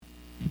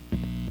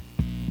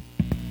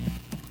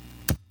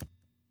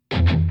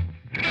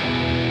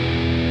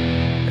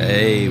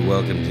Hey,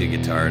 welcome to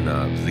Guitar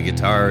Knobs, the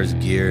guitars,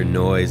 gear,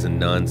 noise, and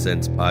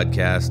nonsense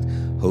podcast,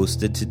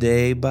 hosted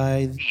today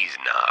by these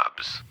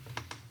knobs.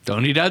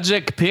 Tony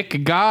Dudzik,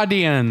 Pick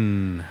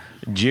Guardian.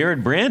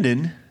 Jared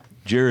Brandon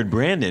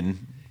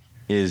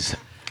is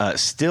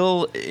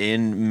still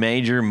in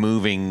major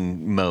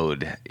moving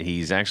mode.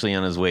 He's actually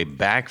on his way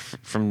back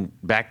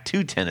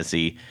to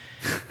Tennessee.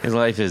 His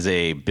life is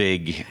a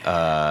big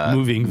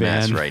moving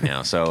mess van right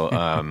now.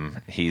 So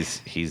he's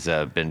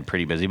been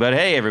pretty busy. But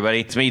hey,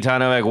 everybody, it's me,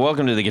 Todd Novak.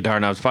 Welcome to the Guitar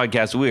Knobs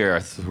podcast. We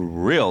are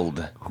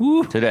thrilled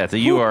to death that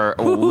you are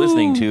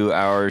listening to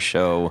our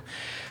show,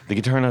 the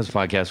Guitar Knobs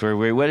podcast.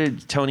 Where what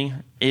did Tony?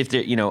 If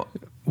there,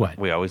 What?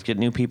 We always get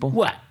new people.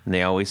 What? And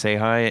they always say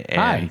hi.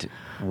 And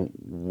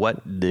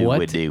what do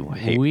we do?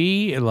 Hey.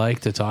 We like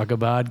to talk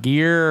about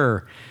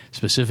gear.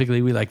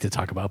 Specifically, we like to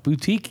talk about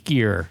boutique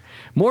gear.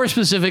 More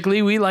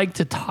specifically, we like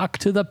to talk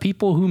to the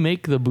people who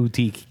make the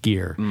boutique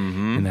gear.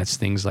 Mm-hmm. And that's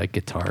things like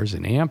guitars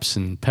and amps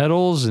and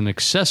pedals and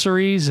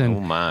accessories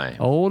and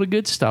all the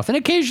good stuff. And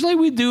occasionally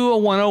we do a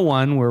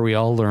 101 where we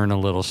all learn a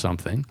little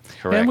something.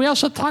 Correct. And we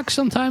also talk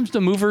sometimes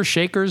to movers,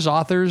 shakers,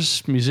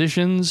 authors,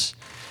 musicians,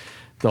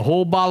 the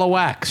whole ball of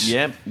wax.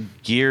 Yep.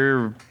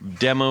 Gear,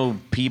 demo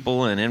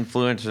people, and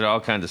influencers, all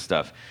kinds of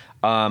stuff.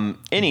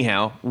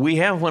 Anyhow, we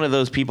have one of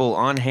those people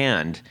on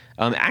hand,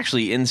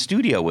 actually in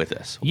studio with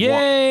us.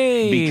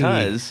 Yay!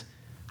 Because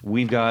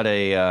we've got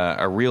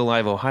a real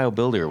live Ohio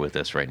builder with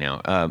us right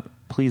now.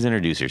 Please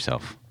introduce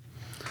yourself.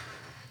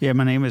 Yeah,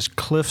 my name is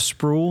Cliff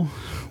Sproul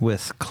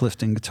with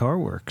Clifton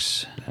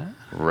Guitarworks.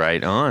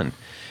 Right on.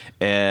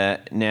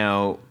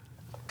 Now,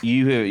 are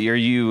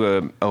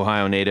you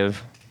Ohio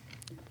native?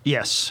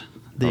 Yes.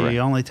 The All right.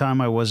 only time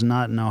I was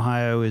not in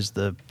Ohio is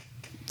the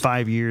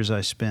 5 years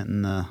I spent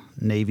in the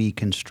Navy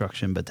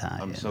Construction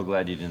Battalion. I'm so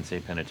glad you didn't say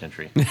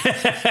penitentiary.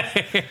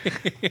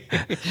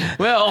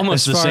 Well,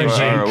 almost the same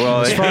thing.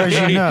 As far as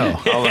you know.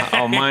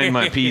 I'll mind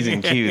my P's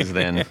and Q's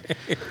then.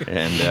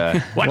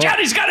 And Watch out,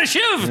 he's got a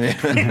shiv!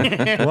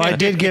 Well, I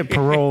did get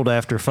paroled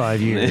after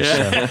 5 years.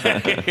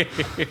 So.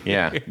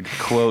 yeah,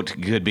 quote,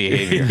 good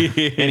behavior.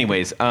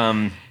 Anyways,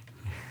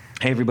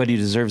 hey, everybody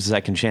deserves a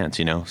second chance,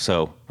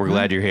 so we're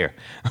glad you're here.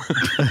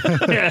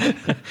 We're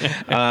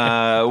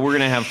going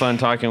to have fun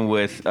talking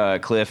with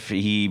Cliff.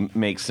 He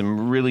makes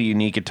some really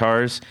unique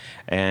guitars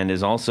and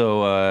is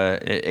also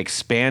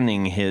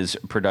expanding his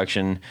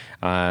production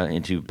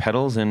into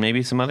pedals and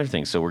maybe some other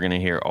things. So we're going to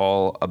hear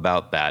all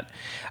about that.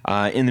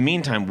 In the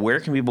meantime, where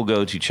can people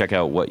go to check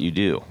out what you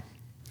do?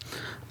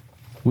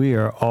 We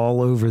are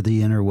all over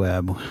the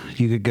interweb.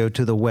 You could go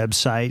to the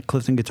website,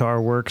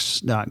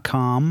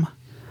 cliftonguitarworks.com.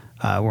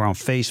 We're on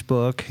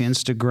Facebook,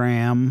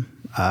 Instagram.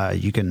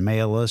 You can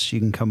mail us. You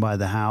can come by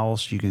the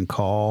house. You can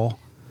call.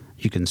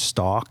 You can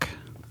stalk.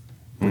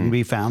 We can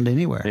be found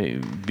anywhere.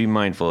 Hey, be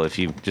mindful if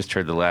you just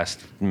heard the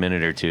last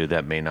minute or two,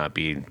 that may not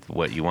be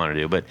what you want to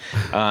do. But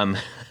I'm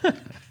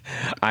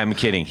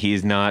kidding.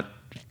 He's not,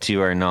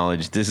 to our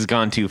knowledge. This has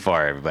gone too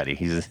far, everybody.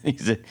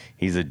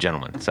 He's a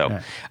gentleman. So.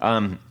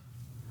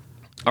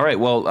 All right,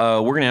 well,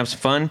 we're going to have some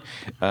fun.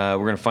 We're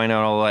going to find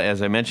out,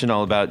 as I mentioned,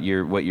 all about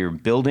what you're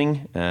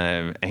building,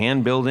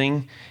 hand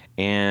building,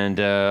 and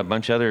a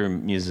bunch of other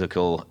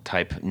musical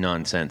type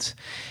nonsense.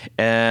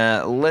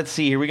 Let's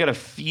see here. We got a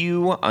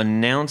few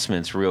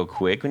announcements real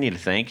quick. We need to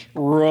thank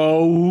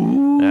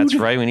Road. That's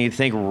right. We need to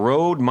thank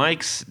Road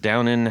Mics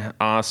down in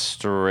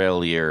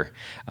Australia.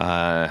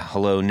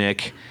 Hello,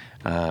 Nick.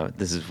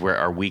 This is where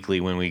our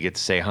weekly when we get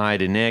to say hi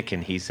to Nick,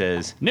 and he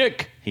says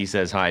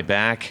hi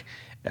back.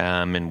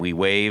 And we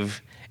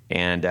wave,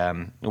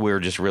 and we're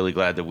just really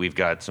glad that we've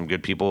got some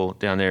good people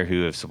down there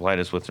who have supplied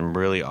us with some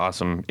really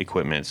awesome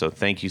equipment. So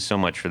thank you so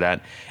much for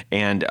that.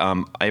 And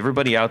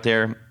everybody out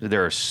there,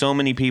 there are so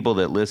many people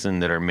that listen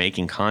that are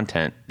making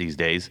content these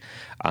days.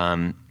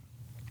 And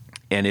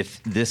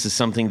if this is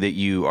something that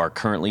you are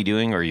currently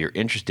doing or you're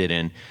interested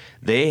in,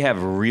 they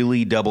have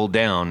really doubled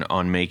down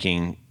on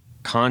making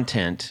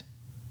content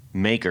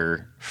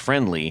maker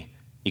friendly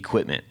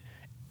equipment.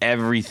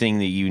 Everything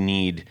that you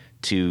need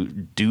to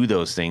do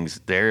those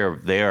things,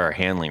 they are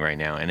handling right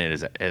now, and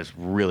it is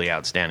really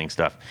outstanding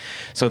stuff.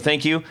 So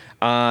thank you.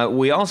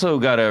 We also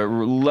got a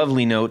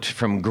lovely note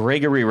from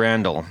Gregory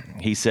Randall.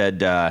 He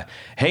said,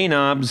 "Hey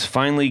Knobs,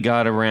 finally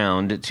got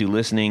around to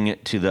listening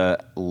to the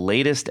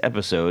latest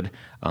episode."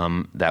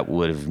 That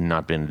would have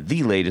not been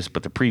the latest,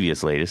 but the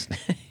previous latest.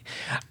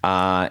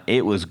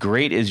 It was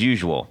great as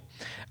usual.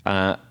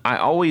 I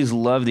always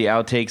love the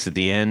outtakes at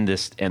the end,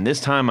 and this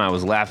time I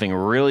was laughing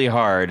really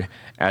hard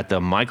at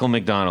the Michael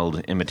McDonald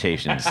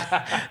imitations.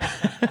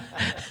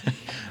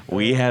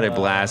 We had a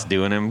blast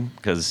doing them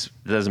because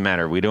it doesn't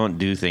matter. We don't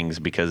do things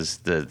because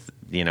the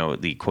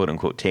quote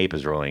unquote tape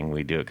is rolling.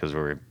 We do it because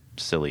we're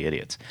silly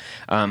idiots.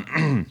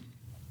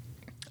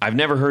 I've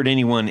never heard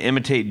anyone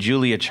imitate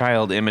Julia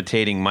Child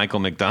imitating Michael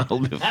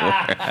McDonald before.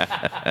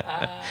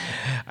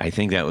 I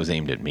think that was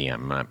aimed at me.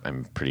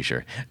 I'm pretty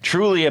sure.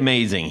 Truly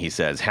amazing, he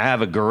says.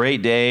 Have a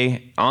great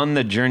day on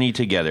the journey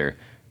together.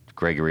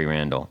 Gregory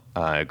Randall.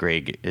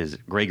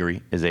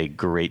 Gregory is a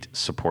great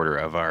supporter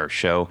of our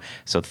show.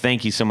 So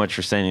thank you so much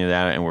for sending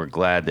that, and we're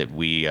glad that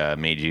we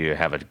made you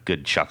have a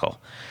good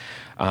chuckle.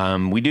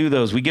 We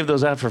give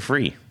those out for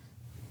free.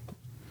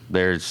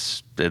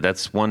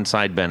 That's one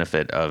side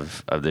benefit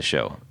of the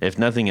show. If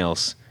nothing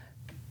else,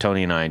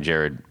 Tony and I and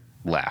Jared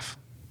laugh,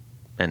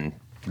 and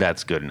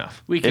that's good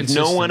enough. If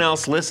no one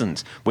else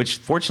listens, which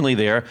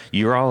fortunately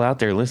you're all out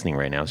there listening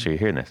right now, so you're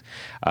hearing this.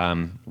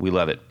 We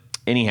love it.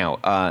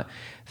 Anyhow,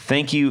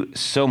 thank you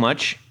so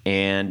much,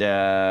 and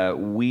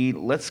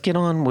let's get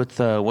on with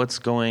what's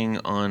going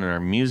on in our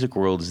music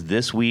worlds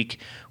this week.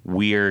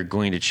 We are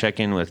going to check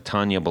in with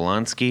Tanya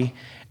Belansky,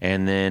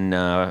 and then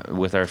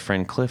with our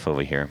friend Cliff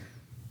over here.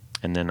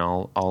 And then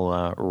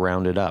I'll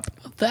round it up.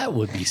 That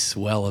would be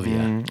swell of you.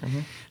 Mm-hmm.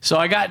 So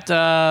I got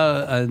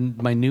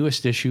my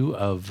newest issue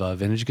of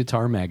Vintage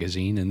Guitar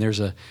Magazine, and there's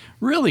a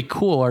really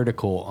cool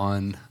article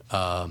on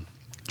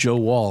Joe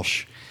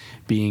Walsh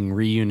being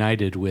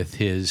reunited with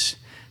his,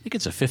 I think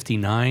it's a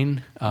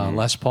 59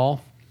 Les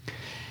Paul.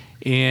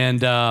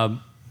 And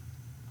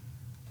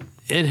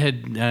it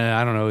had,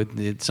 I don't know,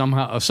 it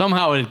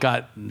somehow it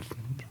got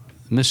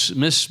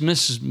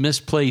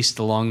misplaced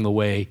along the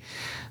way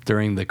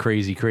during the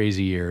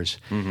crazy years.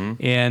 Mm-hmm.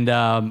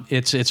 And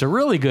it's a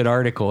really good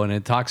article, and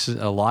it talks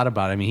a lot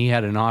about it. I mean, he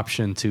had an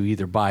option to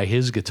either buy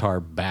his guitar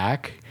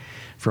back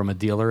from a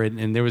dealer,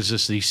 and there was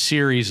just these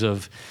series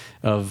of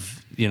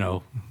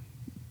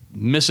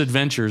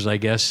misadventures, I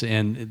guess,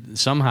 and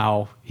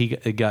somehow he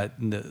got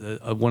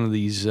one of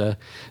these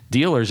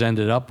dealers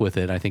ended up with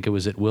it. I think it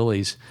was at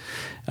Willie's,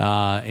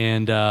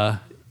 and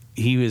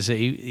he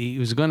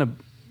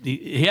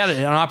had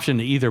an option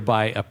to either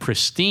buy a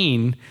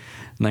pristine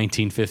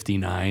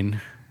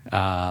 1959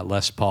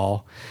 Les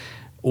Paul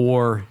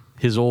or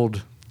his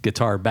old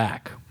guitar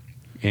back.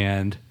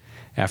 And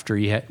after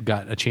he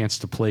got a chance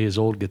to play his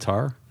old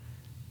guitar,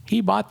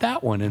 he bought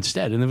that one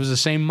instead, and it was the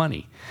same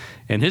money.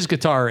 And his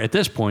guitar at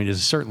this point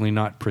is certainly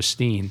not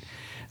pristine.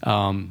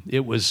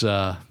 It was,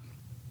 I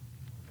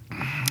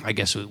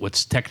guess,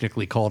 what's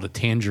technically called a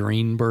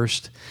tangerine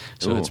burst.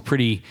 So It's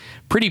pretty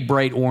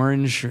bright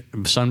orange,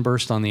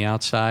 sunburst on the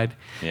outside.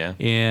 Yeah.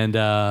 And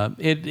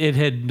it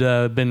had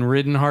been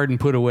ridden hard and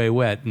put away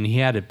wet, and he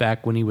had it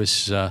back when he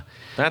was...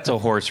 That's a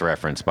horse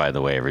reference, by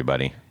the way,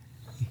 everybody.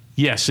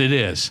 Yes, it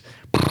is.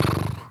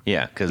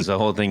 Yeah, because the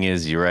whole thing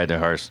is you ride a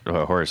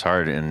horse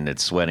hard and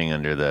it's sweating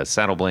under the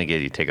saddle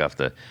blanket. You take off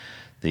the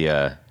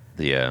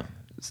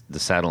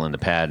saddle and the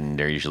pad, and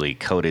they're usually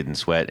coated in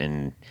sweat.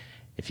 And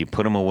if you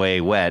put them away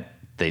wet,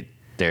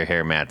 their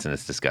hair mats, and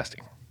it's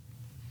disgusting.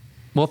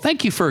 Well,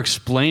 thank you for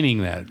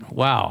explaining that.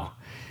 Wow,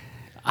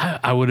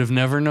 I would have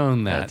never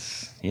known that.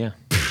 Yeah.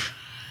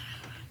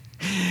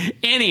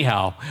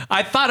 Anyhow,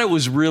 I thought it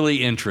was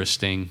really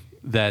interesting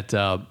that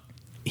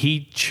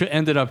he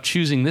ended up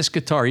choosing this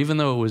guitar, even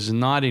though it was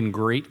not in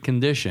great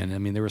condition. I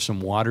mean, there was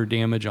some water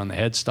damage on the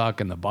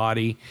headstock and the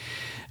body.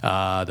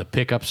 The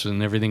pickups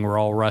and everything were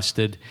all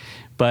rusted.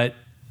 But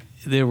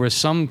there was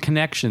some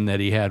connection that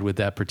he had with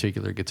that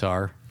particular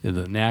guitar,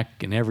 the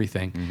neck and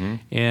everything. Mm-hmm.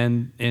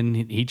 And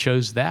he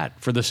chose that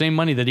for the same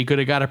money that he could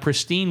have got a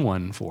pristine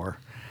one for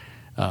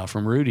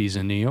from Rudy's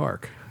in New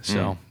York.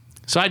 So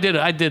I did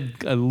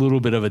a little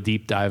bit of a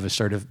deep dive. I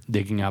started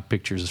digging out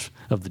pictures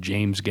of the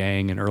James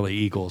Gang and early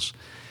Eagles,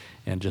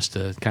 and just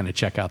to kind of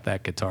check out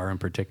that guitar in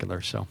particular.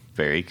 So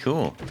very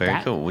cool,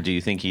 cool. Well, do you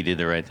think he did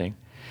the right thing?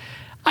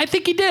 I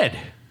think he did.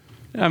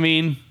 I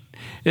mean,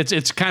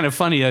 it's kind of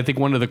funny. I think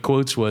one of the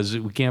quotes was,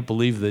 "We can't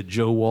believe that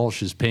Joe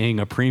Walsh is paying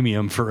a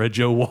premium for a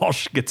Joe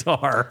Walsh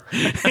guitar."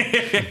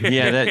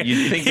 Yeah,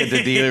 you'd think that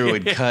the dealer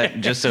would cut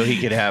just so he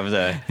could have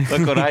the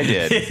look what I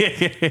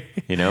did,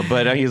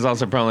 But he's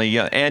also probably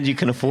young, and you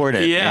can afford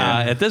it. Yeah,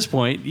 at this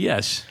point,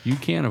 yes, you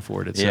can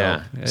afford it.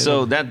 Yeah.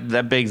 So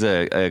that begs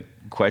a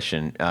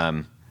question.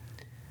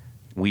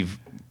 We've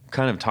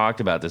kind of talked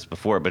about this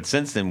before, but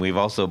since then we've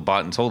also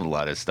bought and sold a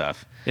lot of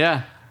stuff.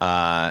 Yeah.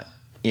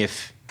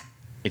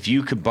 If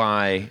you could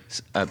buy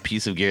a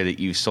piece of gear that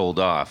you sold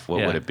off,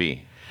 what would it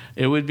be?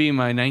 It would be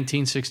my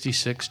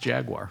 1966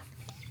 Jaguar.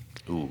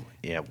 Ooh,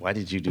 yeah. Why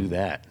did you do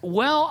that?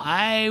 Well,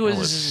 That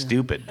was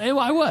stupid.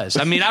 I was.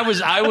 I mean, I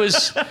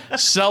was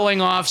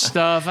selling off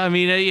stuff. I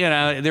mean,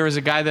 there was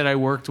a guy that I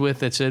worked with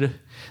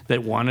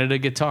that wanted a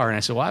guitar, and I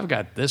said, "Well, I've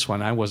got this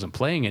one." I wasn't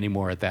playing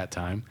anymore at that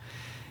time,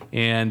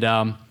 and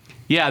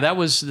that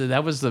was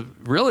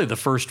really the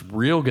first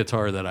real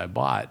guitar that I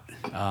bought.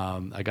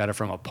 I got it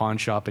from a pawn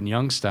shop in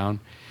Youngstown,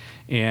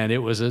 and it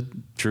was a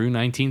true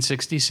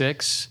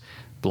 1966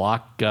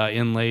 block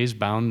inlays,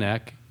 bound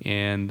neck,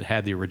 and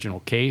had the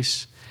original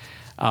case.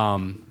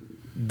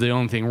 The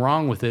only thing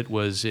wrong with it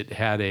was it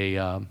had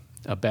a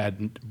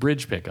bad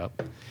bridge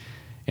pickup,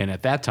 and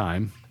at that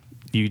time,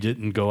 you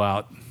didn't go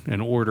out and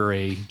order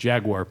a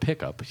Jaguar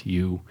pickup.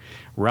 You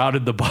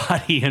routed the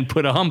body and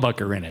put a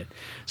humbucker in it.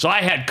 So I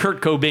had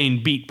Kurt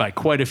Cobain beat by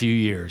quite a few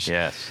years.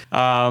 Yes.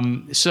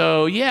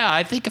 So yeah,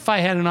 I think if I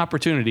had an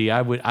opportunity,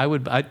 I would.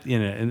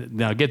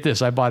 Now get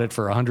this, I bought it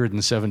for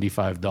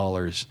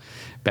 $175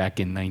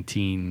 back in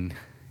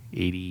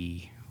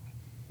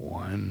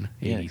 81,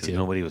 Yeah, 'cause 82.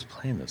 nobody was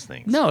playing those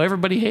things. No,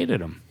 everybody hated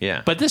them.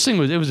 Yeah. But this thing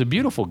was a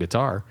beautiful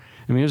guitar.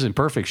 I mean, it was in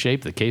perfect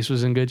shape. The case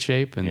was in good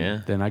shape. And Yeah.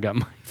 then I got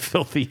my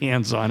filthy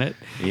hands on it.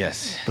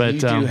 Yes, But,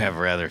 you do have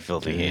rather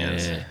filthy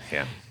hands.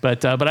 Yeah.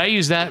 But I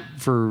used that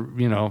for,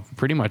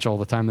 pretty much all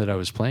the time that I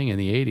was playing in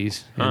the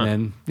 80s.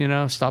 And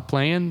then, stopped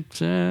playing.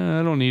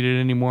 I don't need it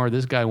anymore.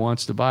 This guy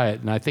wants to buy it.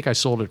 And I think I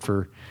sold it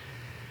for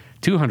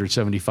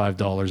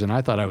 $275, and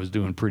I thought I was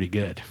doing pretty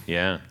good.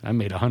 Yeah. I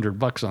made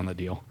 $100 on the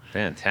deal.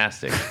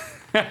 Fantastic.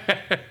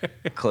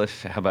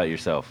 Cliff, how about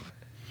yourself?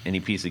 Any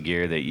piece of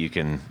gear that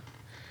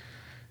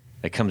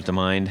comes to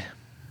mind?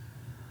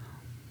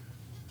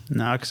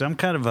 No, because I'm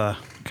kind of a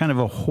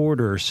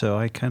hoarder, so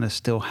I kind of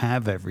still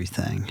have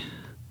everything.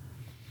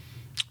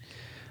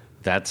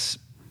 That's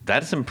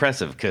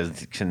impressive,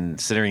 because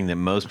considering that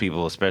most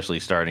people, especially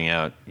starting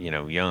out,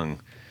 young,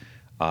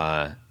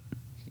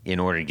 in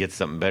order to get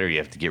something better, you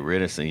have to get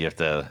rid of something. You have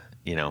to,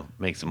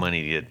 make some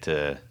money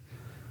to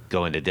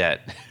go into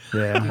debt.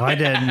 Yeah, well, I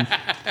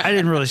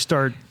didn't really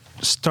start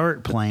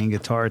playing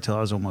guitar till I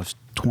was almost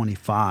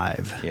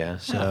 25. Yeah.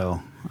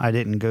 So I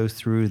didn't go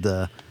through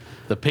the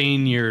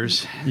pain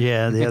years.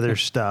 Yeah, the other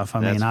stuff. I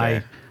That's mean,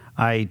 fair.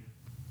 I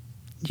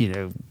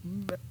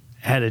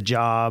had a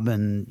job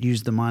and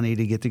used the money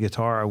to get the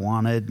guitar I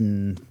wanted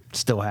and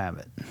still have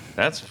it.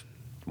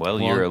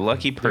 Well, you're a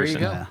lucky there you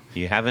person. go.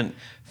 You haven't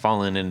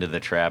fallen into the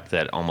trap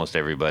that almost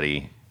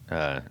everybody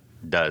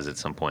does at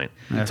some point.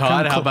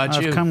 Todd, how about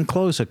you? I've come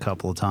close a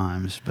couple of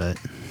times, but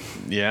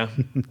Yeah.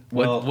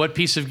 What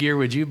piece of gear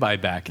would you buy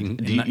back, do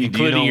you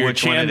including know your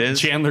which one it is?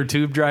 Chandler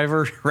tube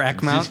driver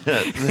rack mount?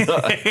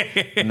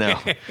 No.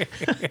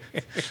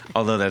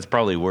 Although that's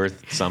probably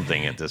worth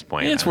something at this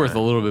point. It's worth a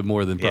little bit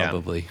more than Yeah.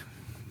 probably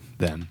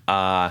then.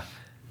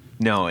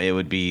 No, it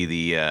would be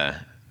the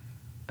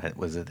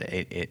was it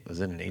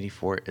an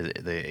 84? Is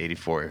it the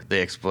 84,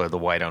 the Explorer, the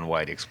white on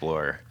white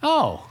Explorer.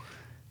 Oh,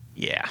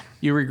 Yeah,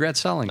 you regret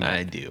selling it?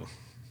 I do.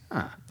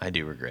 I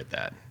do regret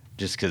that,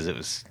 just because it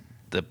was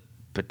the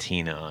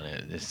patina on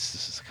it. It's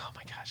just like, oh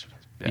my gosh.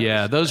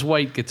 Yeah, those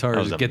white guitars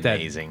was get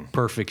amazing. that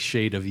perfect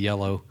shade of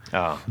yellow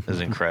Oh, it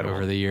was incredible.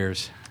 over the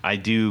years. I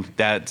do.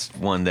 That's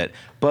one that,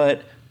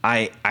 but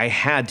I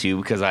had to,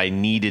 because I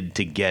needed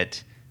to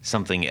get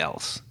something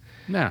else.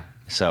 Yeah,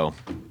 So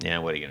yeah,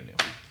 what are you gonna do?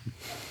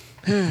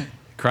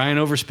 crying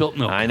over spilt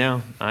milk. I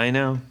know,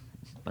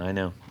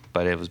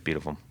 but it was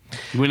beautiful.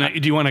 Do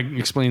you want to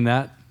explain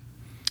that?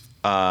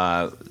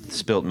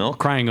 Spilt milk.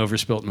 Crying over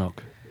spilt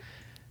milk.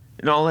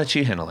 No, I'll let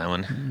you handle that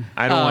one.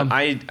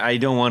 I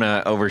don't want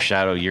to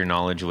overshadow your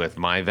knowledge with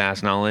my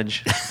vast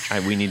knowledge.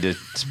 We need to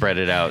spread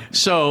it out.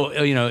 So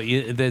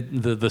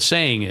the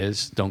saying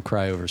is, "Don't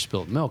cry over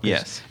spilt milk."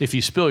 Yes. If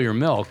you spill your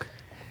milk,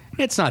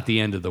 it's not the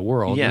end of the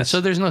world. Yes. And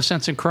so there's no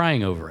sense in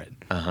crying over it.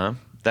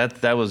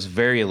 That was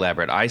very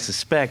elaborate. I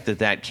suspect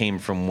that came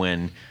from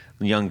when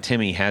young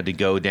Timmy had to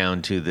go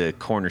down to the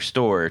corner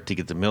store to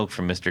get the milk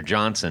from Mr.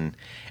 Johnson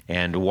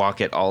and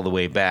walk it all the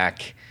way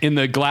back In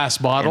the glass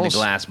bottles. in the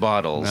glass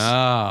bottles.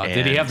 Ah,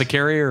 did he have the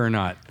carrier or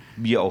not?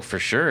 Yo, for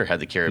sure had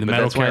the carrier, The but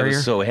metal that's why it carrier?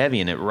 was so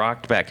heavy and it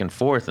rocked back and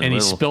forth. And he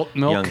little spilt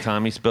milk? Young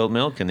Tommy spilled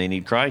milk, and then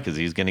he'd cry because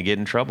he was going to get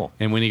in trouble.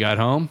 And when he got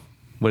home,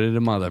 what did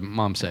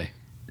mom say?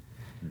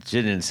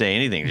 She didn't say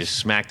anything; just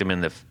smacked him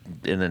in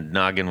the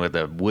noggin with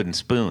a wooden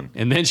spoon.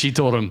 And then she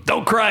told him,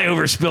 "Don't cry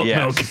over spilt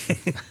Yes.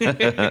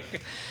 milk."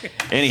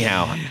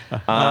 Anyhow,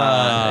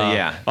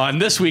 yeah. On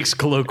this week's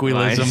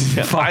colloquialism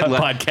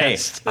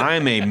podcast. Hey,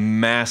 I'm a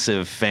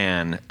massive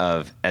fan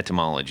of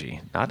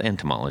etymology, not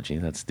entomology.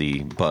 That's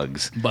the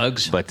bugs.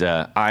 Bugs. But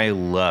I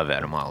love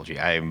etymology.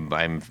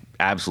 I'm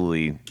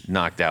absolutely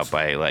knocked out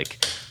by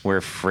like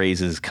where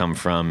phrases come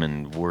from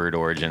and word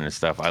origin and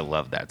stuff. I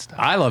love that stuff.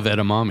 I love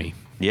edamame.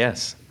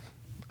 Yes,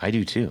 I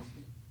do too.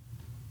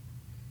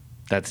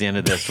 That's the end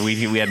of this. We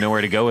had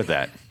nowhere to go with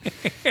that.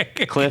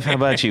 Cliff, how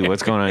about you?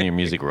 What's going on in your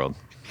music world?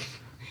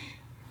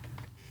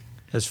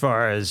 as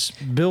far as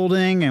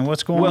building and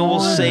what's going on? Well,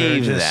 we'll or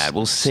save just- that.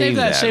 We'll save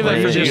that. Save that Or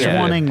for you're just the end.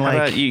 wanting How like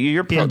about you?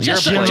 You're yeah,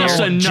 Just a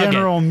nugget.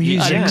 general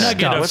music A nugget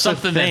stuff. of What's the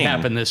something that thing?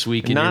 happened this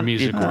week in your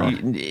music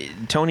world.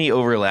 Tony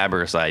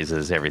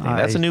over-elaboricizes everything.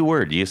 That's a new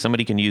word.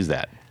 Somebody can use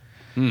that.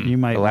 You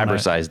might wanna,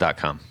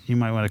 Elaboricize.com. you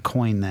might want to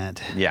coin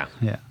that. Yeah.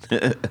 Yeah.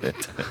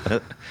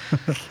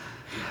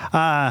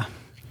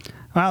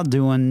 Well,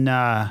 doing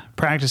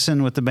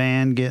practicing with the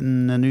band,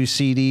 getting a new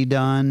CD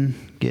done,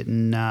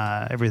 getting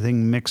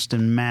everything mixed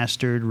and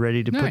mastered,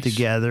 ready to put Nice.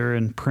 together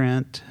and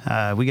print.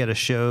 We got a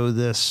show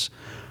this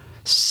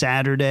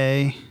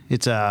Saturday.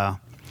 It's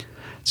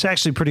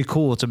actually pretty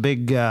cool. It's a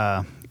big.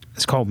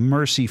 It's called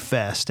Mercy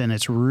Fest, and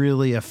it's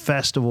really a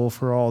festival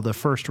for all the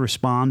first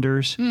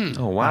responders.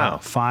 Oh, wow.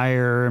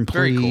 Fire and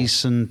Very cool.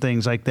 police and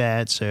things like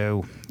that.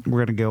 So we're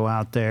going to go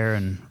out there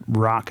and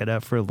rock it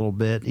up for a little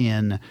bit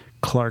in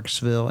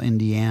Clarksville,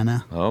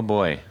 Indiana. Oh,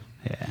 boy.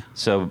 Yeah.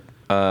 So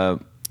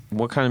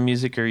what kind of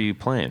music are you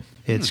playing?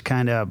 It's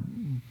kind of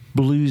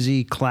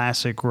bluesy,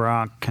 classic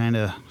rock kind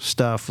of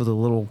stuff with a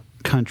little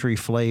country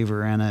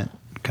flavor in it.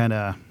 Kind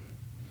of,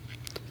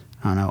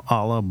 I don't know,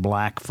 a la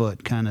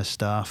Blackfoot kind of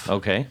stuff.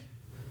 Okay.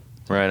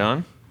 Right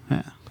on.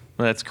 Yeah.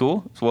 Well, that's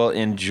cool. Well,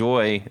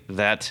 enjoy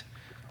that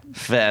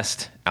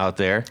fest out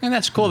there. And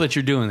that's cool that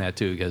you're doing that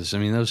too, because I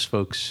mean, those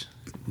folks,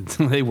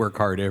 they work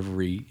hard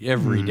every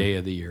day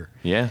of the year.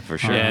 Yeah, for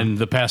sure. And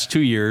the past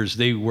 2 years,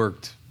 they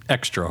worked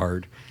extra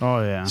hard.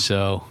 Oh, yeah.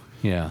 So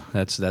yeah,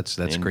 that's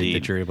great Indeed.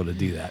 that you're able to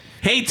do that.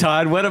 Hey,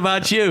 Todd, what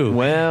about you?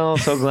 Well,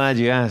 so glad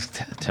you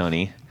asked,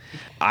 Tony.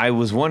 I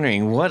was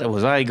wondering, what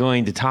was I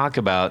going to talk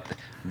about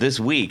this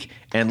week?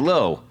 And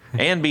lo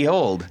and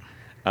behold,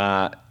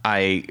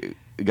 I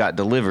got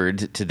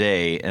delivered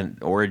today an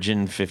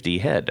Origin 50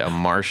 head, a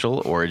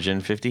Marshall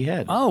Origin 50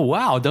 head. Oh,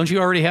 wow. Don't you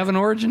already have an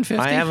Origin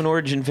 50? I have an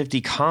Origin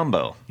 50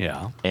 combo.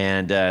 Yeah.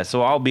 And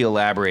so I'll be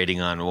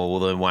elaborating on, well,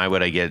 then why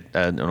would I get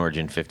an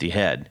Origin 50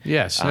 head?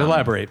 Yes,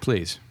 elaborate,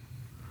 please.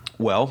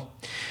 Well,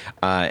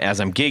 as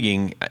I'm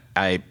gigging,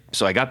 I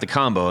got the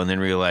combo and then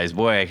realized,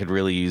 boy, I could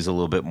really use a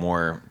little bit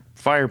more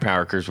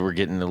firepower because we're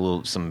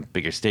getting some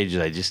bigger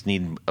stages. I just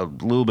need a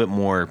little bit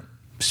more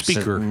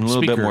Speaker.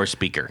 bit more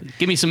speaker.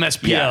 Give me some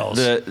SPLs.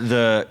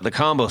 Yeah, the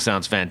combo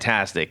sounds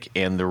fantastic,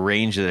 and the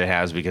range that it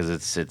has, because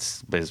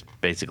it's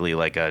basically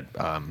like a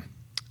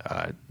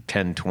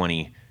 10,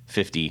 20,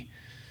 50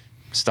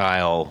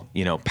 style,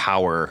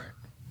 power.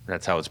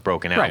 That's how it's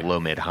broken out, Right. low,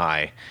 mid,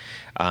 high.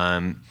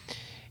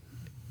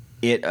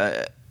 It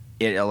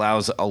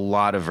allows a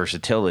lot of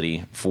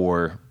versatility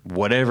for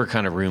whatever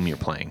kind of room you're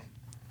playing,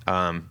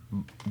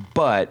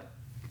 but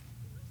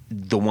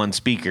the one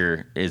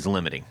speaker is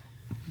limiting.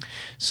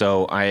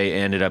 So I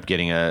ended up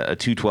getting a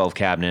 212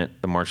 cabinet,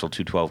 the Marshall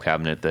 212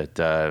 cabinet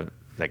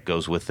that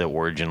goes with the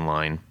Origin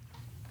line,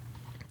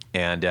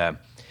 and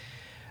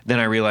then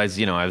I realized,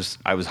 I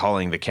was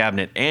hauling the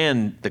cabinet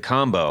and the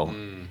combo,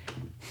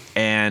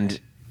 and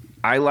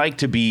I like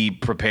to be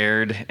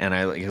prepared, and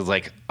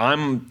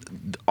I'm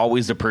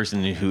always the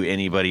person who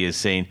anybody is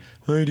saying,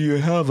 "Hey, do you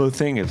have a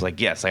thing?" It's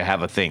like, yes, I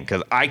have a thing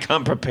because I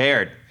come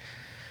prepared.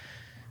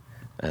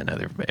 And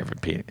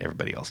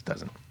everybody else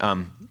doesn't.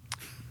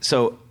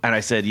 So, and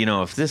I said,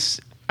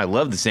 I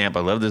love this amp.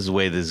 I love this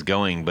way this is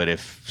going. But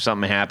if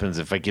something happens,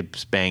 if I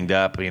get banged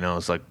up,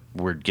 it's like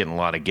we're getting a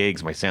lot of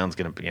gigs. My sound's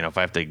going to, if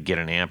I have to get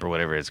an amp or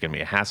whatever, it's going to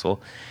be a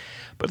hassle.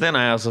 But then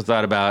I also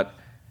thought about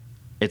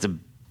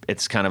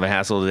it's kind of a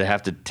hassle to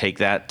have to take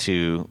that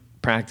to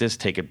practice,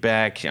 take it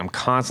back. I'm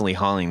constantly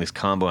hauling this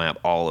combo amp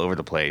all over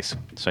the place.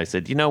 So I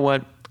said, you know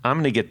what? I'm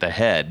going to get the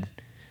head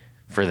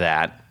for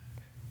that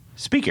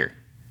speaker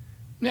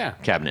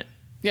cabinet.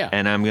 Yeah.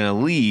 And I'm going to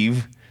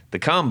leave the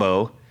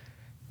combo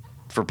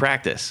for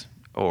practice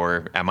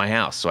or at my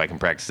house so I can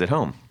practice at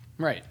home.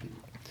 Right.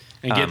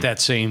 And get that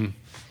same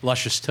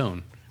luscious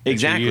tone. that you're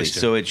Exactly. used to.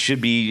 So it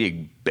should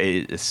be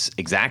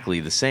exactly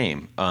the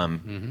same.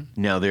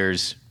 Now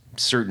there's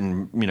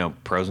certain,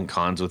 pros and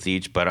cons with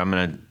each, but I'm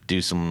going to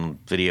do some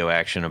video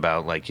action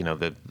about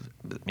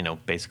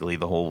basically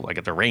the whole, I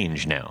got the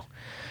range now.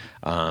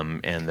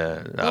 And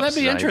the Well,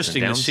 that'd be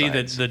interesting to see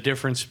downsides. the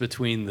difference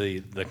between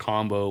the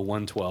combo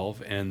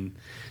 112 and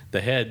the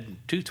head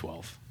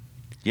 212.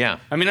 Yeah.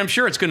 I mean, I'm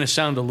sure it's going to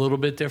sound a little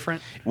bit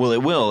different. Well,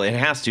 it will. It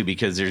has to,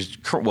 because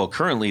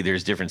currently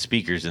there's different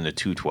speakers in the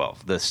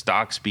 212. The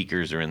stock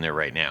speakers are in there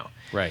right now.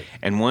 Right.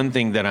 And one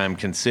thing that I'm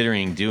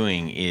considering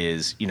doing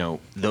is,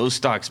 those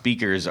stock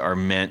speakers are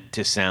meant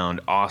to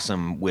sound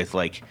awesome with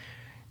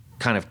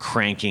kind of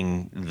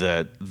cranking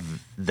the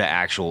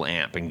actual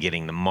amp and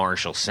getting the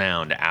Marshall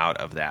sound out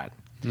of that.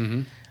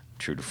 Mm-hmm.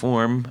 True to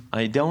form,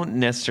 I don't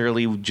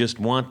necessarily just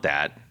want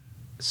that.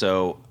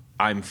 So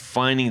I'm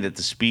finding that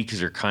the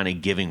speakers are kind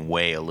of giving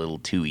way a little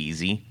too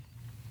easy.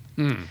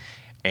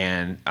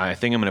 And I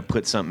think I'm going to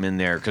put something in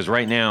there, because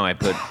right now I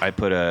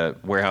put a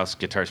Warehouse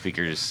Guitar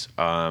Speakers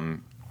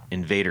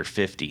Invader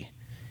 50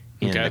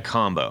 in the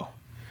combo.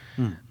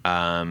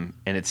 And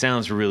it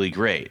sounds really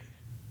great.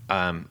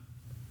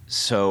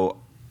 So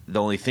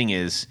the only thing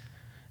is,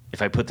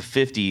 if I put the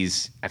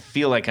 50s, I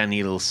feel like I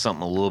need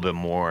something a little bit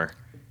more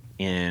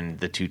in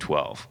the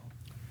 212.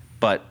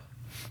 But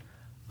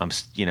I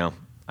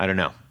don't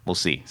know. We'll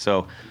see.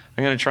 So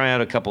I'm going to try out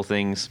a couple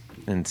things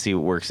and see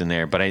what works in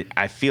there. But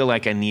I feel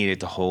like I need it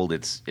to hold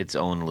its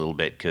own a little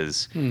bit,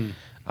 because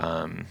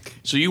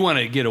So you want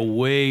to get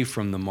away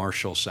from the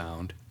Marshall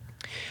sound.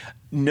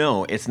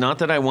 no, it's not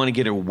that I want to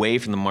get away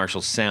from the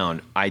Marshall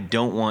sound. I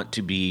don't want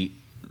to be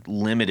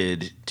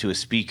limited to a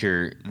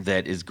speaker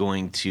that is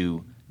going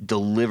to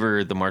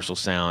deliver the Marshall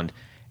sound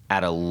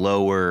at a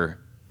lower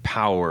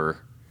power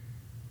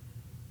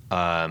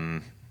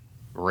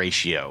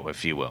ratio,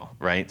 if you will,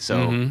 right?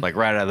 So like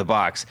right out of the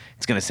box,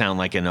 it's going to sound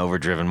like an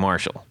overdriven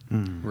Marshall.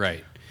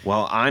 Right.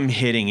 Well, I'm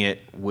hitting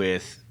it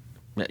with,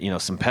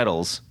 some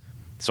pedals.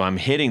 So I'm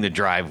hitting the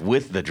drive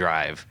with the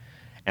drive,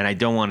 and I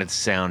don't want it to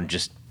sound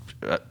just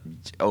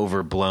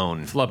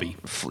overblown. Flubby.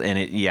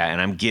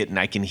 And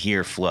I can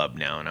hear flub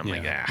now, and I'm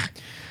like, ah.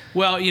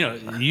 Well,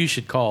 you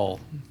should call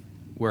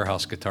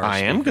Warehouse Guitar I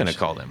am Speakers going to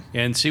call them.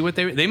 and see what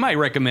they might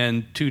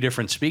recommend 2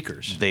 different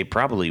speakers. They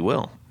probably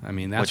will. I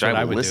mean, that's Which what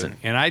I I will would listen. do.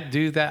 And I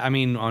do that. I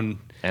mean, on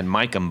And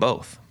mic them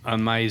both.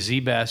 On my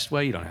Z-Best,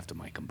 well, you don't have to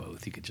mic them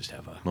both. You could just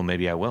have a... Well,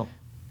 maybe I will.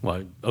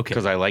 Well, okay.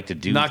 Because I like to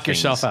do Knock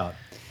things yourself out.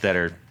 that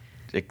are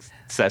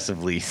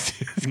excessively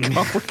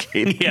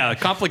complicated. Yeah,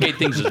 complicate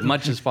things as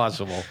much as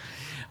possible.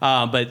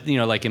 But,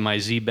 like in my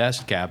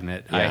Z-Best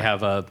cabinet, I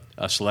have a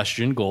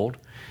Celestion Gold,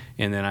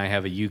 and then I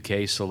have a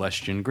UK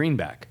Celestion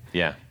Greenback.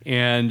 Yeah.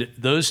 And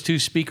those two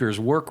speakers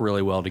work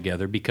really well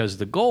together because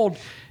the Gold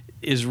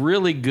is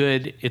really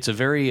good. It's a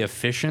very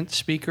efficient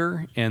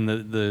speaker, and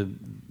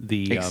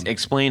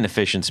explain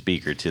efficient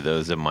speaker to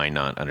those that might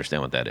not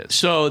understand what that is.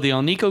 So the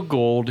Alnico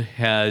Gold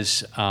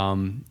has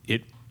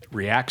it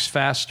reacts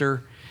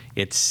faster.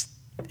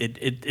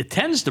 It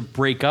tends to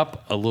break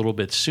up a little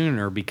bit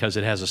sooner because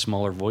it has a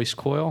smaller voice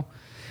coil,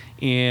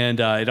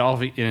 and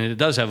it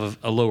does have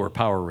a lower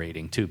power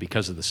rating too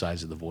because of the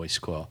size of the voice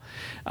coil.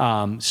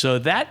 So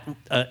that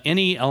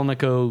any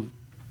Alnico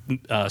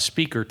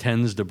speaker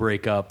tends to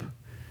break up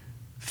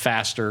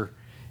faster,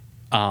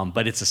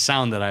 but it's a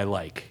sound that I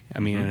like. I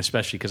mean, and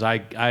especially because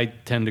I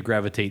tend to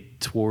gravitate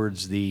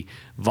towards the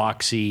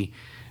Voxy,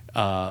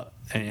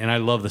 and I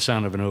love the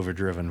sound of an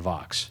overdriven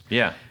Vox.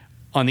 Yeah.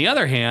 On the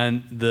other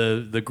hand,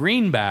 the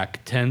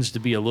Greenback tends to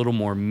be a little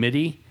more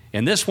MIDI,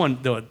 and this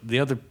one, the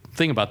other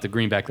thing about the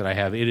Greenback that I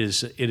have, it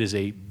is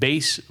a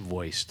bass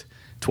voiced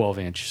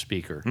 12-inch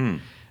speaker.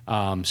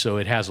 So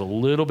it has a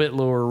little bit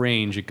lower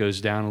range. It goes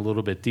down a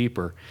little bit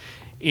deeper,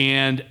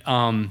 and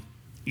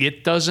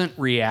it doesn't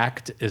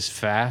react as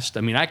fast.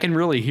 I mean, I can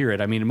really hear it.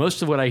 I mean,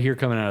 most of what I hear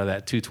coming out of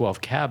that 212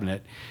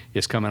 cabinet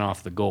is coming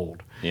off the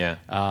Gold. Yeah.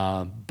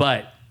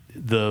 But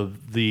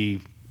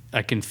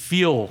I can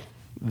feel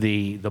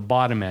the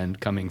bottom end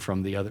coming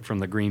from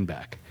the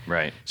Greenback.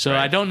 Right. So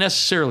right. I don't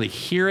necessarily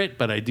hear it,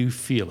 but I do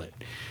feel it.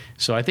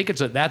 So I think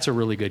that's a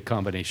really good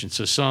combination.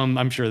 So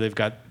I'm sure they've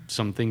got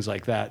some things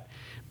like that.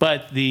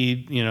 But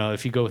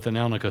if you go with an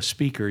Alnico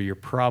speaker, you're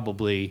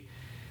probably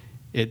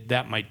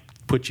that might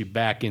put you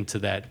back into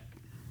that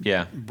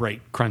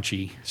bright,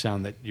 crunchy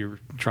sound that you're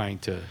trying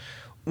to.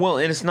 Well,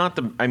 and it's not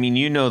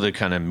the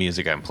kind of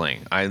music I'm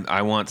playing.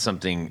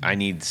 I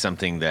need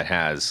something that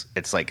has,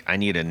 it's like I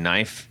need a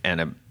knife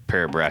and a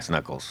pair of brass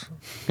knuckles.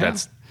 Yeah.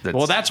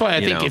 That's why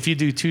I think if you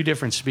do two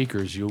different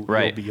speakers,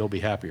 you'll be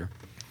happier.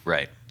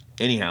 Right.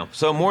 Anyhow,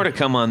 so more to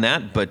come on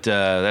that, but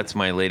that's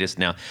my latest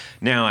now.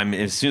 Now,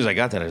 as soon as I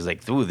got that, I was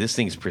like, ooh, this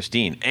thing's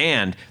pristine.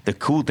 And the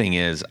cool thing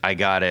is I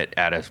got it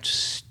at a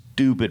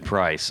stupid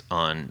price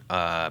on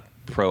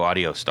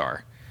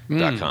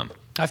ProAudioStar.com.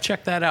 I've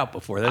checked that out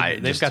before.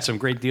 They've got some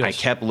great deals. I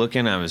kept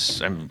looking. I'm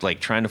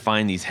like trying to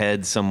find these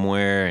heads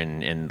somewhere,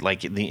 and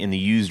like in the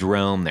used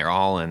realm, they're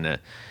all in the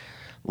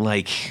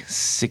like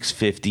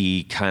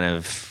 650 kind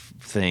of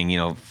thing,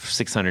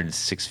 600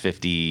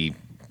 650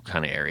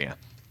 kind of area.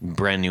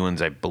 Brand new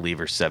ones, I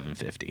believe, are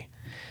 750.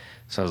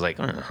 So I was like,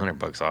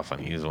 $100 off on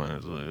a used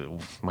one.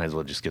 Might as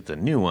well just get the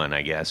new one,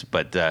 I guess.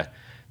 But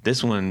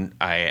this one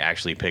I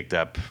actually picked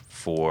up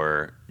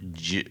for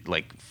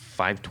like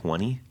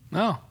 $520.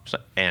 Oh. So,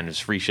 and it's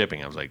free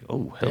shipping. I was like,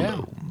 oh,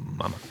 hello,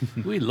 mama.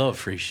 We love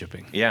free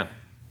shipping. Yeah.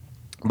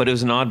 But it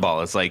was an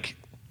oddball. It's like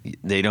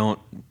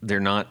they're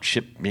not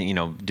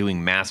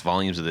doing mass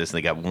volumes of this.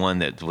 They got one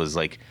that was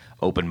like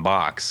open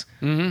box.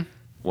 Mm-hmm.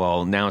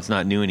 Well, now it's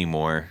not new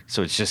anymore.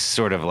 So it's just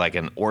sort of like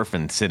an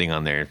orphan sitting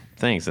on their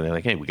thing. So they're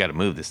like, hey, we got to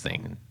move this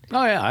thing.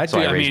 Oh, yeah. I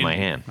raised my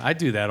hand. I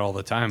do that all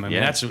the time. I mean,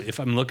 that's if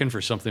I'm looking for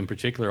something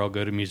particular, I'll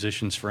go to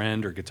Musician's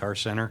Friend or Guitar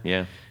Center.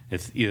 Yeah.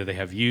 It's either they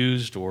have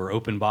used or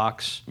open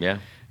box. Yeah.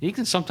 You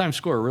can sometimes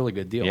score a really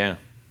good deal. Yeah.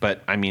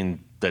 But, I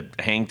mean, the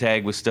hang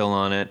tag was still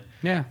on it.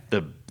 Yeah.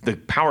 The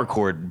power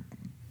cord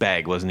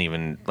bag wasn't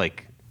even,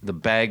 like, the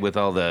bag with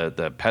all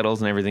the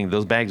pedals and everything,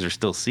 those bags are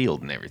still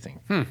sealed and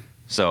everything.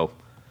 So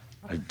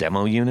a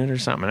demo unit or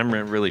something? I'm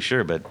not really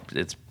sure, but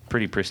it's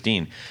pretty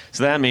pristine.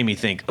 So that made me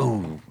think,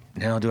 oh,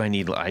 now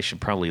I should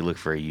probably look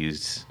for a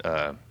used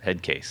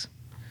head case.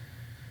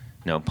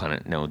 No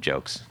pun, no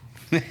jokes.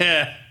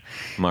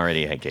 I'm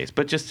already a head case,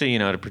 but just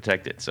to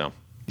protect it. So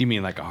you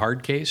mean like a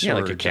hard case? Yeah,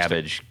 or like a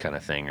cabbage kind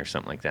of thing or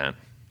something like that.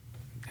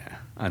 Yeah,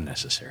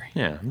 unnecessary.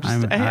 Yeah,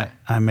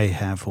 I may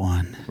have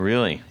one.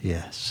 Really?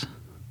 Yes.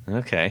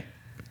 Okay.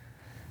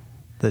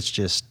 That's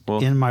just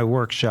in my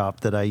workshop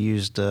that I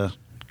use to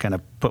kind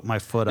of put my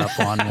foot up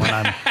on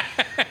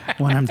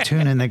when I'm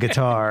tuning the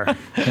guitar.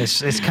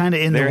 It's kind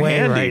of in the way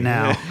handy right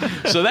now.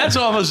 So that's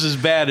almost as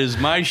bad as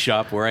my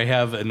shop, where I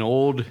have an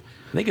old,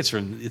 I think it's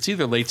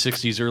either late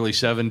 60s, early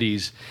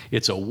 70s.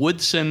 It's a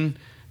Woodson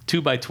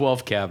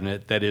 2x12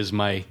 cabinet that is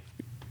my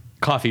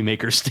coffee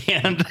maker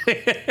stand.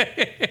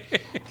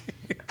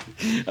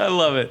 I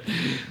love it.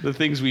 The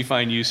things we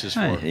find uses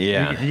for.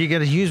 Yeah. You got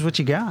to use what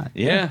you got.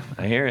 Yeah,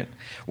 I hear it.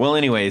 Well,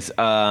 anyways,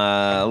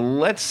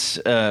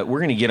 we're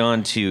going to get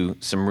on to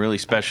some really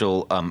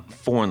special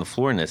Four on the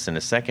Floorness in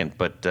a second.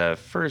 But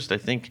first, I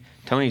think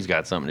Tony's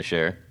got something to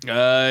share.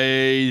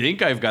 I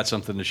think I've got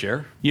something to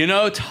share.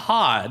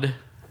 Todd,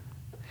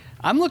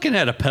 I'm looking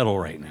at a pedal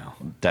right now.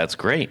 That's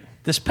great.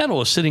 This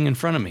pedal is sitting in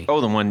front of me.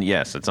 Oh, the one,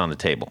 yes, it's on the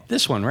table.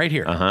 This one right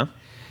here. Uh-huh.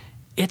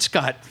 It's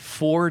got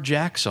 4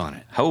 jacks on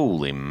it.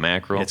 Holy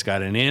mackerel. It's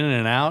got an in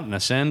and out, an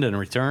ascend and a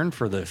return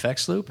for the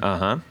effects loop.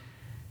 Uh-huh.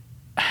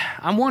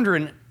 I'm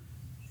wondering,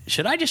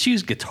 should I just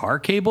use guitar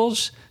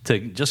cables to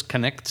just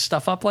connect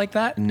stuff up like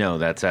that? No,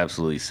 that's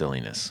absolutely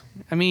silliness.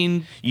 I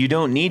mean, You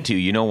don't need to.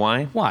 You know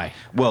why? why?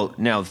 Well,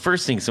 now, the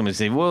first thing somebody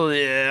say, well,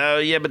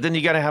 yeah, but then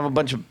you got to have a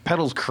bunch of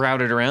pedals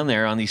crowded around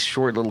there on these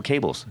short little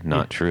cables.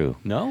 Not true.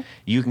 No?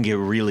 You can get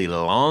really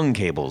long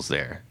cables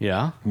there.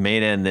 Yeah.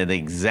 Made in the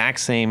exact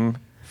same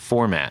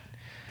format.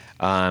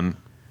 And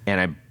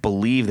I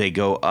believe they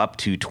go up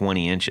to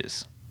 20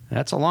 inches.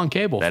 That's a long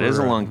cable. That is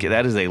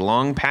a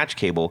long patch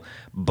cable,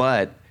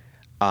 but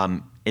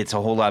it's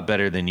a whole lot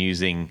better than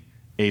using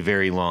a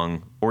very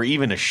long or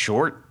even a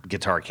short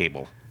guitar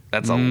cable.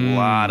 That's a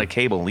lot of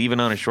cable, even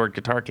on a short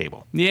guitar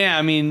cable. Yeah,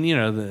 I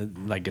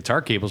mean, like guitar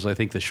cables, I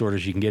think the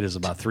shortest you can get is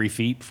about 3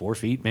 feet, 4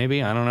 feet,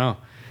 maybe. I don't know.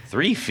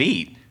 3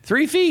 feet?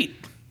 3 feet.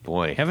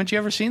 Boy. Haven't you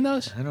ever seen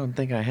those? I don't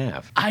think I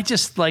have. I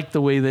just like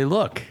the way they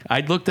look.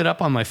 I looked it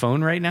up on my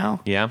phone right now.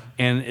 Yeah.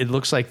 And it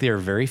looks like they're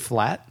very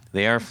flat,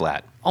 They are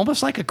flat.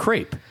 almost like a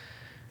crepe.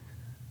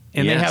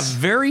 And they have Yes.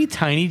 very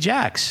tiny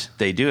jacks.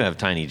 They do have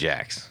tiny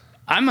jacks.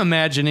 I'm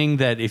imagining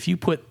that if you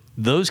put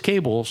those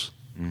cables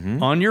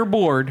on your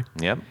board,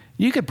 Yep.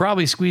 you could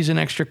probably squeeze an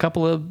extra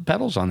couple of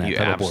pedals on that You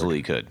pedal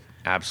absolutely board. could.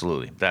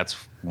 Absolutely. That's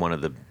one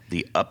of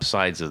the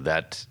upsides of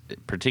that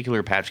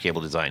particular patch cable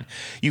design.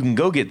 You can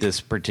go get this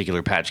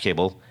particular patch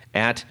cable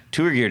at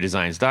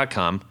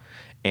tourgeardesigns.com,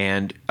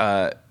 and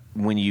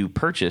when you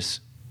purchase,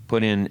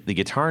 put in the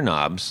guitar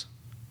knobs,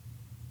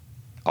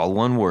 all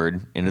one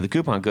word, into the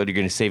coupon code. You're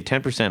going to save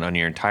 10% on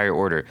your entire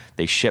order.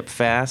 They ship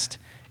fast,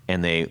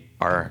 and they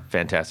are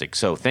fantastic.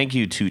 So thank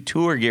you to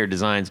Tour Gear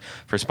Designs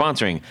for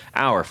sponsoring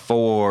our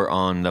 4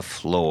 on the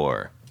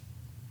Floor.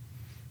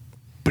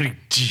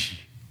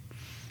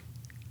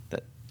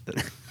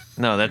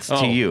 No, that's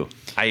to you.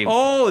 This I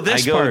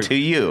go part. to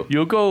you.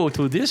 You go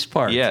to this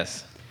part.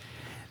 Yes.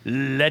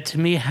 Let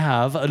me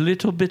have a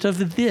little bit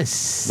of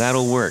this.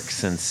 That'll work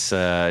since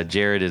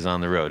Jared is on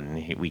the road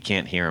and we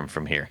can't hear him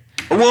from here.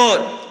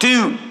 1,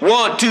 2,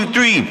 1, 2,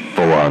 3.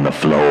 4 on the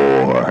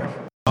floor.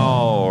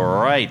 All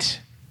right.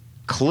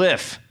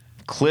 Clifton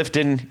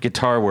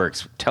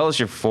Guitarworks. Tell us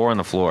your 4 on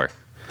the floor.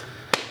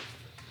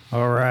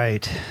 All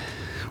right.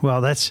 Well,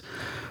 that's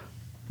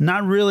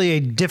not really a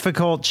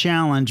difficult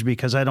challenge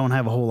because I don't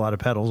have a whole lot of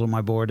pedals on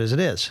my board as it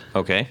is.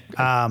 Okay.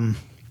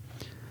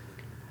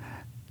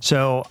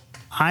 So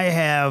I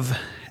have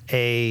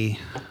a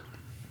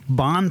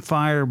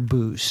Bonfire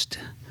Boost,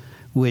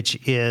 which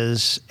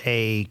is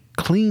a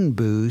clean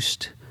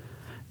boost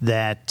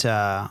that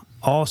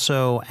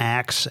also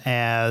acts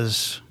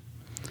as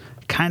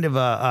kind of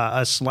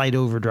a slight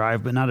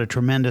overdrive, but not a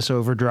tremendous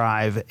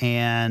overdrive.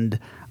 And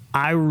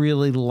I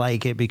really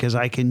like it because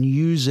I can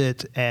use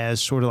it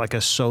as sort of like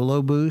a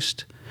solo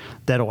boost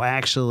that'll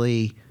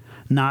actually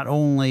not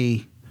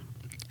only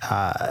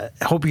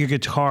help your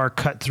guitar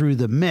cut through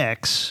the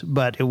mix,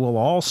 but it will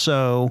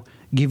also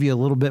give you a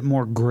little bit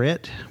more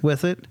grit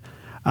with it.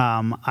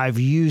 I've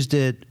used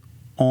it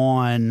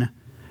on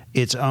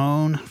its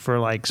own for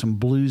like some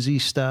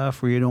bluesy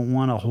stuff where you don't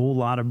want a whole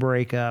lot of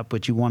breakup,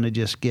 but you want to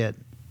just get,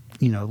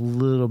 a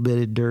little bit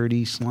of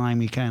dirty,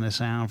 slimy kind of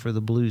sound for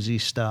the bluesy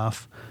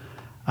stuff.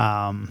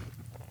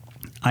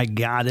 I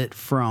got it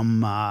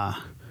from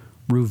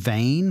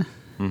Rouvain,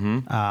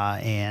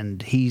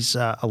 and he's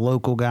a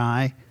local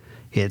guy.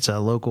 It's a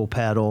local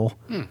pedal,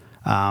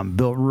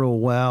 built real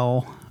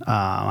well.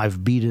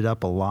 I've beat it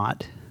up a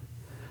lot.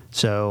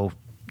 So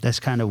that's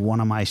kind of one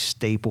of my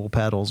staple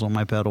pedals on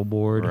my pedal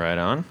board. Right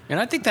on. And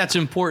I think that's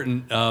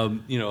important. A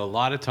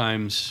lot of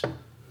times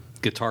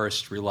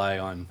guitarists rely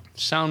on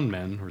sound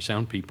men or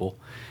sound people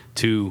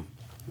to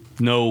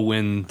know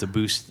when to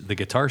boost the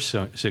guitar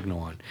signal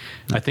on.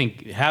 I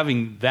think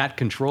having that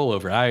control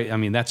over it, I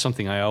mean, that's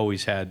something I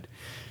always had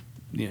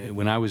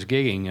when I was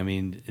gigging. I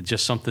mean, it's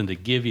just something to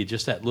give you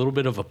just that little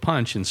bit of a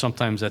punch, and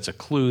sometimes that's a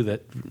clue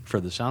that for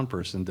the sound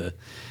person to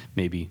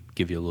maybe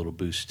give you a little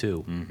boost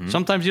too.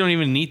 Sometimes you don't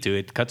even need to;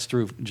 it cuts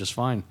through just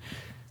fine.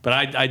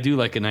 But I do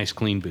like a nice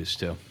clean boost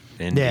too.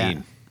 Indeed.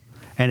 Yeah.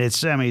 And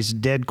it's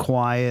dead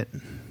quiet.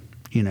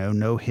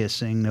 No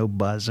hissing, no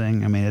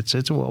buzzing. I mean, it's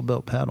a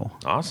well-built pedal.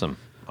 Awesome.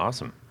 How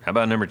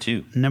about number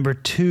 2? Number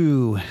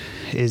 2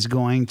 is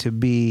going to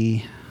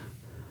be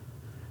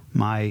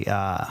my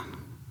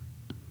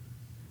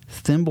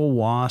Thimble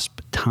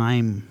Wasp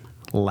Time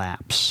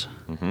Lapse.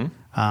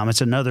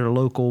 It's another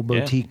local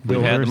boutique we've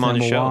builder. had them on the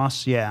Thimble show.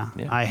 Wasp. Yeah,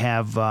 I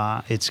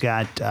have. It's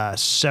got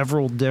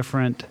several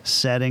different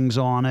settings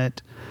on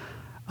it.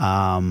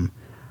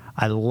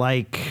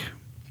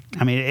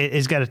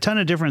 It's got a ton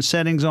of different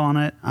settings on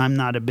it. I'm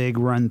not a big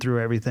run through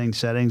everything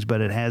settings, but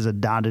it has a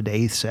dotted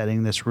eighth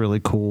setting that's really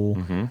cool.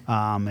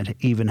 It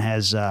even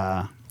has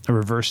a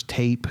reverse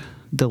tape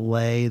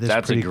delay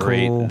that's pretty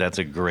cool. That's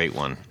a great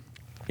one.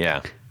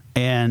 Yeah.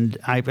 And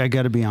I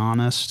got to be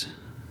honest,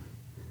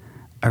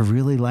 I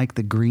really like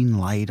the green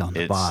light on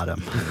the bottom.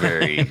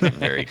 Very,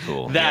 very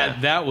cool.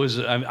 That was.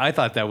 I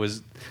thought that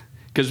was.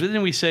 Because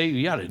then we say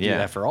you got to do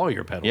that for all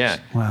your pedals. Yeah.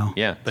 Wow.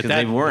 Yeah. But Because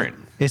they weren't.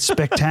 It's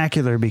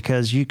spectacular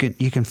because you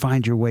can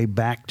find your way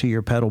back to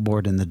your pedal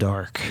board in the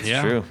dark.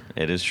 It's true.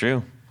 It is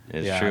true.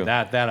 It's true.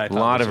 That I thought a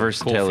lot was of a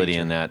versatility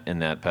cool in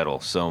that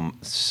pedal.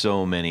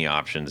 So many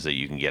options that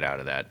you can get out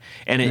of that.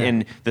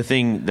 And the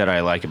thing that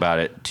I like about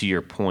it, to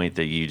your point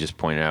that you just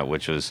pointed out,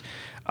 which was,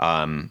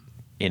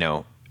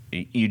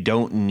 you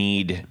don't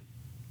need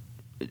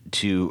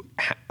to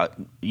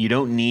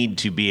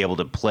be able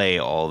to play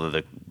all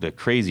of the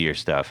crazier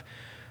stuff,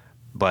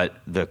 but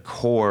the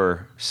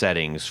core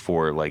settings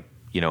for like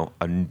a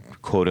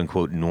quote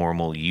unquote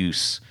normal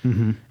use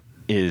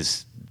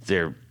is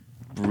they're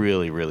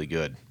really, really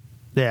good.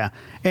 Yeah,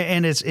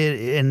 and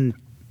and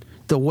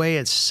the way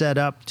it's set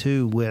up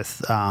too with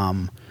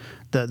the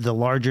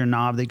larger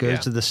knob that goes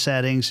to the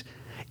settings,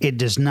 it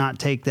does not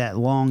take that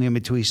long in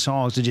between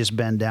songs to just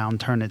bend down,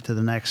 turn it to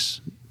the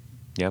next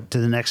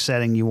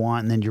setting you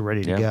want, and then you're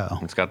ready to go.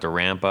 It's got the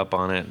ramp up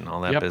on it and all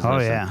that business. Oh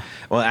yeah.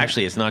 Well,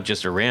 actually, it's not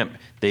just a ramp.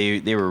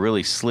 They were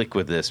really slick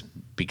with this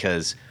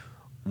because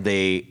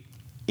depending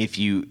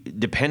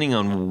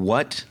on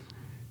what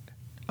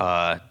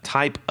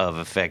type of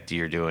effect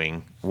you're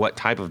doing, what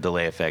type of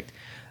delay effect,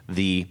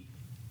 the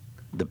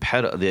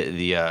pedal,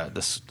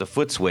 the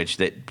foot switch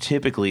that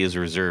typically is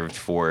reserved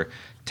for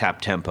tap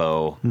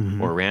tempo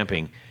or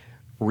ramping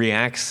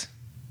reacts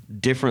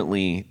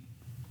differently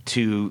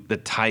to the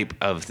type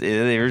of.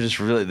 They were just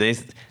really they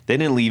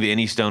didn't leave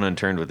any stone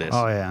unturned with this.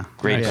 Oh yeah,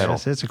 great pedal.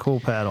 It's a cool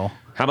pedal.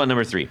 How about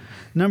number 3?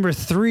 Number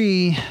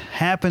 3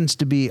 happens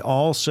to be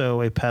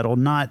also a pedal,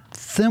 not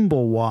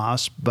Thimble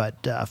Wasp,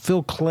 but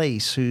Phil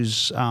Clace,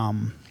 who's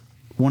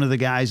one of the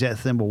guys at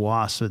Thimble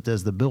Wasp that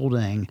does the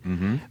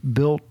building,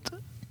 built.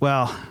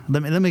 Well,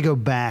 let me go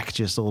back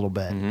just a little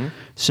bit.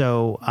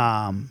 So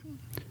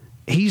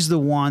he's the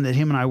one that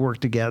him and I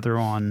worked together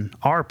on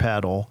our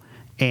pedal,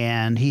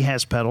 and he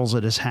has pedals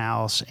at his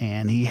house,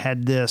 and he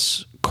had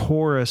this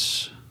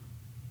chorus.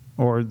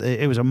 Or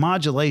it was a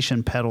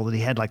modulation pedal that he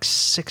had like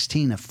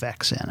 16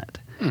 effects in it.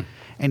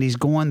 And he's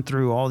going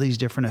through all these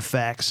different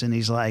effects, and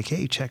he's like,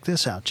 hey, check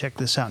this out.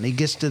 And he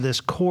gets to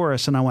this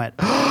chorus, and I went,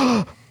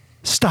 oh,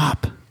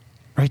 stop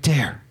right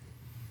there.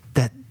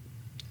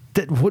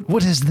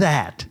 What is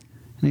that?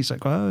 And he's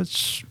like, well,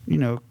 it's,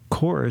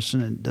 chorus,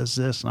 and it does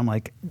this. And I'm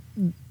like,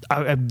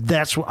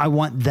 I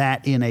want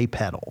that in a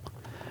pedal.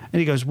 And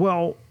he goes,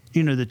 well,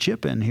 the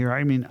chip in here,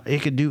 I mean,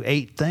 it could do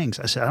 8 things.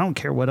 I said, I don't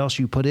care what else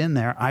you put in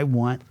there. I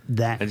want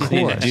that I just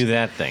chorus. need to do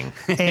that thing.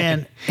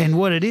 and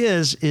what it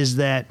is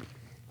that,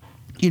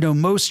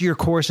 most of your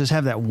choruses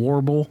have that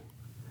warble,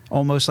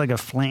 almost like a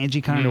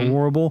flangey kind of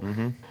warble.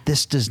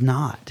 This does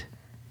not.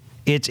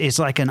 It's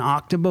like an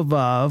octave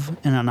above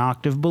and an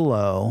octave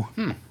below.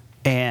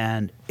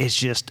 And it's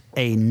just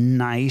a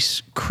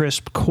nice,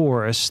 crisp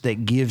chorus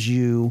that gives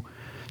you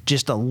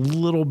just a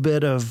little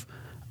bit of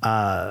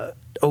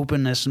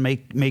openness and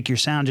make your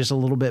sound just a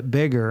little bit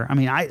bigger. I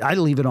mean, I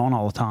leave it on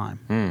all the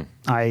time.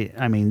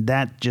 I mean,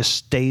 that just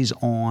stays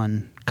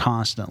on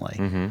constantly.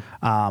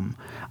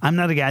 I'm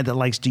not a guy that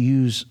likes to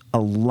use a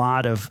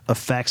lot of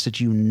effects that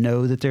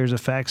that there's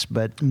effects,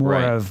 but more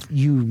of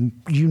you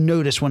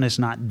notice when it's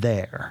not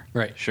there.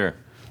 Right. Sure.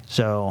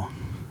 So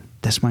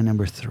that's my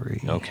number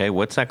 3. Okay,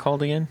 what's that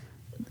called again?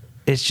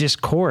 It's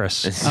just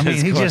chorus.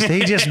 He chorus.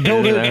 just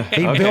built it.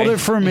 He built it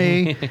for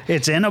me.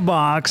 It's in a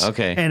box.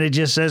 Okay. And it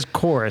just says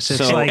chorus.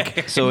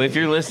 It's so if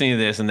you're listening to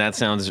this and that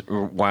sounds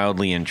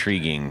wildly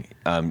intriguing,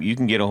 you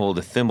can get a hold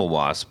of Thimble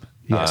Wasp.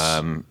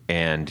 Yes.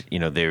 And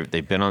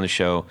they've been on the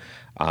show.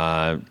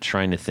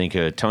 Trying to think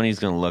of Tony's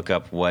going to look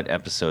up what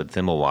episode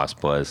Thimble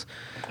Wasp was.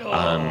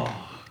 But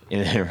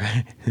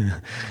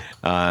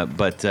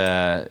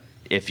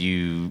if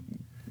you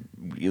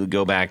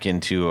go back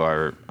into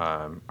our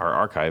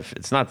archive,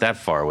 it's not that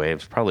far away. It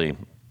was probably,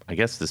 I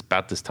guess,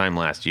 about this time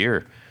last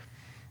year.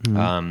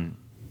 And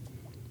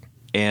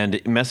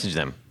message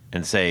them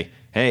and say,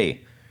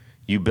 hey,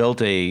 you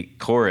built a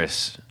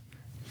chorus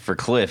for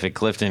Cliff at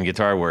Clifton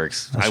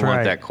Guitarworks. I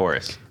want that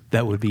chorus.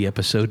 That would be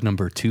episode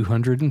number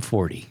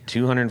 240.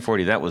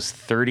 240. That was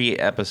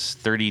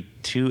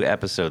 32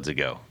 episodes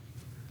ago.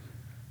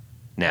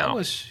 Now. That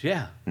was,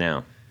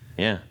 Now.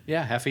 Yeah.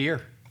 Yeah, half a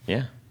year.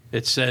 Yeah.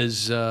 It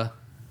says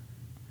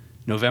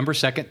November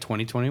 2nd,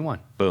 2021.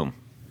 Boom.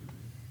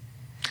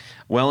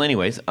 Well,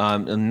 anyways,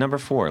 number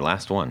 4,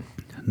 last one.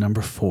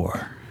 Number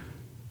 4.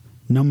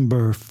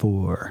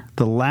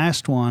 The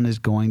last one is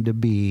going to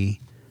be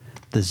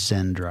the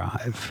Zen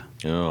Drive.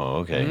 Oh,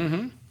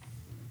 okay.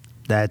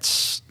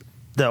 That's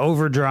the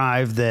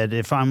overdrive that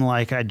if I'm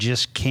like, I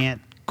just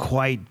can't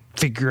quite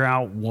figure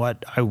out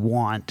what I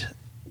want,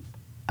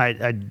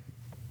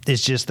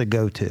 it's just the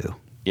go-to.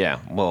 Yeah,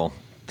 well,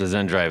 the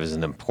Zen Drive is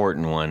an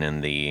important one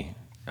in the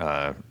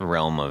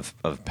realm of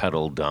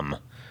pedaledom.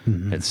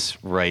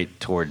 It's right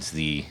towards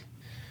the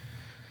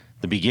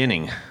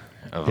beginning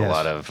of a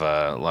lot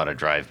of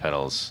drive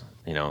pedals.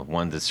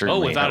 One that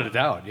certainly. Oh, without a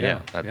doubt.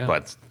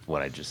 That's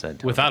what I just said.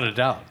 Tony. Without a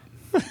doubt.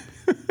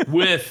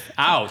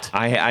 Without.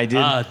 I did.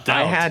 Doubt.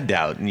 I had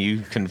doubt, and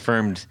you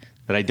confirmed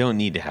but I don't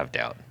need to have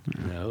doubt.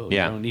 No,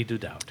 Yeah. you don't need to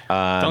doubt.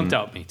 Don't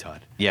doubt me,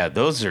 Todd. Yeah,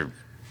 those are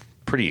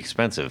pretty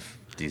expensive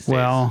these days.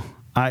 Well,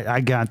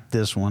 I got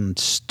this one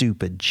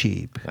stupid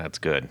cheap That's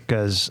good.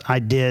 because I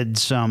did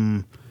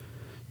some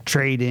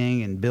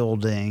trading and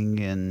building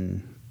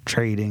and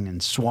trading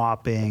and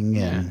swapping,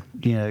 and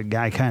the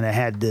guy kind of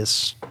had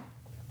this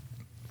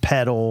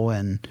pedal,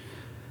 and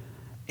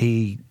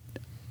I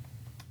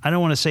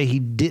don't want to say he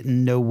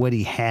didn't know what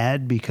he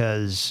had,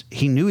 because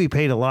he knew he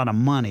paid a lot of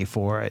money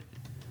for it,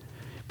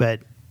 but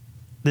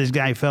this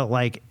guy felt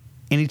like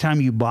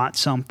anytime you bought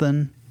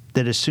something,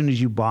 that as soon as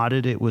you bought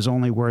it, it was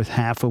only worth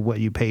half of what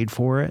you paid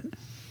for it,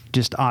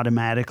 just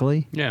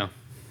automatically. Yeah.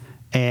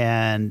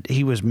 And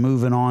he was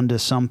moving on to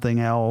something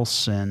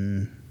else,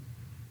 and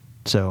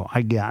so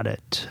I got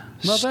it.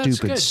 Well, that's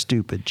good.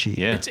 Stupid cheap.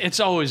 Yeah. It's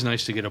always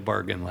nice to get a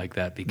bargain like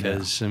that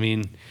because, I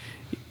mean,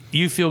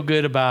 you feel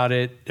good about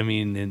it. I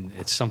mean, and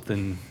it's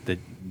something that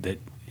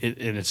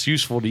and it's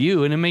useful to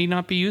you, and it may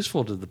not be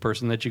useful to the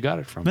person that you got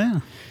it from. Yeah.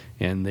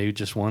 And they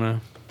just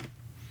want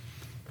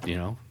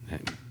to,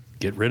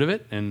 get rid of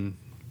it, and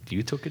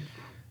you took it.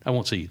 I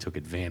won't say you took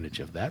advantage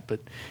of that, but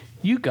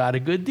you got a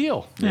good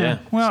deal. Yeah.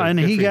 Well, So and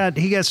good he for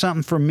you. got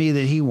something from me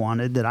that he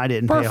wanted that I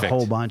didn't pay a Perfect.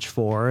 whole bunch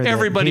for. that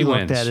Everybody he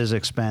looked wins. at as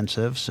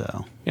expensive.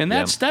 So And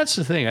that's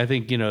the thing. I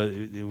think,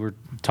 we're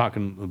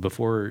talking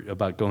before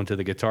about going to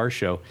the guitar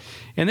show,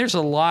 and there's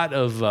a lot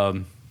of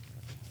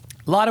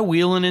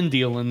wheeling and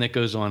dealing that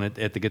goes on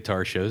at the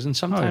guitar shows, and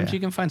sometimes you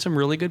can find some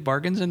really good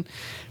bargains. And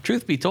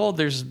truth be told,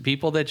 there's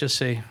people that just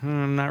say,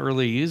 I'm not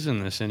really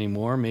using this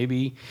anymore.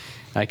 Maybe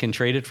I can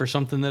trade it for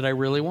something that I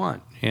really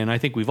want. And I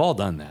think we've all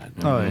done that.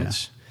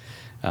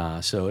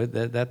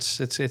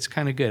 It's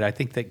kind of good. I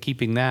think that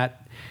keeping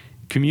that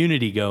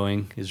community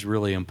going is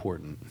really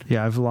important.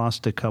 yeah, I've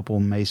lost a couple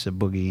Mesa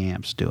Boogie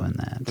amps doing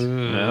that.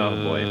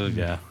 Oh, boy.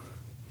 Yeah.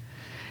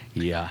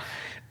 Yeah.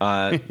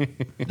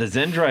 The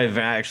Zen Drive,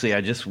 actually,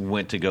 I just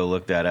went to go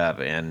look that up,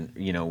 and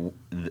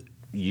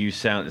it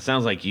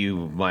sounds like you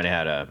might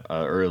have had a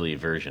early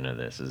version of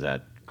this. Is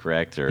that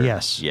correct? Or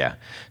Yes. Yeah.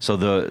 So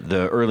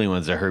the early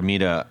ones, the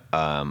Hermida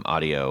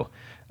audio,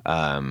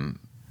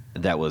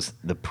 that was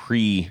the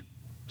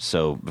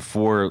so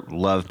before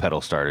Love Pedal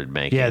started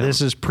making. Yeah, them.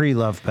 this is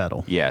pre-Love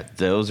Pedal. Yeah,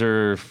 those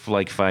are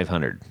like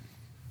 500.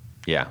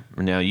 Yeah.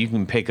 Now you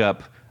can pick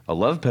up a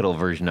Love Pedal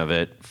version of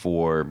it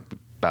for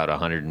about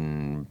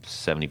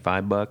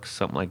 $175,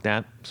 something like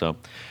that. So,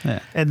 Yeah.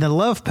 And the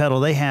Love Pedal,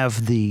 they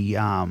have the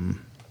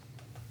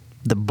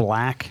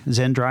black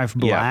Zen Drive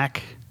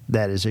Black.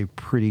 That is a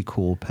pretty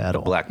cool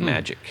pedal. Black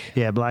Magic.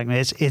 Yeah, Black.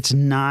 It's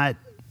not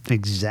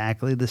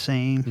exactly the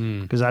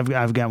same because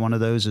I've got one of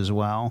those as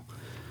well.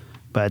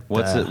 But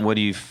What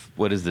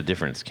is the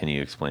difference? Can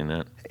you explain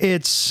that?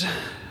 it's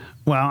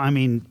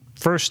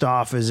first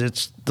off is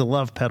it's the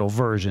Love Pedal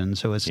version,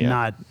 so it's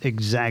not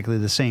exactly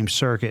the same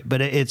circuit,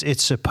 but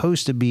it's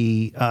supposed to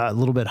be a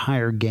little bit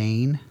higher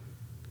gain,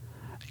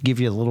 give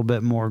you a little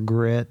bit more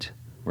grit.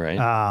 Right.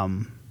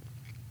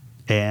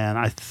 And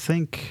I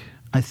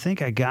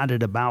think I got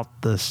it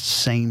about the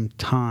same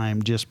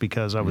time just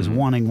because I was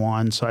wanting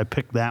one, so I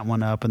picked that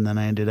one up, and then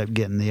I ended up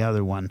getting the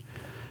other one.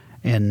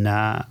 And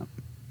I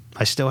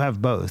still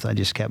have both. I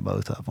just kept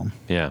both of them.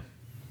 Yeah.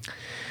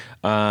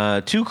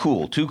 Too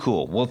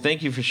cool. Well,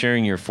 thank you for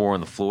sharing your 4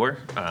 on the floor.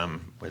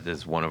 It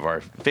is one of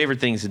our favorite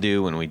things to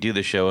do when we do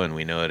the show, and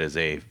we know it is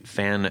a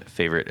fan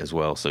favorite as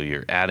well. So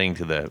you're adding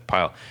to the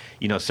pile.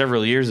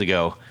 Several years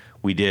ago,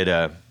 we did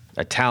a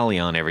tally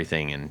on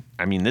everything, and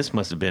I mean, this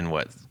must have been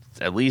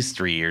at least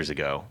 3 years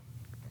ago.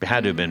 It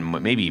had to have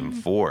been maybe even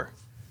 4.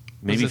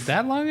 Maybe Was it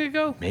that long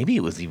ago? Maybe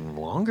it was even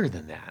longer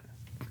than that.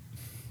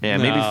 Yeah,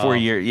 maybe 4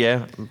 years.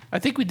 Yeah. I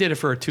think we did it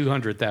for our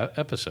 200th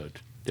episode,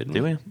 didn't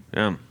Do we?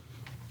 we?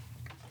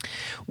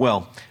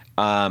 Well,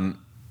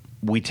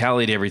 we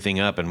tallied everything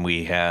up, and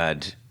we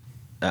had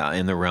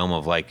in the realm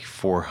of like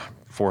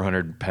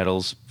 400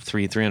 pedals,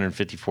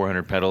 350,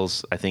 400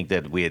 pedals, I think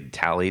that we had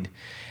tallied.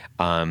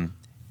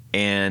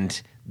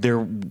 And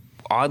there,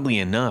 oddly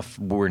enough,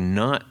 were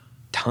not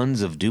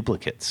tons of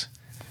duplicates.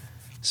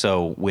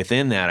 So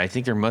within that, I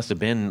think there must have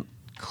been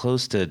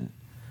close to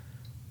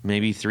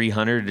maybe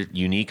 300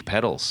 unique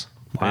pedals.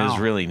 Wow. It was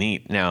really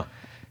neat. Now,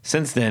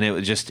 since then,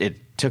 it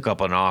took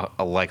up a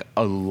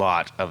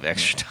lot of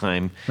extra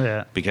time.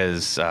 Yeah.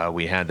 Because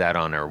we had that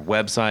on our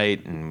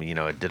website, and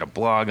it did a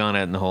blog on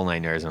it and the whole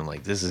 9 yards. And I'm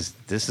like, this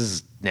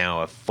is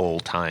now a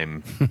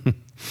full-time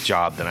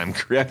job that I'm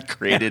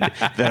created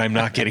that I'm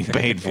not getting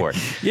paid for.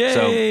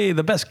 Yay,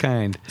 the best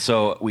kind.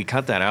 So we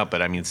cut that out,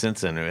 but I mean,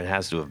 since then it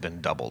has to have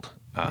been doubled.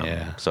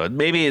 Yeah. So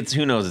maybe it's,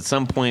 who knows? At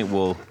some point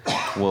we'll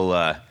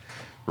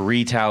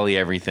retally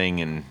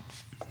everything, and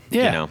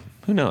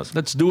who knows?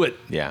 Let's do it.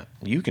 Yeah,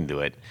 you can do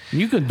it.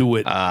 You can do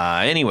it.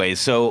 Anyway,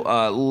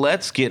 so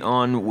let's get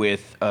on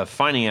with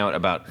finding out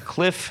about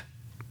Cliff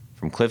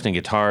from Clifton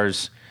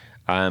Guitars.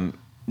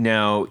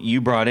 Now,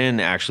 you brought in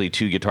actually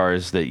 2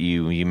 guitars that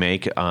you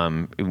make.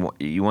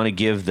 You want to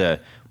give why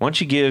don't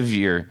you give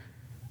your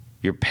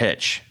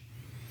pitch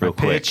real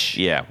quick? pitch?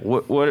 Yeah.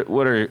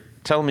 What are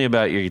tell me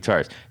about your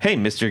guitars. Hey,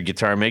 Mr.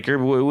 Guitar Maker,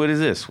 what is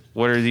this?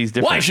 What are these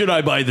different? Why should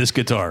I buy this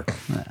guitar?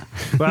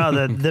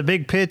 Well, the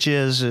big pitch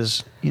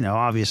is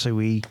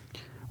obviously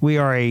we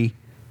are a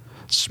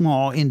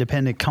small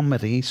independent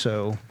company,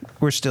 so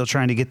we're still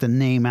trying to get the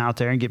name out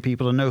there and get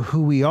people to know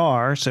who we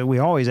are. So we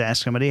always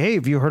ask somebody, hey,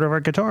 have you heard of our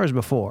guitars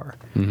before?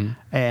 Mm-hmm.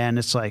 And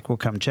it's like, well,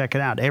 come check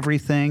it out.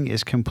 Everything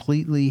is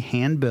completely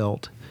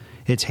hand-built.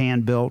 It's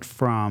hand-built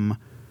from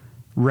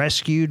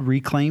rescued,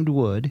 reclaimed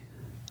wood.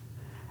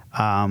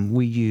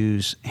 We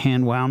use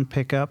hand-wound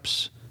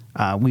pickups.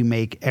 We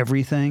make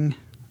everything,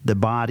 the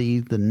body,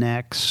 the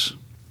necks,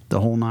 the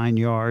whole 9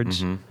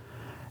 yards. Mm-hmm.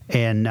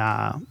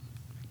 And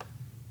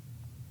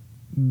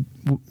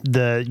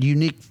the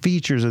unique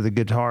features of the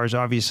guitars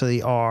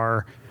obviously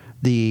are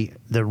the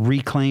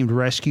reclaimed,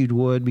 rescued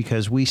wood,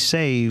 because we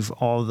save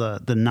all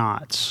the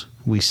knots.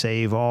 We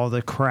save all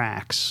the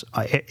cracks,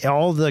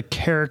 all the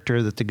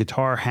character that the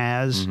guitar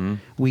has. Mm-hmm.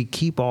 We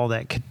keep all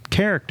that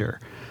character.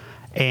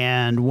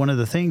 And one of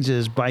the things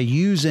is by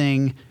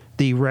using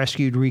the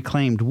rescued,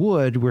 reclaimed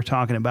wood, we're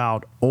talking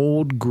about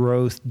old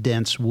growth,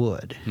 dense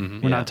wood.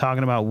 Mm-hmm. We're not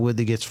talking about wood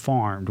that gets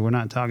farmed. We're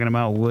not talking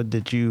about wood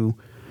that you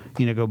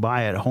go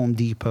buy at Home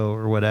Depot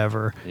or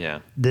whatever. Yeah.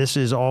 This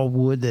is all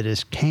wood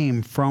that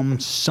came from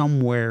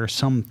somewhere,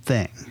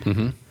 something.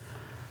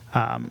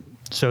 Mm-hmm.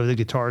 So the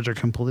guitars are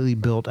completely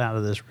built out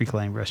of this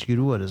reclaimed, rescued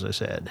wood, as I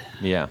said.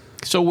 Yeah.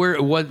 So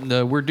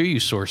where do you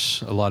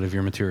source a lot of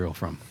your material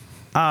from?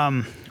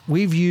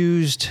 We've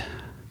used,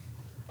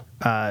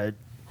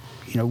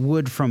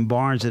 wood from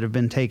barns that have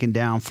been taken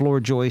down, floor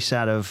joists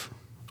out of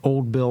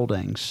old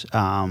buildings.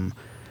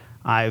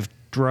 I've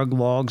drug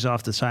logs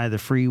off the side of the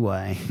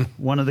freeway.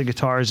 One of the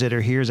guitars that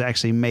are here is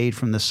actually made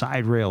from the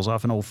side rails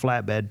off an old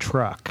flatbed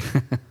truck.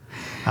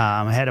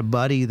 I had a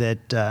buddy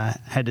that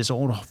had this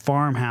old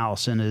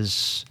farmhouse, and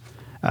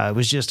it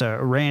was just a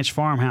ranch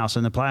farmhouse,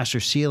 and the plaster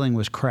ceiling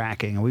was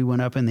cracking. And we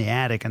went up in the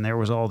attic, and there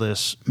was all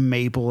this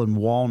maple and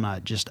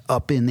walnut just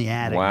up in the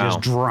attic,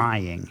 just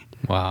drying.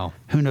 Wow.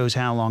 Who knows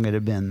how long it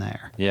had been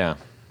there. Yeah.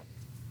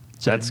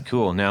 So that's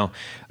cool. Now,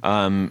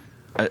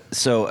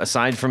 so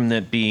aside from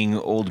that being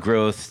old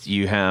growth,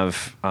 you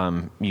have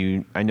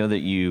I know that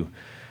you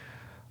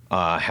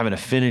have an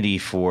affinity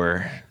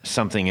for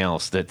something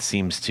else that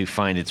seems to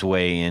find its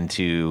way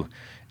into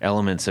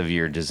elements of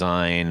your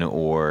design,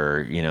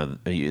 or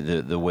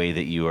the way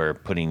that you are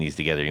putting these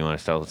together. You want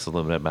to tell us a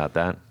little bit about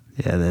that?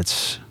 Yeah,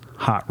 that's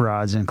hot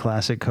rods and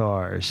classic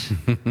cars.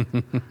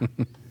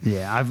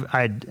 Yeah,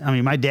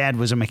 my dad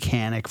was a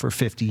mechanic for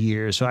 50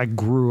 years, so I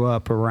grew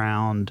up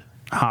around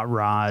hot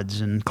rods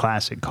and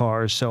classic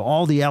cars. So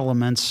all the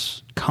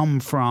elements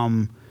come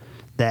from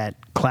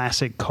that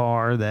classic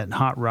car, that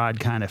hot rod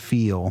kind of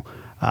feel.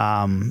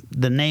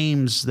 The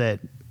names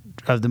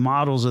of the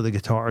models of the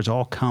guitars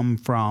all come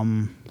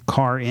from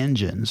car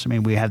engines. I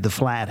mean, we have the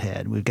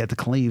Flathead, we've got the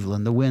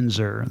Cleveland, the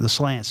Windsor, the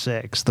Slant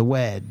Six, the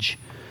Wedge.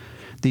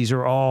 These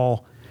are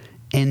all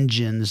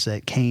engines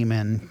that came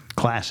in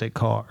classic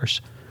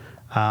cars.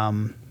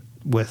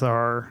 With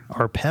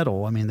our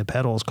pedal, the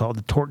pedal is called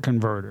the torque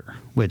converter,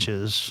 which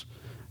is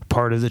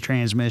part of the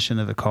transmission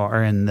of the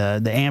car. And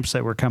the amps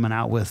that we're coming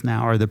out with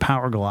now are the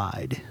Power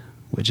Glide,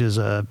 which is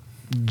a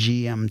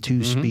GM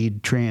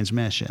 2-speed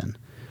transmission.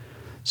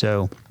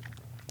 So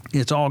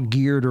it's all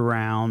geared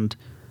around,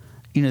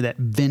 that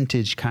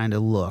vintage kind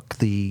of look,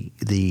 the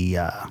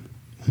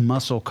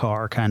muscle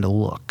car kind of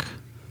look.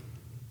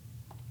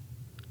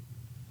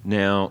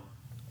 Now,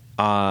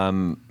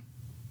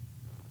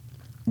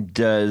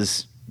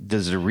 does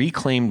the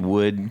reclaimed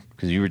wood,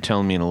 because you were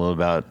telling me a little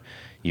about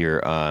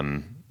your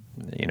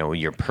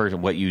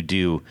what you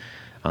do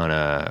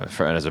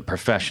as a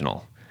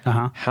professional.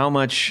 Uh-huh. How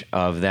much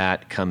of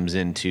that comes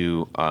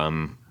into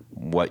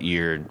what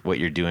you're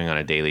doing on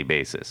a daily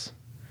basis?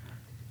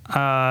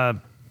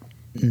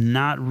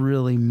 Not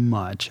really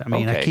much.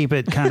 Okay. I keep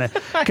it kind of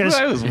because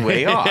I was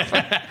way off.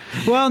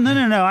 Well,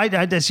 no.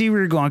 I see where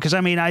you're going, because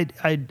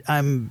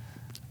I'm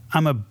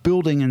a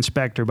building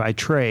inspector by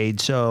trade,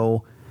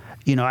 so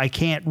I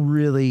can't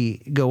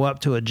really go up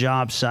to a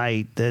job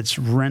site that's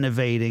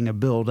renovating a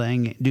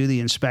building, do the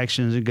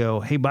inspections, and go,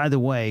 hey, by the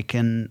way,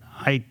 can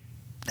I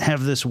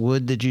have this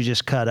wood that you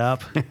just cut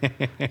up?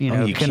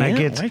 You can I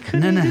get? Why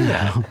couldn't you do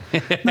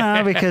that?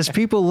 No, because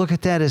people look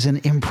at that as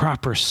an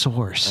improper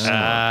source.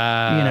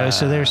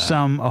 So there's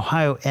some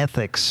Ohio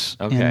ethics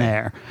in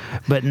there.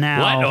 But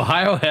now, what?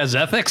 Ohio has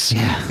ethics?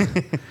 Yeah.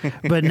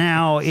 But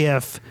now,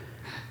 if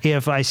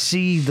I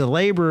see the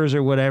laborers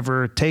or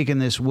whatever taking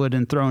this wood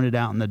and throwing it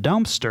out in the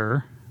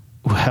dumpster,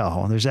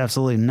 well, there's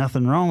absolutely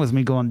nothing wrong with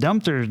me going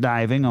dumpster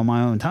diving on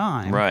my own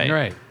time.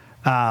 Right.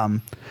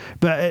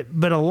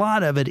 But a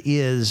lot of it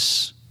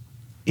is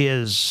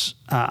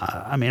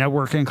I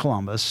work in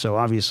Columbus, so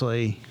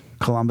obviously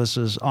Columbus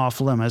is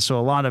off limits. So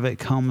a lot of it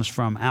comes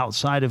from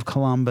outside of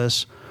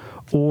Columbus,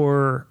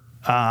 or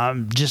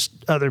just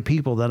other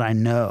people that I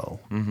know.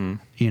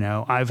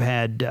 Mm-hmm. I've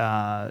had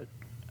a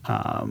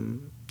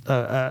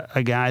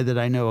guy that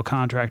I know, a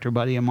contractor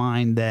buddy of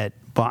mine, that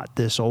bought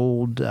this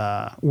old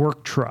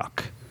work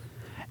truck,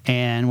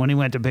 And when he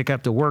went to pick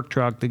up the work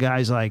truck, the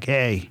guy's like,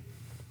 hey,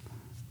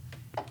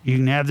 you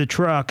can have the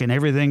truck and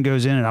everything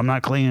goes in it. I'm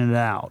not cleaning it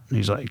out. And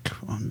he's like,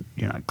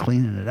 you're not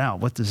cleaning it out.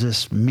 What does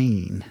this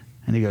mean?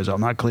 And he goes,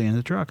 I'm not cleaning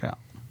the truck out.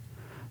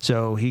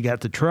 So he got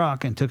the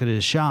truck and took it to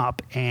his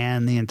shop,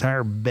 and the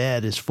entire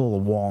bed is full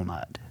of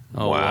walnut.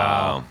 Oh,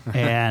 wow.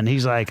 And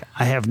he's like,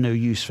 I have no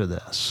use for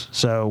this.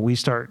 So we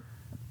start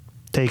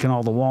taking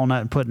all the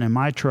walnut and putting it in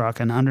my truck,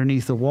 and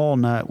underneath the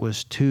walnut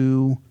was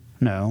 3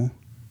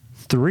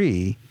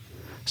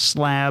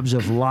 slabs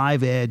of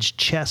live edge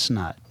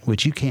chestnut,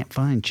 which you can't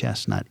find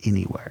chestnut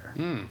anywhere.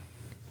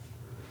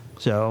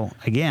 So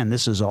again,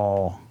 this is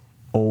all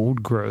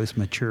old growth,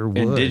 mature wood.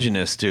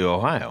 Indigenous to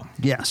Ohio.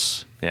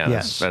 Yes. Yeah,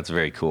 yes. That's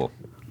very cool.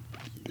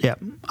 Yep.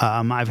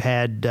 I've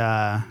had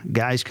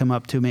guys come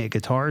up to me at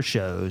guitar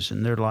shows,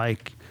 and they're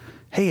like,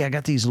 hey, I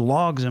got these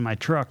logs in my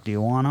truck. Do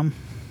you want them?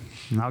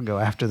 And I'll go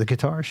after the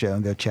guitar show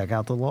and go check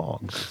out the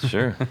logs.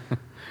 Sure.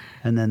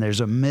 And then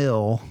there's a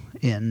mill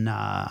in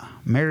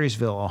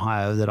Marysville,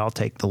 Ohio, that I'll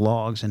take the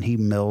logs, and he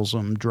mills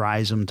them,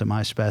 dries them to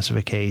my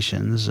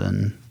specifications,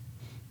 and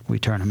we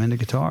turn them into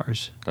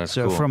guitars. That's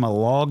so cool. From a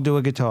log to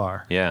a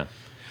guitar. Yeah.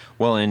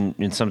 Well,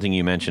 in something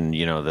you mentioned,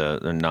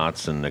 the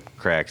knots and the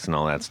cracks and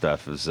all that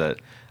stuff, is that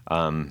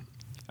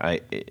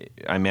I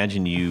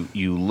imagine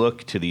you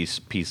look to these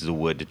pieces of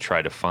wood to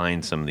try to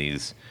find some of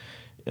these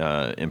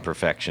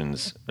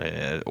imperfections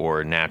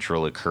or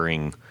natural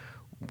occurring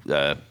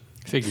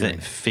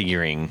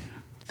figuring.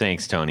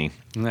 Thanks, Tony.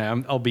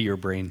 Yeah, I'll be your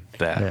brain.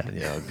 That.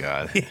 Yeah. Oh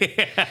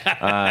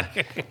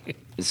God.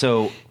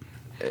 So,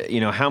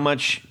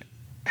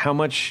 how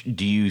much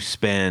do you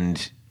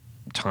spend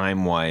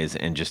time-wise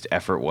and just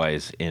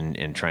effort-wise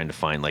in trying to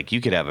find, like, you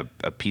could have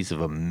a piece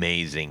of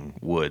amazing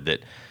wood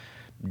that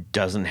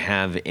doesn't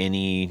have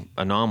any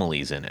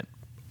anomalies in it.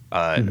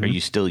 Are you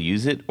still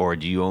use it, or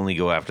do you only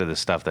go after the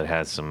stuff that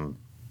has some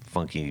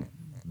funky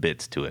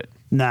bits to it?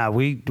 No,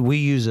 we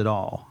use it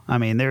all. I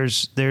mean,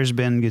 there's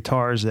been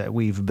guitars that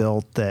we've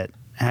built that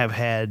have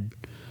had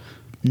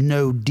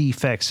no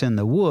defects in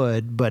the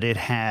wood, but it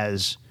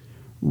has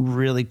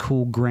really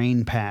cool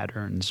grain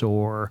patterns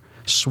or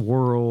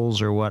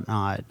swirls or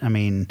whatnot. I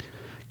mean,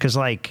 because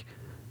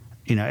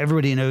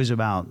everybody knows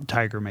about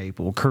tiger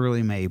maple,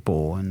 curly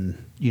maple,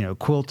 and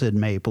quilted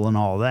maple and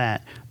all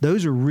that.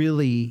 Those are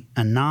really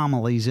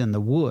anomalies in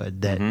the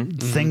wood, that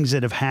things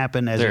that have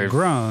happened as They're it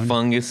grown.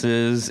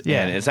 Funguses,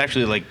 and it's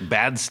actually like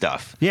bad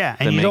stuff. Yeah,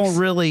 and you don't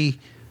really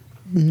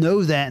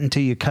know that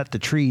until you cut the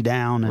tree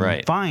down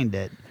and find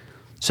it.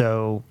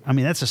 So, I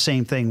mean, that's the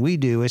same thing we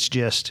do. It's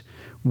just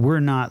we're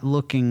not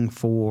looking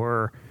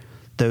for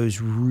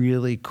those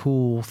really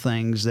cool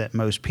things that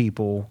most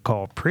people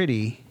call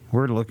pretty.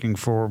 We're looking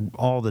for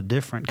all the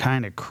different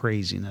kind of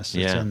craziness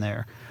that's in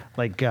there.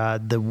 Like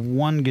the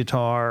one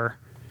guitar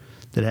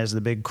that has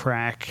the big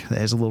crack that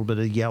has a little bit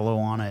of yellow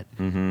on it.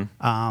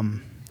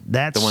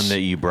 That's the one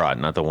that you brought,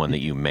 not the one that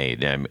you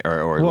made,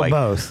 or well, like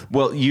both.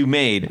 Well, you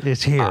made.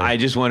 It's here. I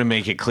just want to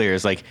make it clear.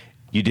 It's like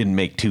you didn't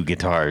make 2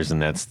 guitars, and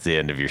that's the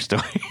end of your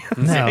story.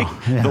 No,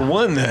 the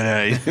one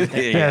that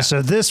yeah.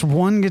 So this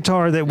one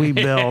guitar that we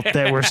built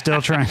that we're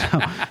still trying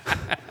to.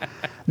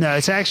 No,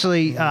 it's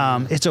actually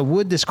it's a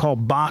wood that's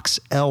called box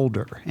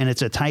elder, and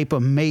it's a type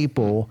of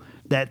maple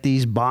that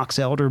these box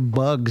elder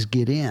bugs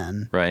get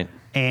in. Right.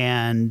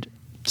 And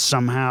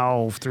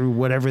somehow through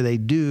whatever they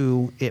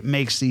do, it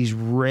makes these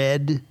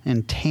red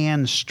and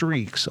tan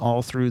streaks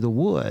all through the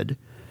wood.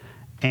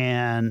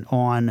 And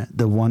on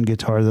the one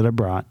guitar that I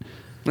brought,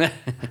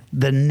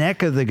 the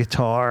neck of the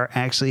guitar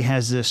actually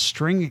has this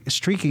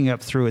streaking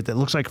up through it that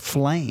looks like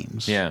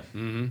flames. Yeah.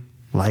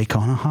 Like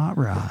on a hot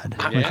rod,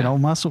 like an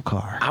old muscle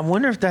car. I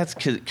wonder if that's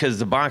because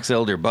the box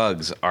elder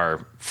bugs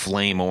are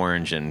flame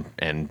orange and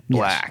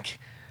black. Yes.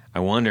 I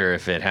wonder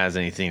if it has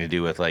anything to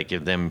do with like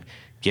if them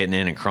getting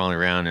in and crawling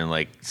around and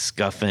like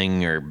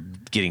scuffing or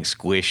getting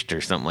squished or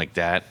something like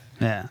that.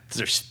 Yeah. It's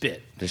their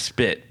spit. Their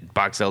spit.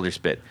 Box elder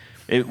spit.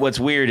 What's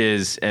weird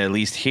is, at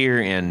least here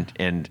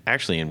and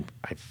actually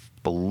I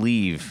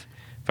believe,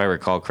 if I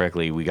recall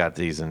correctly, we got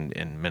these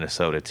in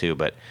Minnesota too,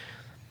 but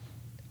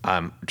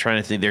I'm trying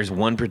to think. There's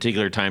one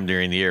particular time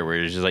during the year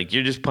where it's just like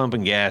you're just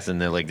pumping gas and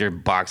they're like there are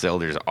box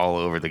elders all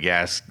over the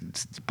gas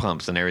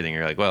pumps and everything.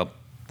 You're like, well,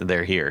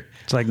 they're here.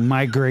 It's like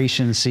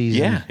migration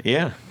season.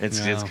 Yeah. It's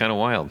kind of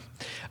wild.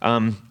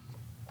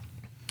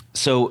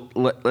 So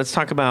let's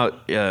talk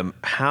about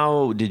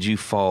how did you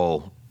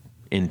fall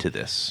into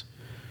this?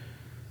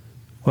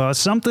 Well, it's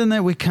something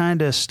that we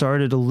kind of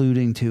started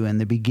alluding to in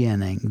the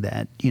beginning,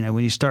 that,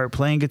 when you start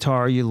playing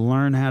guitar, you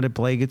learn how to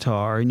play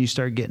guitar and you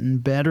start getting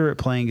better at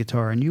playing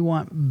guitar and you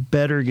want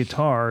better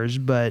guitars,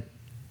 but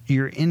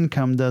your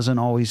income doesn't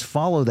always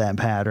follow that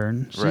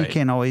pattern. So you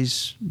can't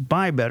always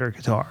buy better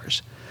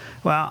guitars.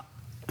 Well,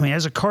 I mean,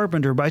 as a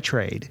carpenter by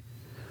trade,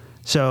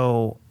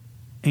 so,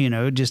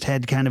 just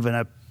had kind of an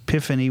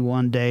epiphany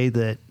one day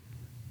that,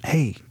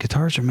 hey,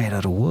 guitars are made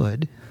out of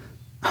wood.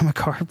 I'm a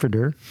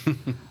carpenter.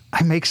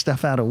 I make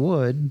stuff out of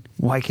wood.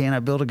 Why can't I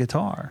build a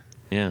guitar?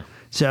 Yeah.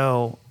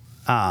 So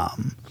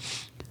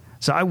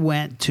So I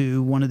went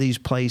to one of these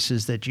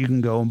places that you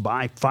can go and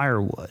buy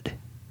firewood.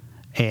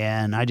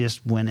 And I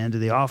just went into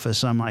the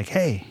office. I'm like,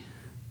 hey,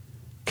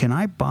 can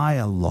I buy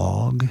a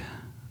log?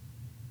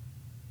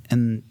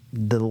 And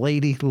the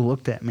lady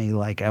looked at me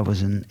like I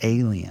was an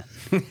alien.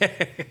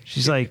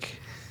 She's like,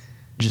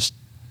 just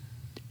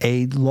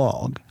a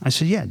log? I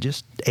said, yeah,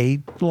 just a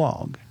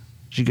log.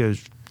 She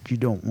goes, you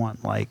don't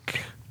want like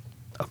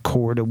a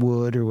cord of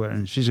wood or what?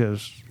 And she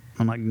goes,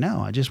 I'm like,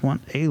 no, I just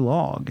want a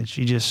log. And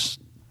she just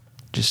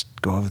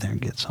go over there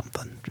and get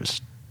something.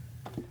 Just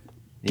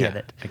get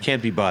it. I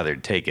can't be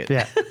bothered. Take it.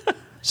 Yeah.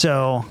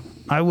 So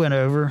I went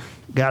over,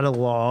 got a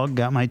log,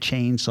 got my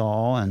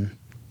chainsaw, and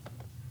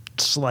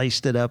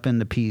sliced it up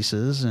into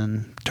pieces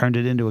and turned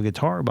it into a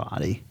guitar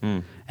body.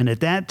 And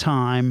at that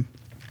time,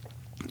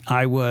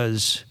 I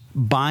was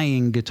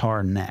buying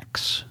guitar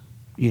necks,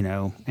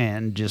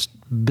 and just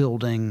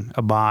building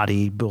a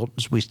body.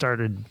 We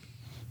started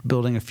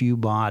building a few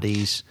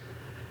bodies,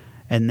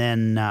 and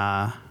then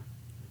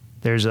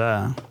there's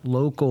a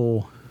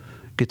local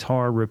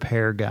guitar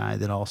repair guy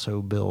that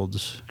also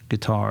builds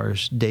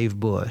guitars, Dave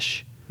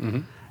Bush.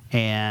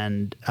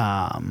 And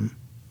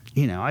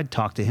I'd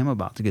talk to him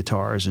about the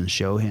guitars and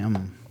show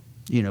him,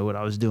 what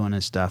I was doing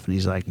and stuff. And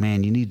he's like,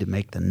 man, you need to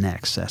make the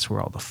necks. That's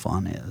where all the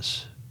fun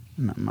is.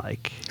 And I'm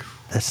like,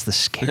 that's the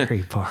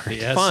scary part.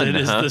 Yes, Fun, it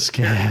is huh? the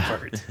scary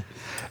part.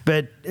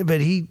 But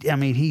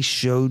he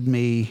showed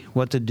me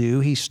what to do.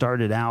 He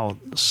started out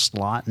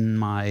slotting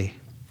my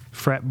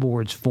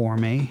fretboards for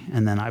me,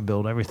 and then I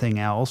built everything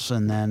else.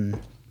 And then,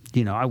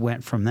 I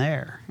went from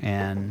there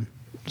and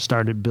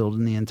started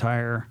building the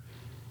entire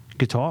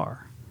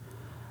guitar.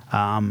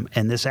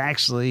 And this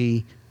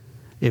actually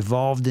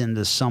evolved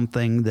into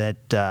something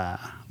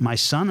that my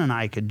son and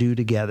I could do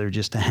together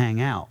just to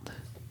hang out,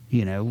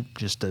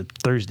 just a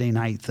Thursday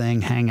night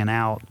thing, hanging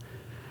out.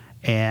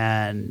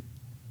 And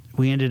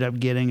we ended up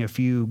getting a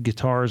few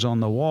guitars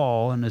on the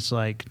wall, and it's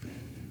like,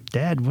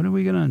 Dad, what are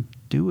we going to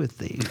do with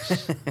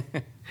these?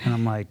 And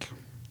I'm like,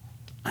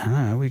 I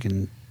don't know, we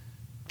can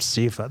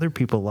see if other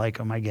people like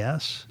them, I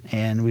guess.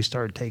 And we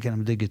started taking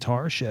them to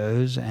guitar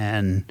shows,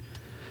 and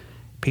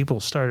people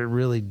started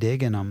really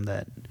digging them,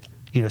 that,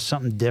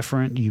 something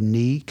different,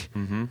 unique,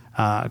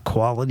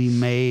 quality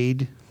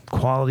made,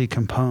 quality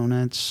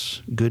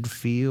components, good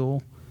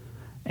feel,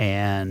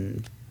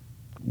 and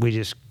we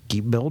just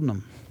keep building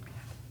them.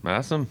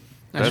 Awesome.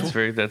 That's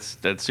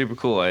super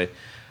cool.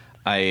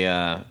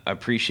 I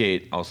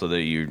appreciate also that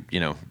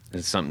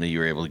it's something that you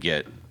were able to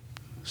get,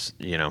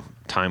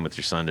 time with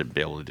your son to be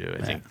able to do.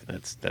 I think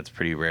that's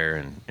pretty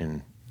rare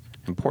and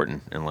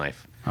important in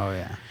life. Oh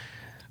yeah.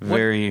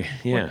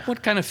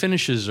 What kind of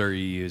finishes are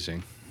you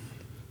using?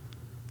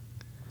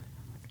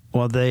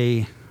 Well,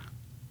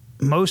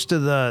 most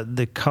of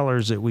the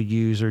colors that we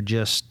use are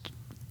just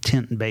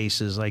tint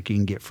bases, like you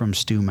can get from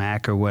Stu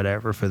Mac or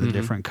whatever for the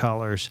different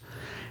colors.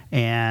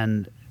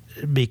 And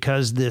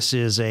because this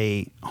is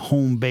a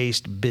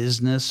home-based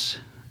business,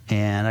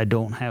 and I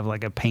don't have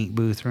like a paint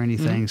booth or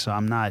anything, so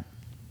I'm not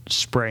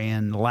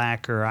spraying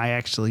lacquer. I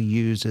actually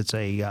use, it's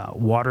a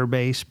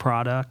water-based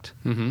product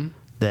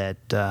that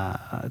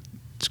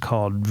it's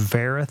called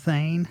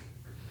Varathane.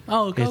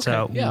 Oh, okay. It's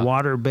a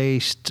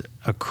water-based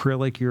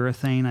acrylic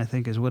urethane, I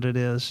think is what it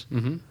is.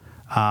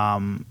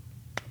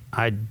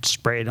 I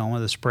spray it on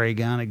with a spray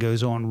gun. It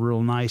goes on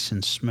real nice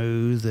and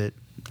smooth. It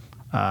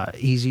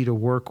easy to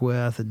work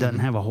with. It doesn't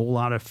have a whole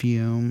lot of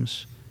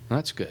fumes.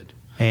 That's good.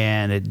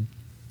 And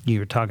you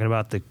were talking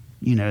about the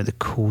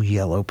cool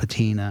yellow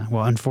patina.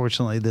 Well,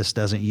 unfortunately, this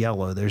doesn't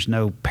yellow. There's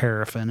no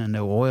paraffin and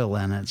no oil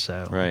in it,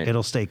 so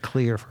it'll stay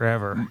clear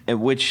forever.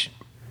 Which,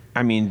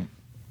 I mean,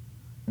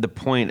 the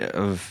point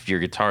of your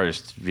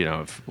guitars,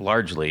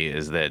 largely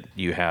is that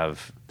you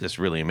have this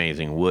really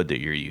amazing wood that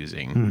you're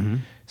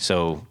using.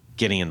 So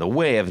getting in the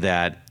way of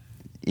that,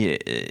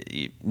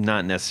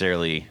 not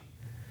necessarily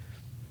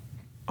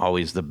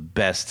always the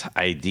best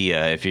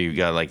idea if you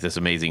got like this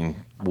amazing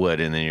wood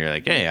and then you're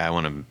like, hey, I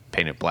want to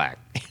paint it black.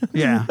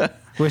 Yeah.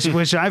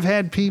 Which I've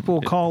had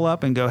people call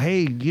up and go,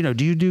 hey,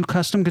 do you do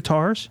custom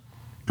guitars?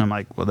 And I'm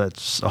like, well,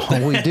 that's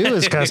all we do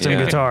is custom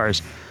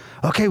guitars.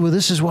 Okay, well,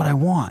 this is what I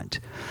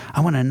want.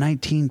 I want a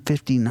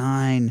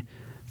 1959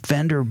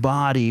 Fender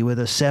body with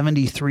a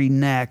 73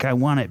 neck. I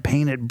want it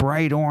painted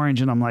bright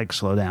orange. And I'm like,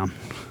 slow down.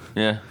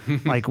 Yeah.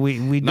 Like we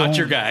don't, Not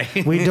your guy.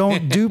 We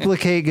don't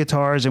duplicate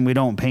guitars, and we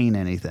don't paint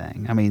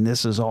anything. I mean,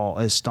 this is all,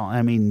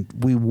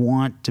 we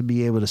want to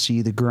be able to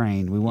see the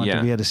grain. We want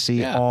to be able to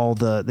see all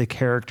the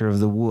character of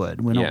the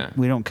wood.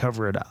 We don't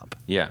cover it up.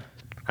 Yeah.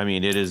 I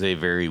mean, it is a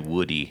very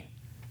woody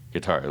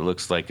guitar. It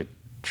looks like a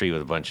tree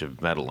with a bunch of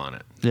metal on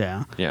it.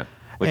 Yeah. Yeah.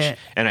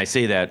 And I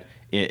say that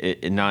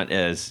not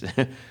as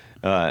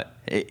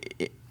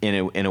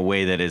in a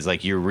way that is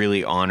like you're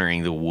really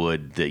honoring the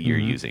wood that you're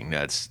using.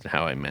 That's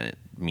how I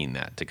mean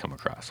that to come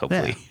across,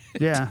 hopefully.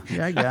 Yeah,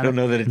 I got it. I don't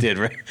know that it did,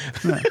 right?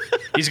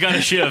 He's got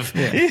a shiv.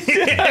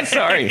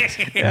 Sorry.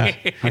 Yeah.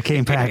 I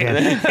came packing.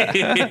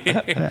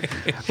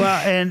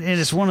 Well, and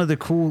it's one of the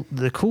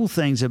cool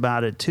things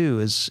about it too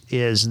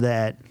is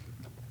that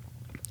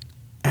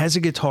as a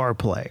guitar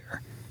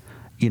player,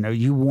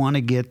 you want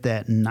to get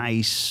that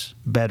nice,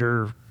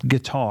 better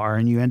guitar,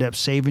 and you end up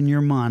saving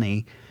your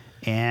money,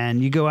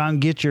 and you go out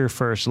and get your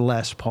first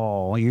Les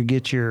Paul, you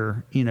get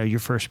your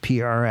first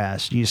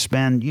PRS, you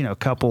spend, a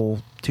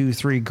couple,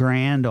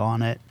 $2,000-3,000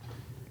 on it,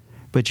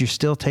 but you're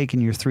still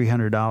taking your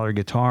 $300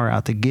 guitar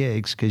out to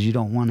gigs because you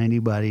don't want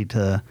anybody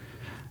to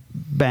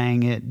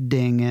bang it,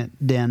 ding it,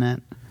 dent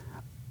it.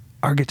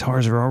 Our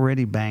guitars are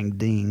already banged,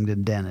 dinged,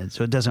 and dented,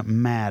 so it doesn't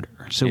matter.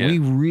 So we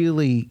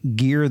really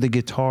gear the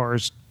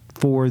guitars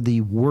for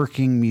the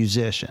working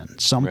musician,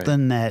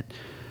 something that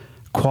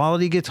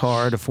quality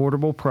guitar at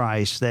affordable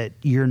price that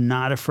you're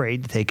not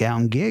afraid to take out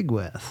and gig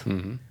with.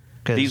 Mm-hmm.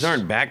 These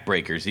aren't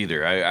backbreakers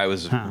either. I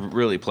was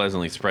really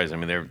pleasantly surprised. I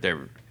mean,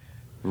 they're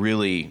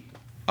really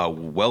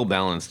well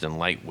balanced and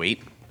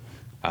lightweight.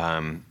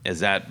 Is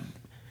that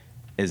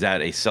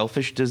a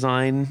selfish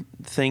design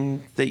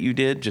thing that you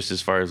did, just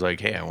as far as like,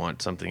 hey, I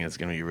want something that's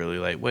going to be really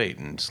lightweight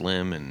and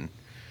slim, and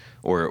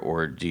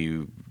or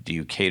do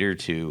you cater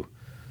to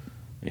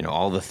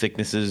all the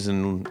thicknesses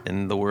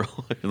in the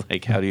world?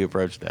 Like, how do you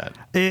approach that?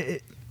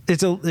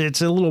 It's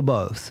a little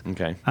both.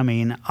 Okay. I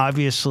mean,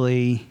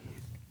 obviously,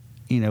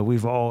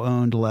 we've all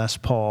owned Les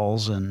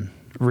Pauls and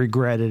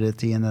regretted at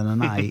the end of the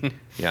night.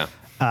 Yeah.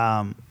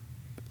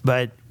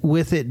 But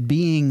with it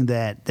being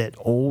that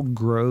old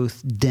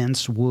growth,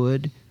 dense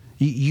wood,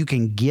 you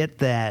can get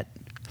that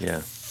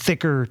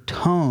thicker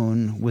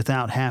tone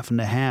without having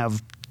to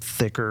have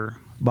thicker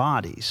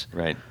bodies.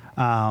 Right.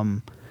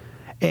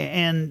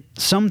 And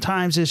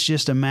sometimes it's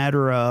just a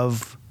matter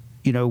of,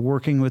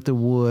 working with the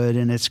wood,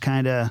 and it's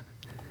kind of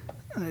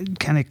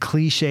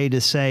cliche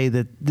to say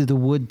that the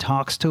wood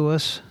talks to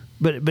us,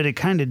 but it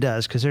kind of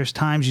does, because there's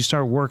times you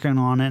start working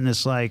on it and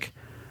it's like,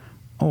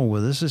 oh,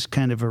 well, this is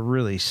kind of a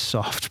really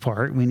soft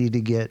part. We need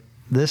to get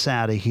this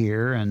out of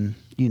here, and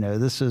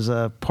this is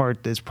a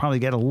part that's probably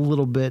got a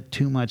little bit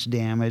too much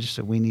damage,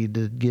 so we need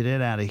to get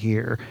it out of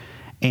here,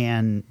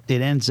 and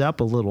it ends up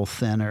a little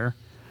thinner.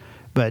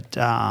 But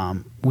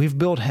we've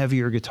built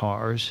heavier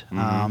guitars.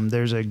 Mm-hmm.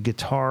 There's a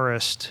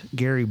guitarist,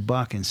 Gary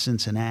Buck, in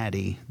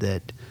Cincinnati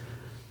that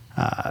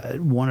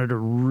wanted a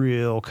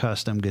real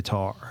custom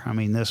guitar. I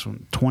mean, this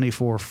one,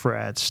 24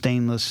 frets,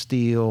 stainless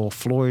steel,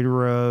 Floyd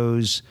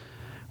Rose,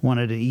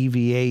 wanted an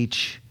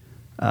EVH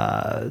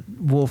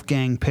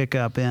Wolfgang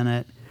pickup in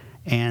it.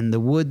 And the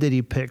wood that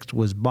he picked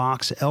was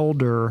box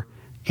elder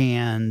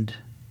and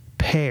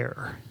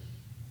pear.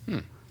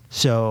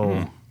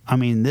 So... I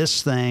mean,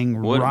 this thing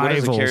rivals. What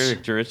is the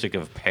characteristic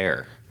of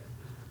pear?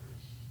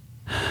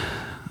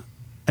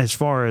 As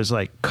far as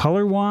like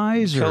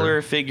color-wise,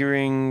 color,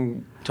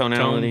 figuring,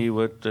 tonality,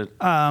 what the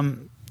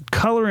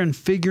color and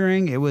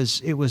figuring, it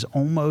was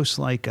almost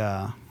like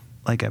a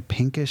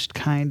pinkish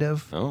kind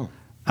of. Oh.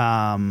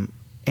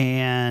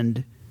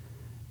 And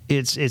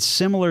it's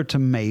similar to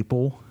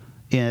maple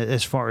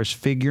as far as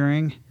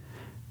figuring,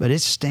 but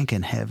it's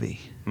stinking heavy.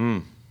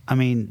 I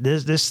mean,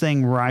 this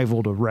thing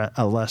rivaled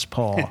a Les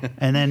Paul,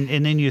 and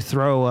then you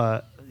throw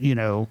a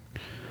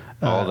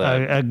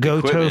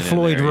Goto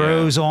Floyd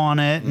Rose on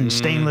it, and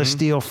stainless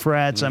steel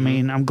frets. I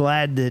mean, I'm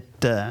glad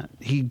that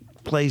he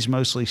plays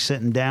mostly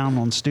sitting down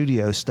on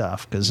studio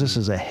stuff, because this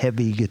is a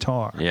heavy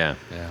guitar. Yeah.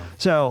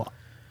 So,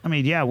 I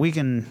mean, we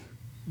can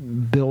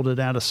build it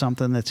out of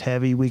something that's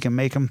heavy. We can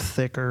make them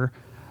thicker.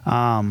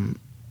 Some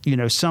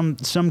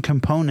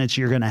components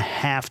you're going to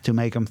have to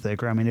make them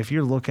thicker. I mean, if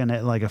you're looking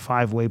at like a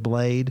 5-way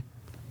blade,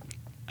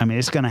 I mean,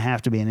 it's going to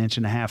have to be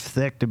 1.5 inches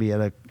thick to be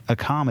able to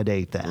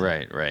accommodate that.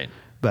 Right.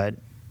 But,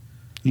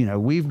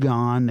 we've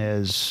gone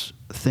as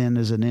thin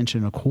as 1.25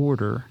 inches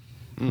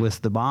with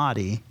the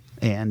body,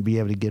 and be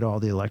able to get all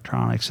the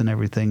electronics and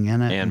everything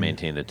in it. And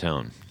maintain the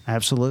tone.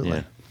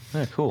 Absolutely.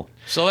 Yeah, cool.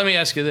 So let me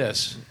ask you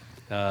this.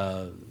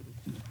 What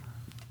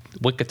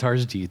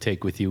guitars do you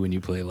take with you when you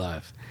play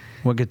live?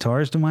 What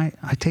guitars I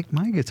take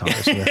my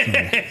guitars with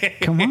me.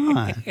 Come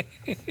on.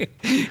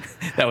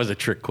 That was a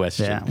trick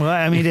question. Yeah. Well,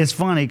 I mean, it's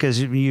funny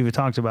because you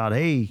talked about,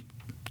 hey,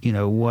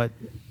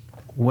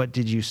 what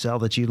did you sell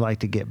that you'd like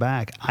to get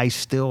back? I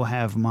still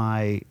have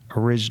my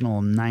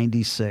original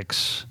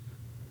 96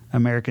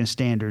 American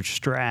Standard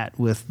Strat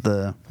with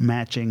the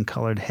matching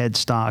colored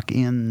headstock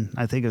in,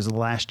 I think it was the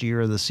last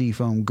year of the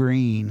Seafoam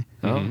Green.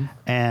 Oh.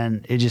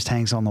 And it just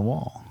hangs on the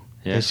wall.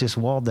 Yeah. It's just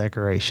wall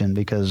decoration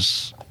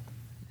because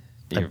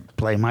I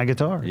play my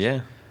guitars.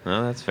 Yeah.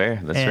 No, that's fair.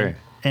 Fair.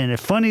 And a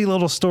funny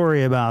little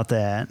story about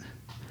that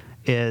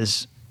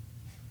is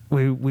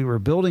we were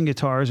building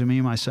guitars, and me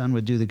and my son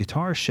would do the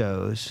guitar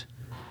shows,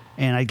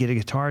 and I'd get a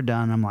guitar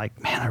done, and I'm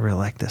like, man, I really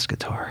like this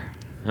guitar.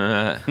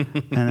 And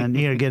then,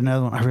 get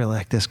another one, I really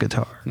like this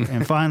guitar.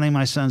 And finally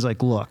my son's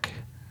like, look,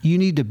 you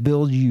need to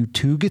build you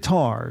 2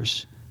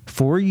 guitars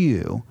for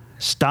you.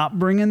 Stop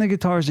bringing the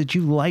guitars that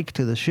you like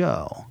to the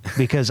show,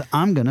 because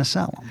I'm going to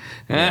sell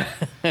them.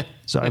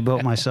 So I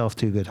built myself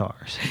 2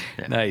 guitars.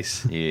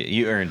 Nice.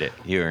 You earned it.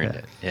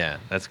 It. Yeah,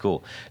 that's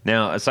cool.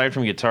 Now, aside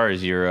from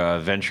guitars, you're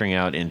venturing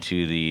out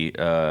into the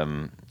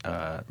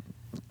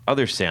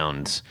other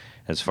sounds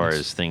as far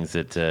as things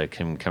that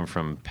can come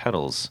from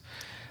pedals.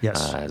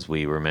 Yes. As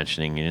we were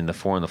mentioning in the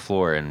 4 on the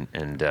Floor,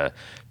 and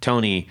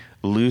Tony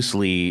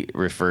loosely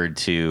referred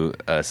to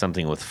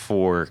something with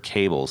 4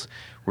 cables.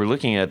 We're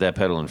looking at that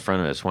pedal in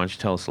front of us. Why don't you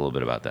tell us a little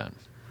bit about that?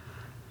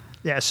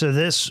 Yeah, so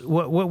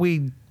what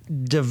we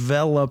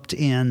developed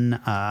in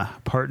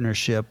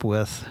partnership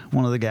with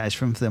one of the guys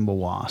from Thimble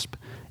Wasp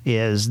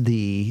is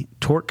the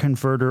torque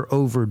converter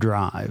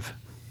overdrive.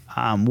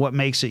 What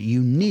makes it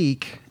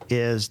unique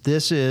is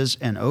this is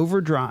an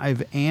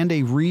overdrive and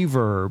a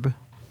reverb,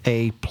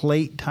 a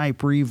plate type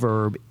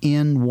reverb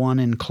in one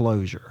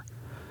enclosure.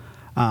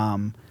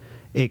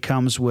 It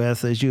comes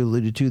with, as you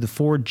alluded to, the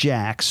 4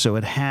 jacks, so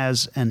it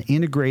has an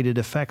integrated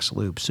effects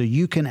loop. So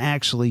you can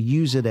actually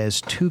use it as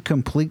 2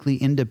 completely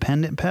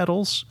independent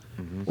pedals,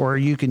 or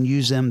you can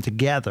use them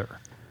together.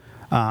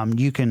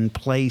 You can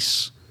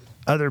place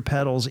other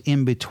pedals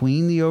in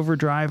between the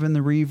overdrive and the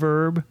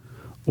reverb,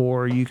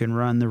 or you can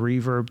run the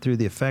reverb through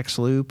the effects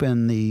loop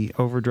and the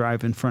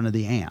overdrive in front of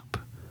the amp.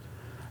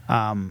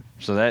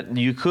 So that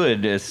you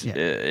could,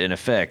 in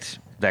effect,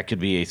 that could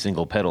be a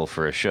single pedal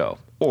for a show.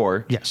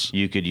 Or yes,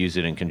 you could use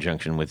it in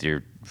conjunction with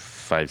your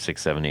 5,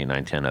 6, 7, 8,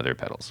 9, 10 other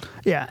pedals.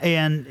 Yeah,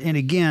 and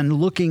again,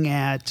 looking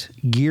at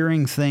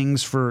gearing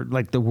things for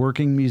like the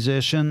working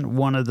musician,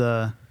 one of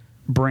the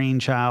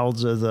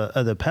brainchilds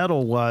of the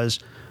pedal was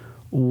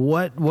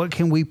what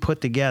can we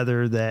put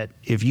together that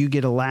if you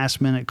get a last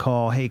minute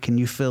call, hey, can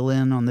you fill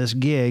in on this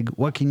gig?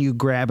 What can you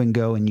grab and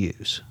go and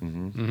use?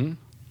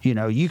 You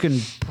know, you can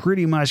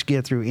pretty much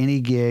get through any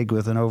gig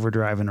with an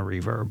overdrive and a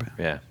reverb.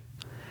 Yeah.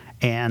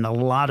 And a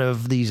lot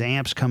of these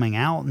amps coming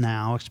out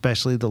now,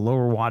 especially the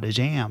lower wattage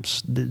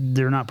amps,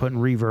 they're not putting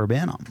reverb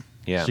in them.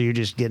 Yeah. So you're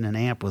just getting an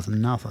amp with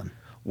nothing.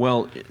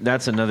 Well,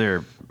 that's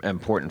another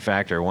important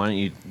factor. Why don't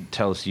you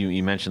tell us,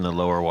 you mentioned the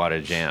lower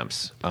wattage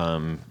amps.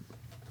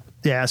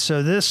 Yeah,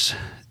 so this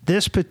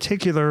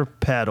particular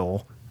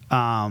pedal,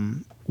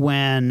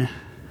 when,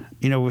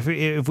 you know,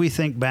 if we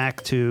think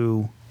back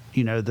to,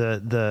 you know,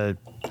 the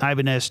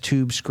Ibanez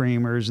Tube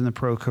Screamers and the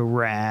Proco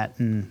Rat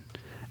and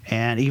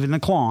even the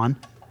Klon,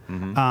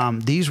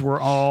 these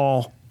were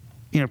all,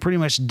 you know, pretty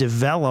much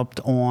developed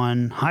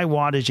on high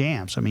wattage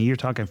amps. I mean, you're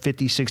talking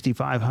 50,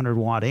 6500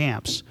 watt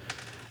amps.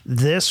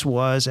 This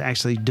was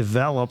actually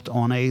developed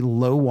on a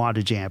low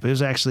wattage amp. It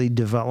was actually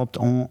developed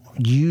on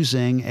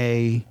using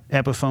a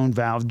Epiphone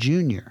Valve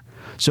Junior.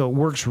 So it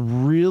works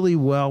really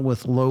well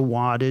with low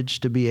wattage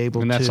to be able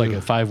to. And that's like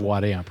a 5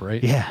 watt amp,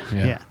 right?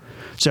 Yeah.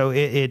 So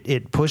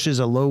it pushes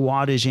a low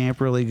wattage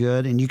amp really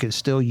good, and you can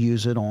still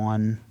use it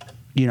on,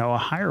 you know, a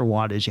higher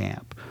wattage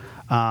amp.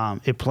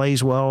 It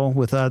plays well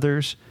with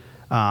others.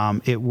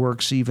 It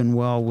works even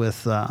well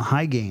with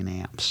high gain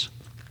amps.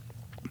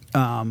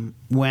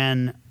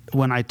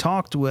 When I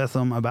talked with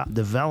them about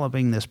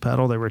developing this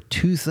pedal, there were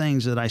 2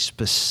 things that I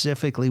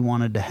specifically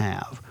wanted to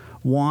have.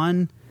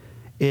 One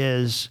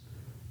is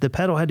the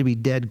pedal had to be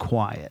dead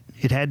quiet.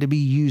 It had to be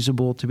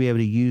usable to be able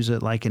to use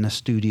it like in a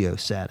studio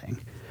setting.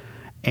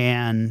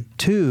 And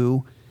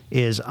 2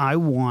 is I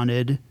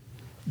wanted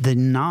the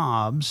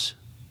knobs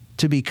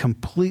to be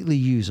completely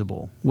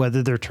usable,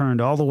 whether they're turned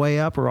all the way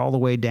up or all the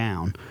way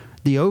down.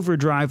 The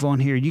overdrive on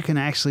here, you can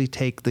actually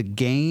take the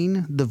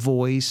gain, the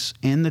voice,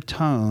 and the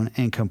tone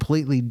and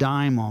completely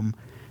dime them,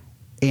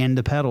 and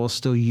the pedal is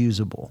still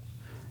usable.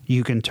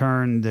 You can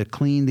turn the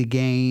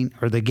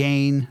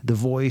gain, the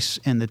voice,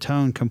 and the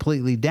tone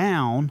completely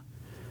down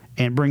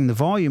and bring the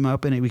volume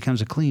up, and it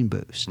becomes a clean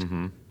boost.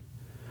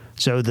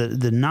 So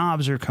the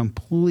knobs are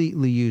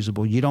completely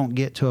usable. You don't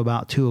get to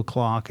about 2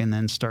 o'clock and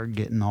then start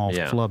getting all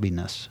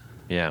flubbiness.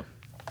 Yeah.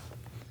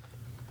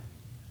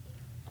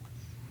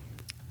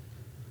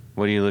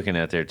 What are you looking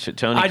at there,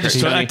 Tony? I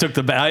took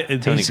the back.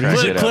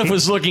 Cliff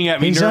was looking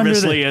at me He's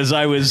nervously as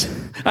I was.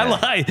 I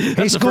lied.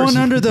 He's going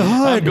under the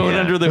hood. I'm going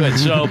under the hood.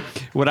 So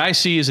what I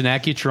see is an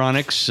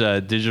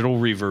Accutronics digital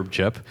reverb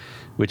chip,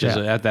 which is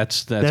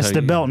that's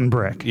the Belton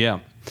brick.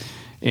 Yeah,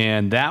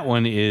 and that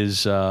one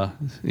is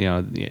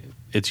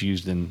it's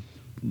used in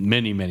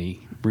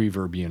many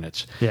reverb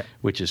units. Yeah,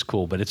 which is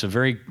cool. But it's a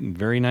very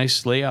very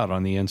nice layout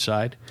on the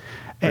inside.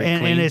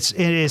 And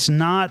it's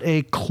not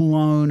a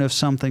clone of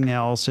something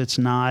else. It's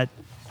not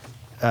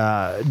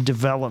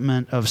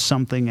development of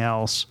something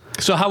else.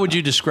 So how would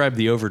you describe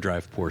the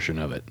overdrive portion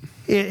of it?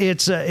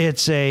 It's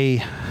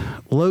a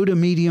low to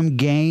medium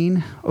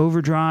gain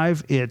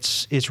overdrive.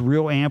 It's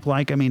real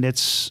amp-like. I mean,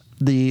 it's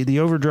the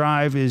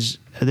overdrive is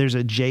there's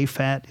a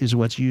JFET is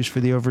what's used for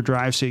the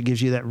overdrive, so it gives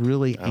you that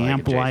really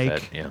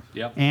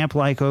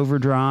amp-like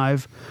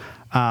overdrive.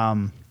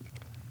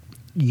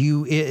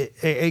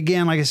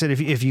 Again, like I said,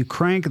 if you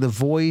crank the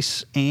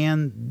voice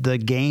and the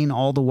gain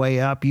all the way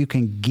up, you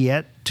can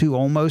get to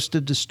almost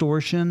a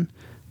distortion,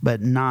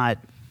 but not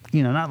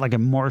like a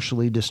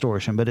Marshall-y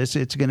distortion, but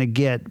it's going to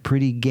get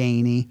pretty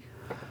gainy.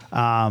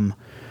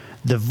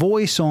 The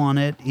voice on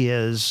it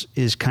is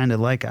kind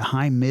of like a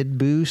high mid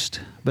boost,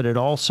 but it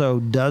also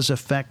does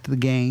affect the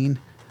gain.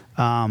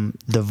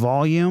 The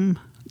volume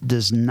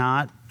does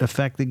not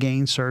affect the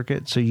gain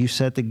circuit. So you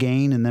set the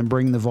gain and then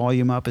bring the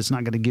volume up. It's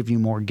not going to give you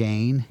more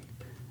gain.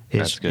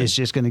 It's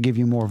just going to give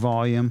you more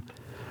volume.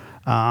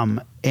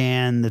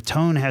 And the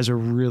tone has a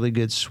really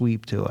good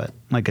sweep to it.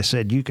 Like I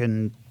said, you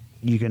can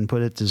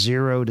put it to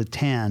 0 to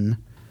 10,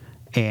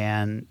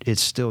 and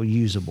it's still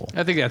usable.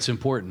 I think that's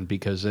important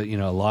because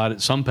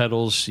some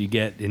pedals you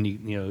get and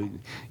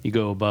you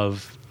go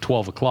above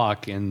 12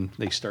 o'clock and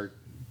they start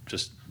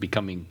just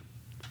becoming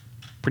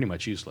pretty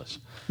much useless.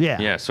 Yeah.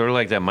 Yeah, sort of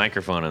like that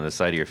microphone on the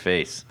side of your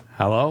face.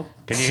 Hello?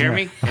 Can you hear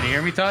me? Can you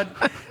hear me, Todd?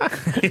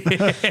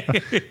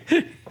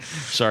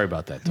 Sorry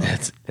about that,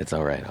 Todd. It's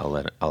all right. I'll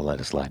let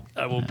it slide.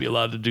 I won't be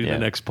allowed to do the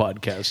next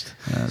podcast.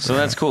 So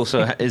that's cool.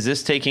 So is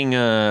this taking?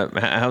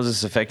 How's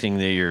this affecting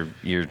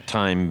your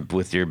time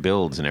with your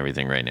builds and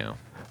everything right now?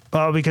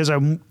 Because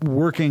I'm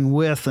working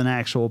with an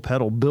actual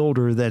pedal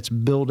builder that's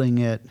building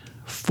it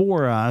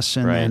for us,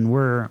 and then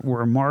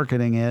we're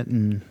marketing it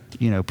and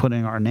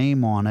putting our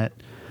name on it.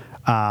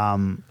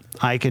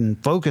 I can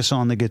focus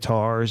on the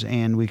guitars,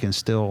 and we can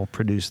still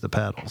produce the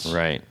pedals.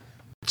 Right.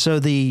 So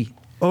the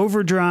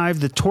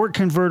torque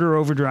converter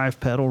overdrive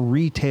pedal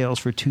retails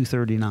for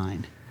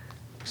 $239.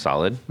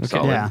 Solid. Okay.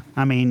 Solid. Yeah,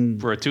 I mean,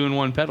 For a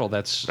 2-in-1 pedal,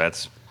 that's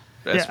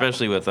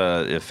especially with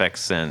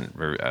effects and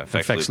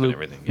effects loop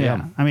and everything.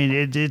 yeah. I mean,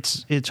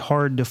 it's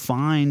hard to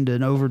find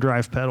an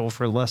overdrive pedal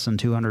for less than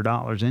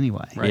 $200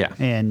 anyway. Right. Yeah.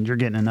 And you're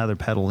getting another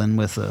pedal in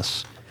with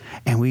this.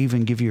 And we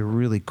even give you a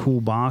really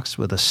cool box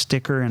with a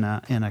sticker and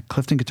a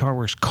Clifton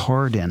Guitarworks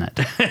card in it.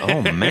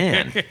 Oh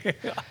man!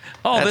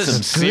 Oh, That's this some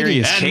is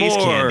serious and case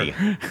more.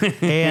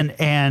 candy.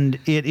 and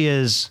it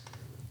is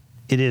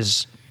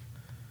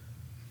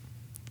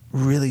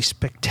really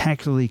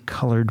spectacularly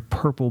colored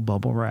purple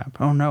bubble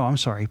wrap. Oh no, I'm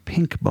sorry,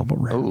 pink bubble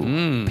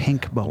wrap.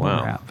 Pink bubble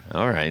Wow. wrap.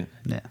 All right.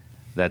 Yeah.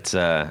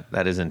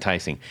 That is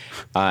enticing.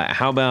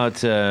 How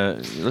about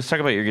let's talk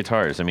about your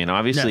guitars. I mean,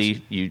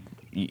 obviously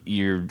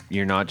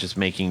you're not just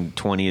making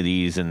 20 of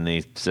these and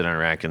they sit on a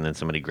rack and then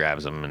somebody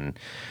grabs them and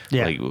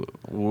like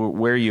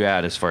where are you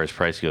at as far as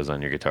price goes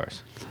on your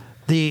guitars?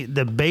 The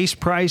base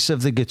price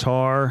of the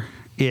guitar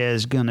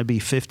is going to be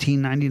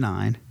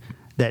 $15.99.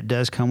 That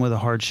does come with a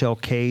hard shell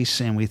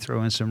case, and we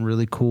throw in some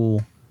really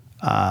cool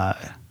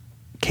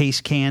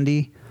case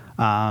candy.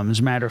 As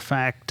a matter of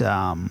fact,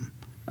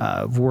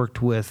 I've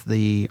worked with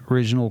the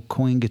original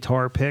coin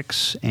guitar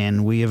picks,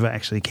 and we have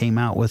actually came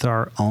out with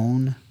our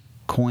own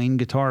coin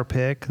guitar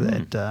pick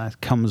that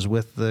comes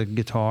with the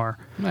guitar.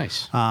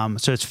 Nice.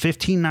 So it's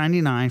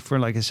 $15.99 for,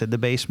 like I said, the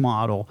base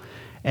model,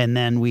 and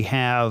then we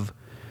have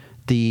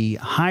the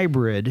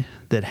hybrid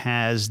that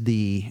has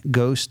the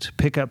Ghost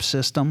pickup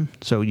system.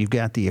 So you've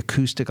got the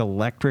acoustic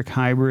electric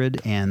hybrid,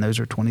 and those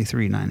are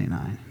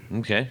 $23.99.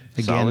 Okay.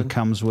 Again, Solid.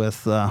 comes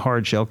with the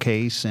hard shell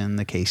case and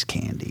the case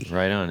candy.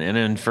 Right on. And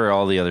then for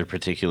all the other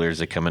particulars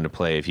that come into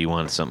play, if you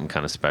want something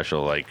kind of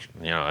special, like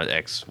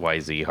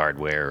XYZ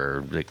hardware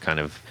or the kind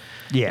of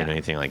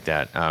anything like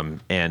that.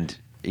 And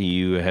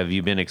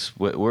you been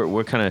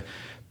what kind of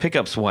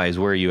pickups wise?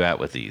 Where are you at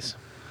with these?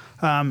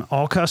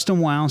 All custom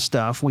wound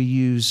stuff. We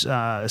use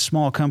a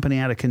small company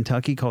out of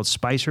Kentucky called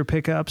Spicer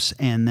Pickups,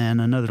 and then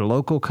another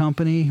local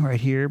company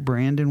right here,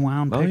 Brandon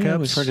Wound Pickups. Yeah,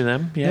 we've heard of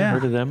them. Yeah,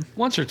 heard of them.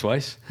 Once or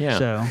twice.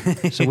 Yeah.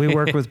 So we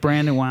work with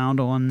Brandon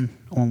Wound on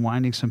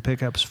winding some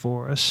pickups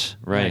for us.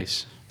 Right.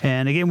 Nice.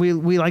 And again,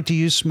 we like to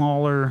use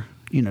smaller,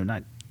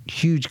 not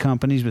huge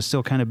companies, but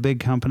still kind of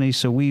big companies.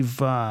 So we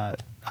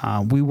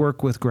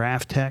work with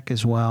Graph Tech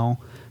as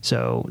well.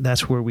 So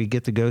that's where we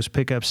get the Ghost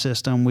pickup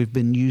system. We've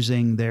been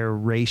using their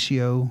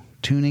ratio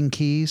tuning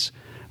keys,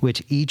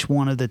 which each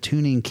one of the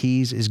tuning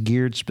keys is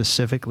geared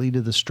specifically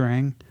to the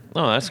string.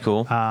 Oh, that's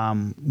cool.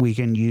 We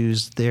can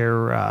use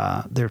their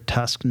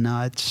tusk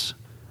nuts.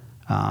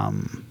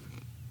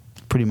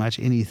 Pretty much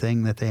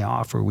anything that they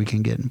offer, we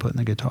can get and put in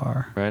the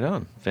guitar. Right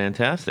on.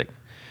 Fantastic.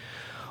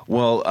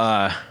 Well,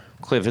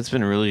 Cliff, it's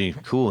been really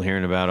cool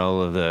hearing about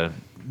all of the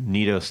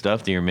neato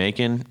stuff that you're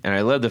making, and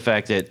I love the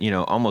fact that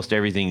almost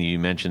everything you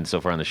mentioned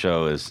so far on the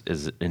show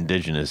is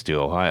indigenous to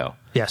Ohio.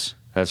 Yes,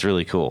 that's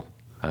really cool.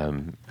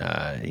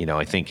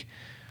 I think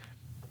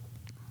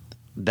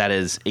that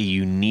is a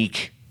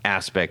unique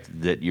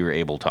aspect that you're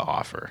able to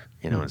offer.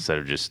 Instead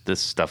of just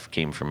this stuff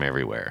came from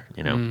everywhere.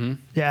 Mm-hmm.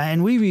 Yeah,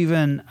 and we've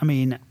even.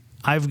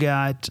 I've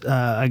got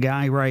a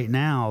guy right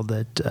now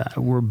that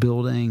we're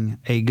building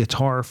a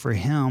guitar for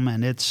him,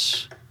 and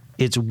it's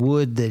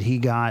wood that he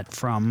got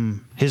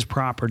from his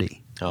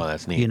property. Oh,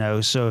 that's neat.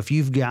 So if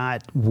you've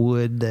got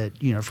wood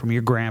that, from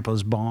your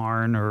grandpa's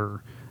barn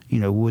or,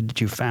 wood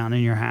that you found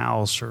in your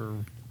house or,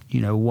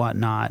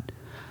 whatnot,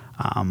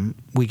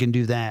 we can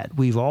do that.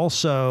 We've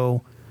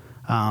also,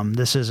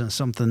 this isn't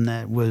something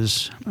that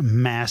was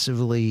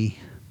massively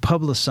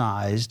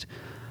publicized,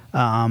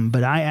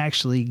 but I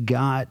actually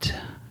got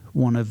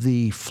one of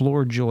the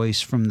floor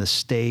joists from the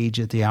stage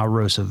at the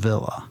Alrosa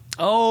Villa.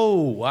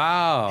 Oh,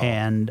 wow.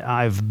 And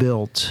I've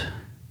built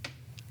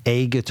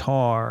a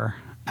guitar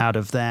out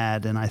of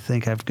that, and I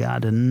think I've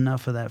got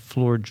enough of that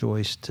floor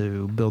joist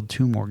to build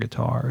 2 more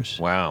guitars.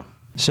 Wow.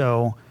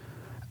 So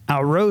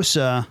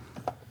Alrosa,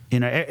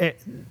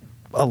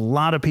 a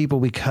lot of people,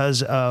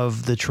 because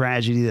of the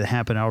tragedy that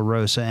happened at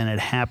Alrosa, and it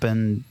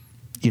happened,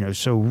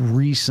 so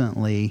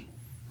recently,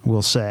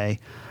 we'll say,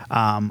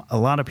 A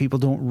lot of people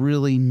don't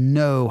really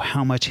know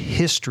how much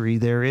history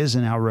there is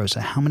in Alrosa,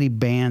 how many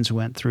bands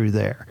went through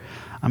there.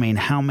 I mean,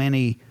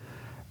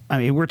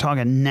 we're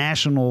talking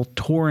national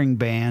touring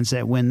bands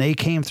that when they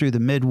came through the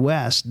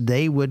Midwest,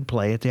 they would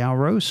play at the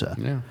Alrosa.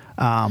 Yeah.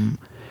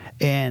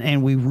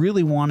 And we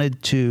really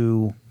wanted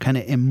to kind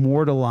of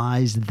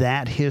immortalize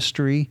that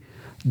history,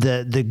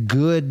 the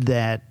good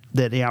that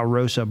the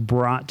Alrosa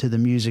brought to the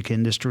music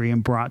industry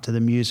and brought to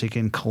the music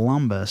in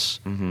Columbus,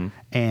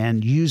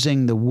 and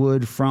using the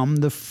wood from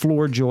the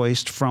floor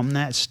joist from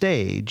that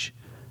stage,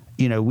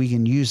 we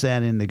can use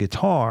that in the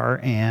guitar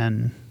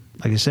and,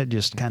 like I said,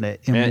 just kind of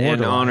immortalize.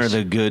 And honor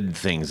the good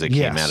things that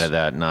came out of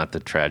that, not the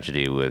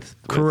tragedy with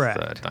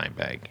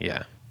Dimebag.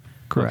 Yeah.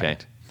 Correct. Okay.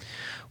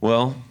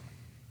 Well,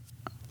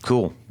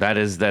 cool.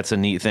 That's a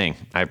neat thing.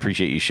 I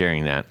appreciate you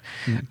sharing that.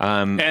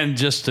 And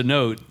just to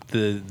note,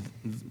 the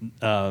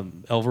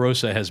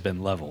Alrosa has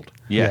been leveled.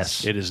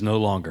 Yes. It is no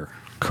longer.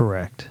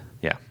 Correct.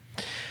 Yeah.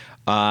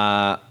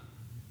 Well,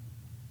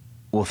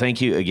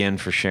 thank you again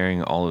for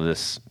sharing all of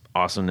this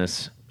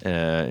awesomeness,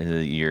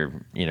 your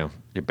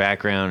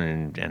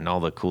background and all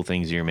the cool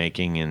things you're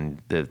making,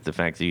 and the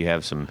fact that you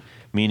have some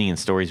meaning and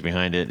stories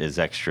behind it is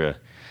extra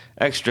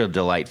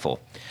delightful.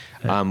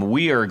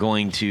 We are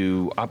going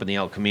to up in the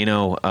El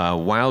Camino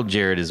while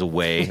Jared is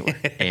away,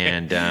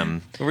 and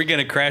Are we going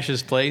to crash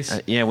his place?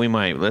 yeah, we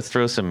might. Let's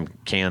throw some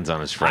cans on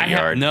his front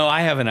yard. No,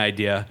 I have an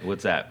idea.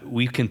 What's that?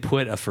 We can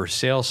put a for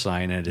sale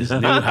sign at his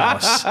new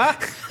house.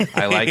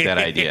 I like that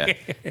idea.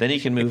 Then he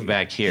can move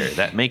back here.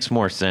 That makes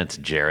more sense,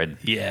 Jared.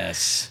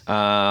 Yes.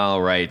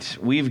 All right,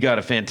 we've got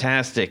a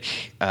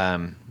fantastic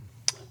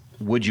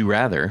Would You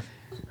Rather.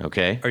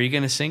 Okay, Are you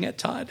going to sing it,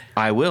 Todd?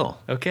 I will.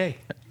 Okay.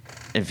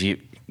 If you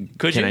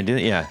Could can, you? I do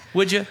it? Yeah.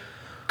 Would you?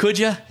 Could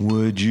you?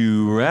 Would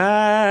you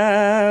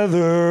rather?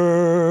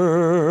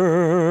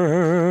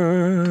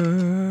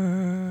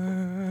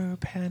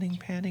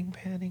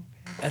 Panning.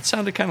 That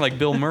sounded kind of like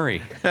Bill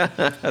Murray.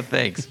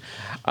 Thanks.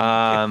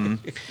 All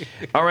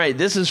right,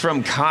 this is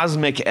from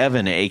Cosmic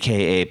Evan,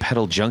 a.k.a.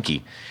 Pedal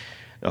Junkie.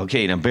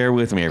 Okay, now bear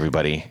with me,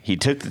 everybody. He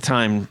took the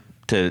time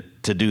to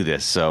do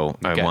this, so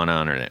Okay. I want to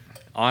honor it.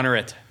 Honor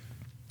it.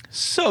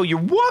 So you're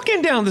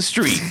walking down the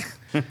street.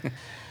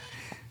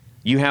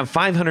 You have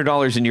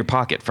 $500 in your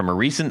pocket from a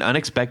recent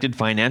unexpected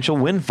financial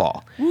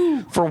windfall.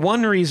 Woo. For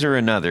one reason or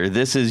another,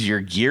 this is your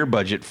gear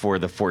budget for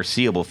the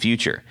foreseeable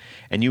future,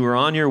 and you are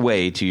on your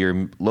way to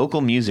your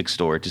local music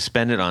store to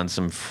spend it on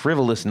some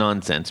frivolous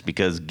nonsense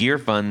because gear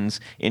funds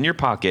in your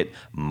pocket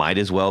might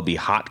as well be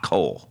hot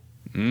coal.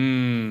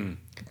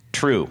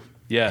 True.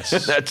 Yes.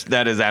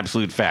 That is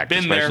absolute fact, Been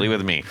especially there.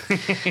 with me.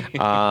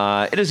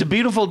 It is a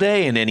beautiful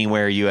day in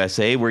Anywhere,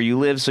 USA, where you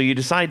live, so you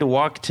decide to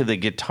walk to the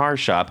guitar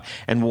shop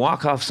and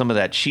walk off some of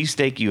that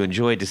cheesesteak you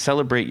enjoy to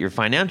celebrate your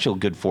financial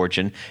good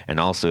fortune and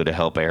also to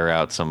help air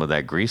out some of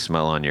that grease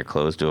smell on your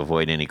clothes to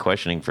avoid any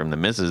questioning from the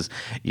missus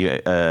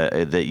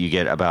that you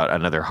get about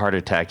another heart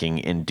attacking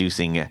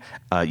inducing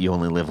you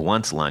only live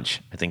once lunch.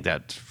 I think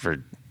that's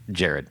for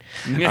Jared.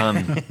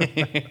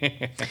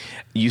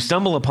 You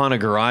stumble upon a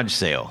garage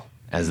sale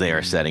as they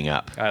are setting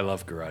up. I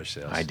love garage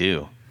sales. I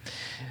do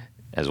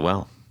as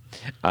well.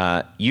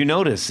 You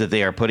notice that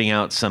they are putting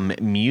out some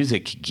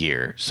music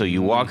gear, so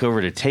you walk over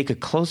to take a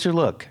closer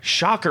look.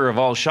 Shocker of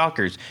all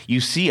shockers,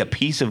 you see a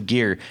piece of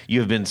gear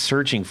you have been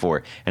searching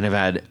for and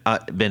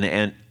have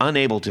been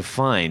unable to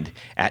find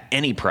at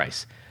any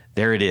price.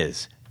 There it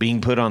is,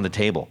 being put on the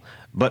table,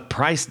 but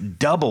priced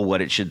double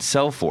what it should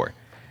sell for,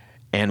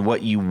 and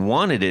what you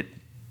wanted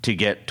to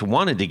get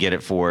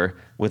it for,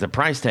 with a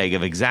price tag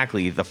of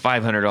exactly the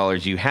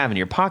 $500 you have in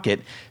your pocket,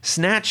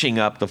 snatching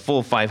up the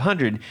full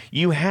 $500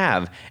 you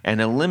have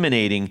and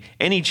eliminating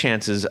any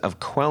chances of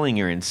quelling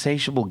your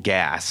insatiable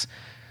gas.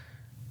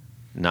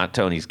 Not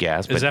Tony's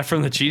gas, but Is that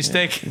from the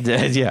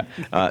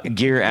cheesesteak?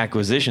 gear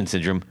acquisition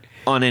syndrome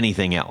on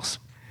anything else.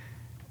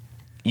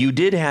 You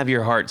did have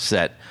your heart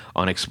set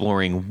on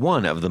exploring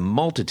one of the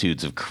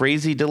multitudes of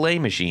crazy delay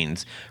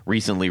machines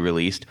recently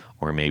released,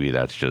 or maybe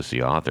that's just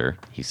the author,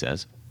 he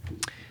says.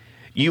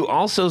 You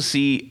also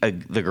see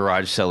the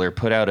garage seller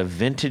put out a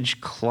vintage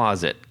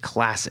closet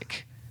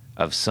classic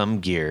of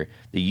some gear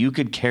that you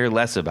could care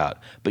less about,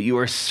 but you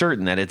are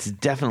certain that it's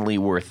definitely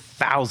worth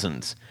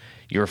thousands.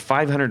 Your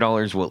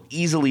 $500 will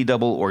easily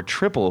double or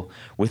triple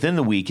within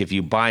the week if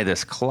you buy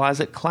this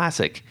closet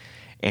classic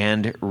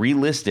and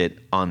relist it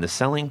on the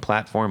selling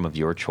platform of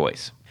your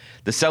choice.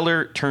 The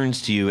seller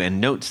turns to you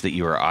and notes that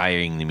you are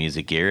eyeing the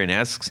music gear and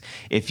asks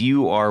if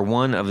you are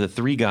one of the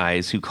 3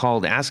 guys who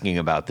called asking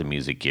about the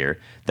music gear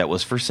that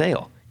was for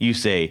sale. You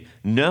say,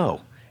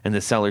 no. And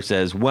the seller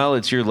says, well,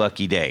 it's your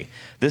lucky day.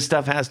 This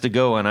stuff has to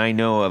go, and I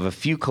know of a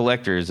few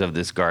collectors of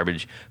this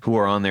garbage who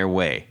are on their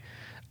way.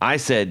 I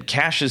said,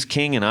 cash is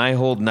king and I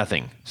hold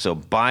nothing. So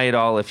buy it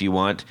all if you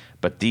want,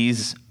 but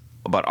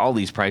all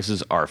these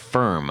prices are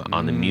firm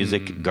on the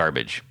music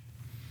garbage.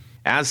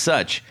 As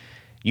such,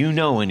 you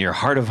know in your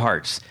heart of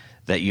hearts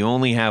that you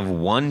only have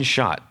one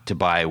shot to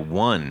buy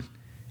one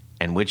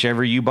and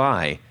whichever you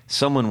buy,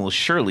 someone will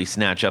surely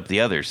snatch up the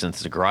other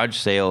since the garage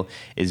sale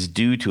is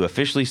due to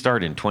officially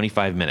start in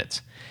 25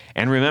 minutes.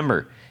 And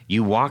remember,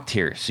 you walked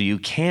here, so you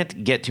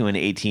can't get to an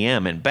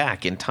ATM and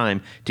back in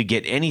time to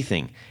get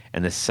anything.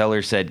 And the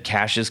seller said,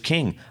 cash is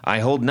king. I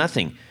hold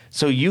nothing,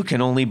 so you can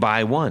only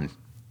buy one.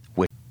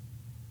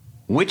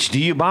 Which do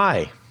you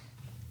buy?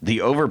 The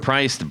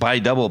overpriced buy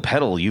double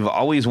pedal you've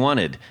always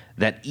wanted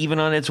that even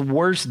on its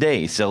worst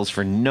day sells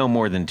for no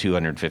more than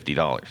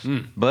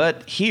 $250.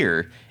 But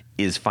here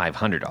is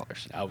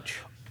 $500. Ouch.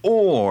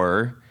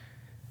 Or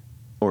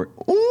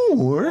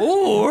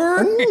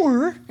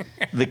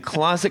the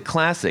closet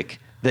classic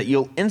that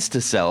you'll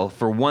insta-sell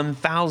for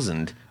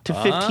 $1,000 to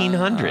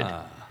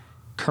 $1,500.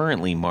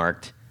 Currently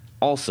marked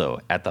also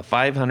at the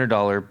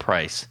 $500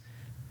 price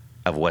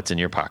of what's in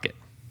your pocket.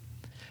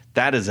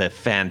 That is a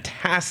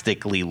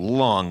fantastically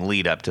long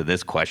lead up to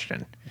this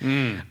question.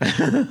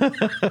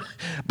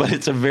 But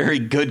it's a very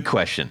good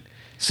question.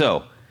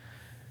 So,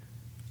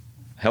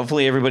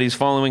 hopefully everybody's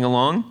following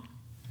along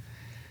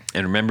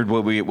and remembered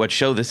what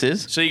show this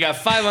is. So you got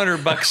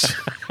 $500,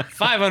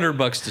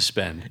 $500 to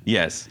spend.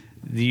 Yes.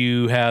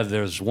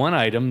 There's one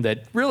item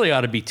that really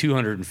ought to be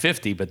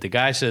 $250, but the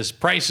guy says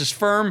price is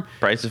firm.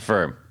 Price is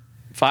firm.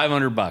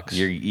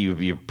 $500.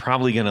 You're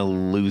probably going to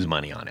lose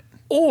money on it.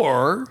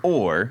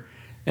 Or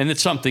and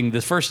it's something.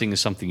 The first thing is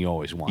something you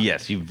always want.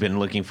 Yes, you've been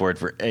looking for it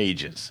for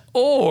ages.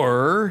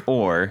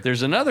 Or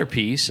there's another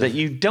piece that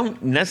you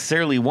don't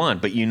necessarily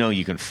want, but you know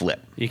you can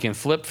flip. You can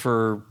flip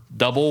for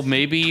double,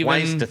 maybe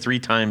twice even to 3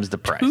 times the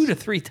price. 2 to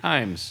 3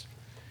 times.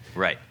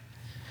 Right.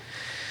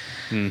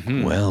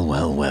 Mm-hmm.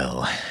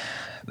 Well.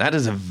 That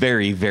is a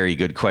very, very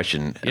good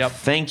question. Yep.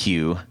 Thank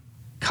you,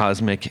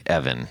 Cosmic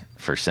Evan,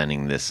 for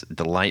sending this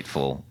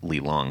delightfully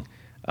long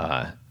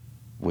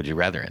Would You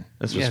Rather in.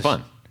 This was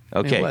fun.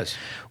 Okay. It was.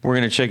 We're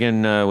going to check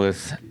in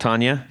with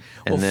Tanya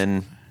and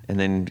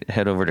then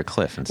head over to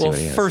Cliff and see what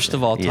he has. First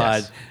of all,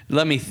 Todd, Yes.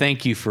 let me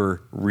thank you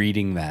for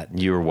reading that.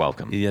 You're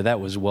welcome. Yeah, that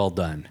was well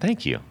done.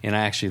 Thank you. And I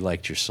actually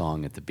liked your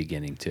song at the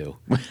beginning, too.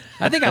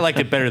 I think I liked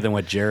it better than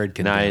what Jared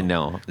can do. I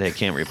know. They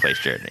can't replace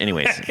Jared.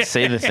 Anyways,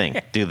 say the thing.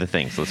 Do the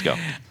things. Let's go.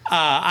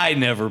 I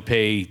never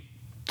pay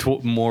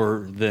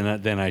more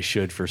than I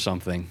should for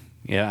something.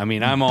 Yeah, I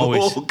mean, I'm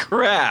always... Oh,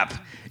 crap.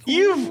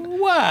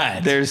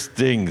 What? There's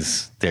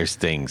things.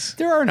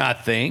 There are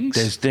not things.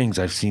 There's things.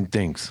 I've seen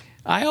things.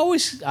 I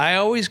always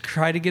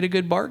try to get a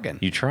good bargain.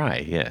 You try,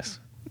 yes.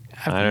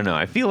 I don't know.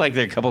 I feel like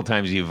there are a couple of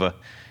times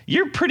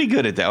you're pretty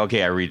good at that.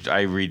 Okay, I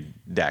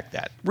redact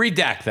that.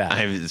 Redact that.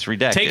 It's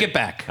redacted. Take it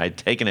back. I've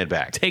taken it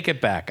back. Take it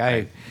back.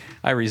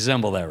 I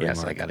resemble that remark.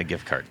 Yes, I got a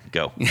gift card.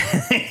 Go.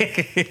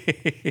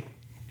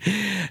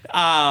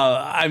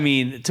 I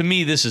mean, to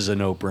me, this is a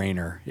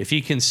no-brainer. If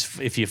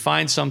you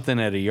find something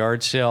at a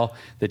yard sale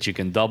that you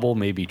can double,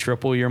 maybe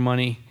triple your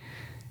money,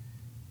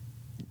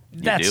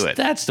 do it.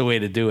 That's the way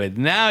to do it.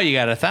 Now you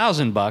got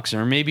 $1,000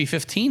 or maybe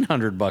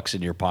 $1,500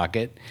 in your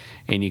pocket,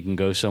 and you can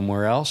go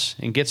somewhere else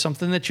and get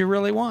something that you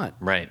really want.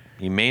 Right.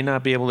 You may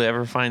not be able to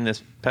ever find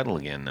this pedal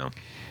again, though.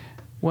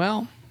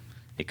 Well,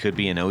 it could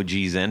be an OG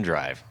Zen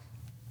Drive.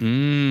 Well,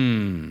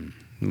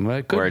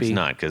 it could or it's be.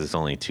 not, because it's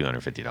only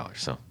 $250.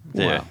 So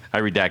Wow. I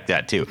redact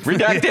that too.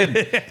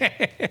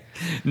 Redacted.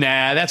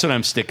 Nah, that's what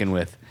I'm sticking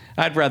with.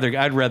 I'd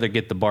rather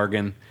get the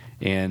bargain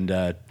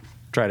and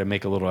try to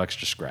make a little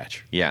extra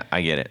scratch. Yeah,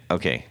 I get it.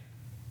 Okay.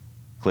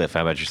 Cliff,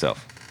 how about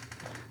yourself?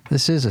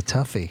 This is a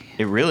toughie.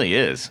 It really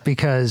is.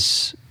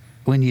 Because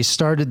when you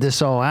started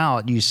this all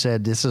out, you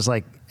said this is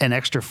like an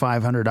extra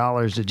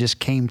 $500 that just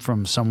came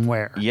from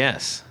somewhere.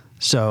 Yes.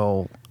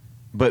 So...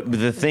 But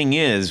the thing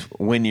is,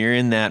 when you're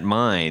in that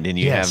mind and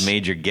you Yes. have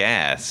major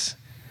gas,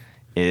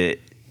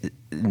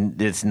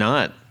 it's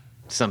not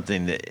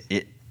something that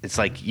it's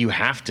like you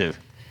have to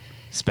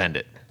spend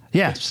it.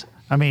 Yes.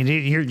 I mean,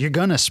 you're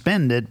going to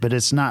spend it, but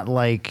it's not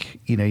like,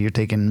 you're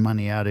taking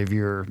money out of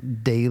your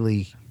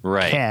daily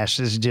cash.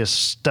 It's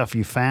just stuff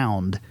you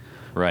found,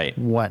 right?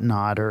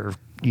 Whatnot, or,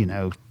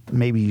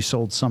 maybe you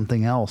sold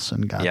something else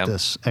and got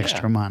this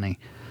extra money.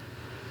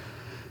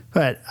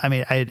 But, I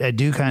mean, I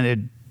do kind of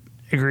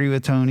agree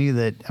with Tony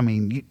that, I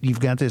mean,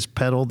 you've got this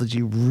pedal that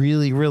you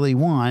really, really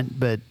want,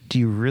 but do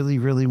you really,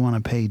 really want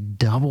to pay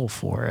double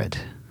for it?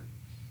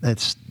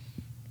 That's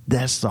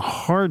the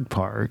hard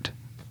part.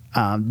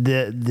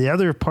 The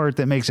other part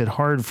that makes it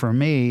hard for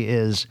me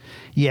is,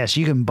 yes,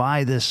 you can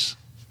buy this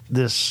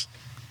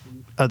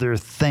other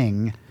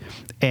thing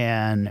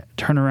and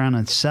turn around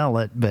and sell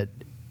it, but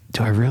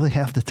do I really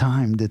have the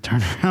time to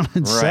turn around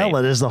and sell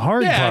it? Is the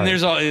hard part. Yeah, and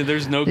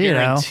there's no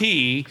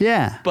guarantee.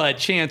 Yeah, but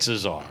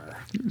chances are.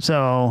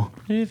 So,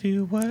 if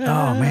you were,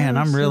 oh man,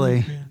 I'm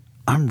really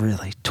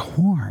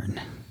torn.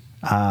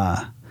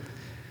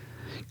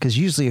 Because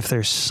usually, if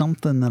there's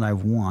something that I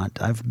want,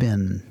 I've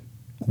been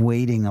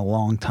waiting a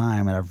long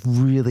time, and I've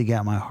really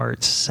got my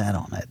heart set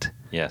on it.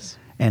 Yes.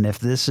 And if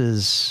this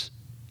is,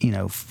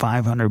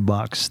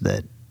 $500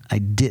 that I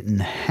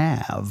didn't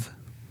have,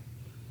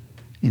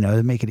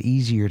 it'd make it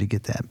easier to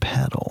get that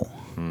pedal.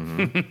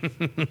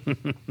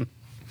 Mm-hmm.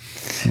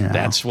 You know?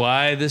 That's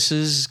why this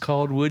is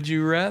called Would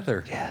You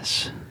Rather.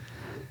 Yes.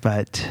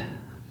 But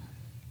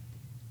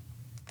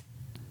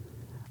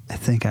I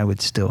think I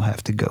would still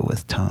have to go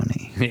with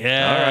Tony.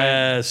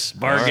 Yes.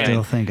 Bargain. I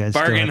still think I'd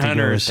Bargain still have to go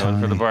hunters. with Going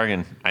for the Tony.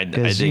 bargain. I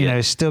Because, dig you know,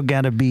 it. still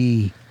got to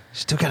be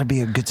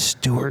a good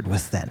steward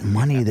with that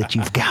money that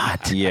you've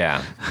got.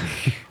 Yeah.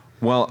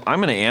 Well, I'm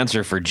going to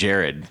answer for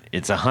Jared.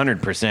 It's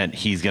 100%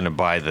 he's going to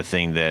buy the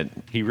thing that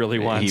He really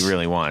wants. He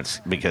really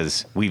wants,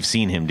 because we've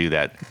seen him do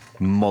that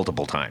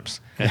multiple times.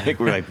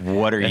 We're like,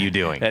 what are you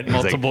doing? At He's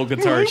like, multiple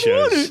guitar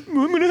shows. I'm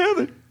going to have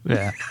it.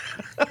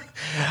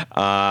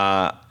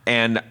 Yeah.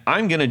 And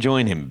I'm going to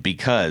join him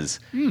because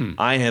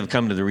I have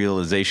come to the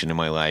realization in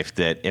my life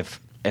that if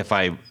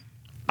I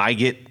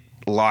get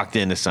locked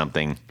into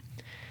something,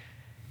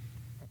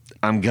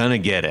 I'm going to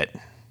get it.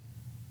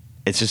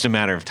 It's just a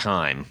matter of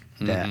time.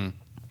 Yeah.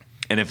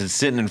 And if it's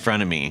sitting in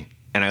front of me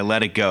and I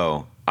let it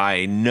go,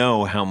 I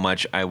know how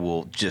much it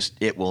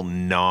will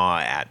gnaw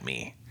at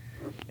me.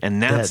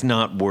 And that's That-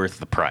 not worth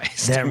the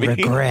price. That to me.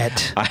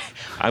 regret.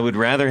 I would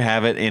rather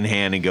have it in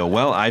hand and go,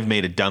 well, I've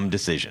made a dumb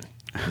decision,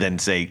 than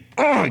say,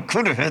 oh, I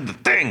could have had the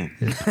thing.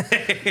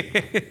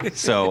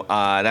 So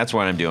that's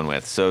what I'm doing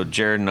with. So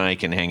Jared and I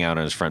can hang out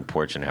on his front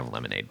porch and have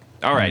lemonade.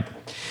 All right.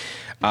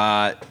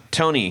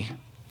 Tony,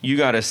 you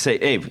got to say,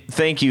 hey,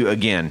 thank you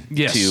again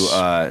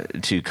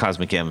to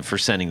Cosmic M for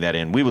sending that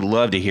in. We would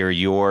love to hear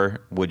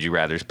your Would You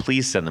Rathers.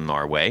 Please send them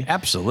our way.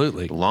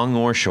 Absolutely. Long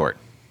or short.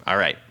 All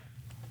right.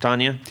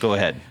 Tanya, go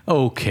ahead.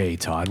 Okay,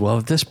 Todd. Well,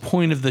 at this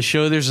point of the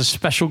show, there's a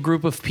special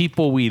group of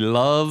people we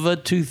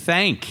love to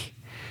thank.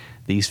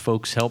 These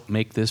folks help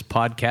make this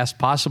podcast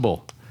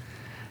possible.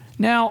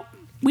 Now,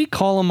 we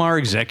call them our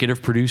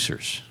executive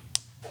producers,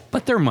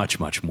 but they're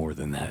much, much more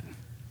than that.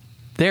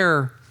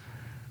 They're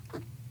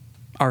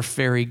our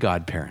fairy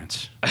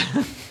godparents.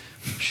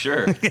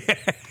 Sure. Okay.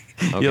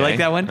 You like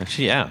that one?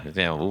 Yeah,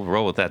 we'll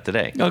roll with that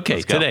today. Okay,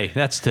 Let's go.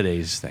 that's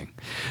today's thing.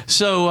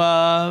 So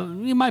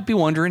you might be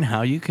wondering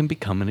how you can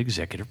become an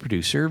executive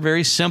producer.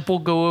 Very simple.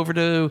 Go over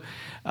to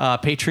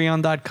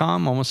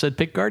patreon.com. Almost said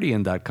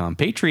pickguardian.com.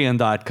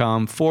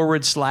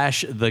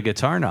 Patreon.com/The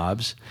Guitar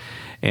Knobs.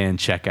 And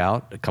check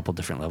out a couple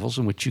different levels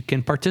in which you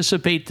can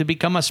participate to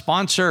become a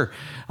sponsor,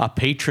 a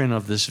patron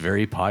of this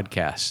very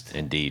podcast.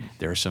 Indeed.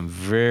 There are some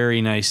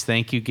very nice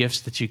thank you gifts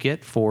that you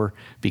get for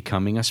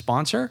becoming a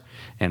sponsor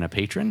and a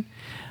patron.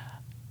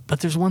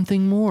 But there's one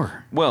thing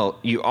more. Well,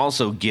 you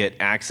also get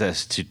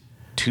access to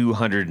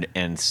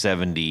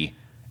 270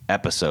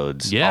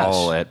 episodes, Yes.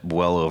 all at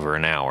well over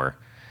an hour,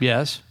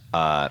 Yes.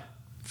 to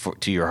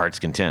your heart's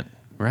content,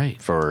 Right.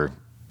 for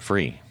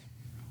free.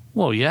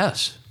 Well,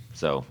 yes.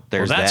 So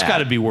there's Well, that's that. got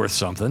to be worth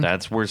something.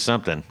 That's worth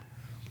something.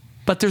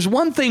 But there's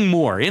one thing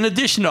more. In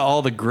addition to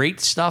all the great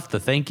stuff, the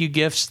thank you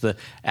gifts, the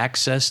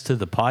access to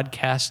the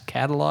podcast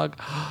catalog.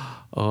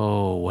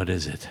 Oh, what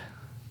is it?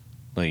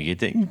 Well, you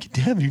get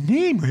to have your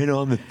name right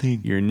on the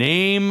thing. Your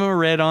name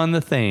read on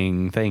the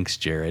thing. Thanks,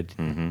 Jared.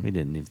 We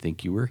didn't even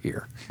think you were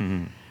here.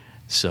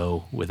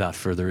 So, without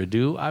further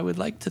ado,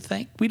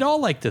 we'd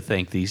all like to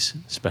thank these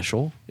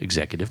special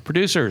executive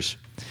producers.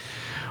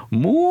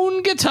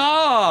 Moon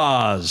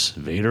Guitars,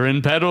 Vader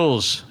and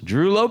Pedals,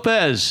 Drew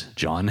Lopez,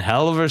 John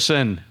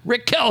Halverson,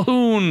 Rick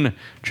Calhoun,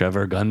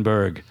 Trevor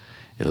Gunberg,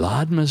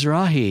 Elad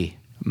Mizrahi,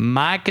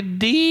 Mike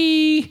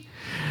D,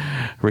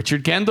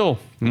 Richard Kendall,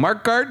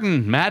 Mark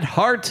Garton, Matt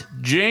Hart,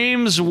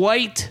 James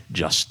White,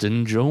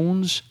 Justin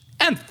Jones,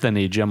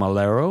 Anthony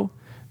Gemalero,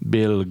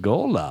 Bill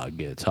Gola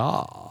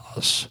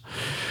Guitars,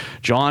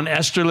 John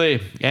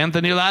Esterly,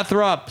 Anthony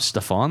Lathrop,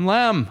 Stefan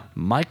Lamb,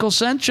 Michael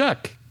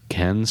Senchuk,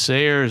 Ken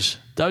Sayers,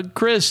 Doug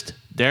Christ,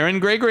 Darren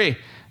Gregory,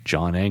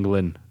 John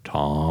Anglin,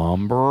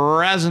 Tom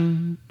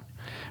Brazen,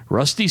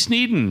 Rusty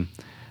Sneeden,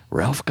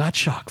 Ralph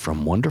Gottschalk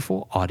from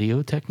Wonderful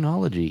Audio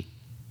Technology.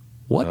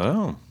 What?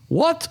 Oh.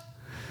 What?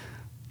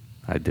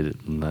 I did it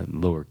in the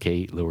lower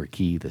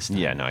key this time.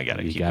 Yeah, no, I got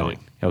it. You Keep got going.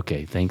 it?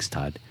 Okay, thanks,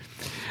 Todd.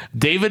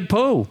 David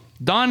Poe,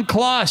 Don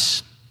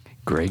Kloss,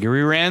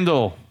 Gregory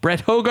Randall,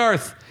 Brett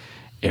Hogarth,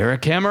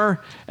 Eric Hemmer,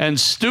 and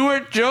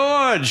Stuart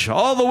George,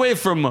 all the way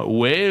from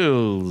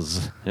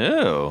Wales.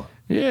 Oh.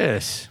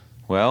 Yes.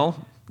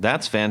 Well,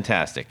 that's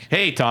fantastic.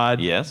 Hey, Todd.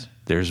 Yes.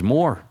 There's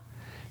more.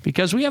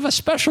 Because we have a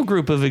special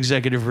group of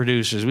executive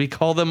producers. We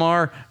call them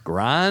our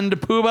Grand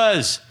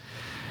Poobahs.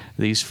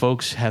 These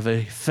folks have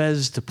a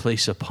fez to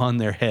place upon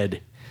their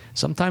head,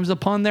 sometimes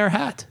upon their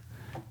hat,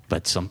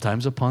 but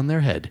sometimes upon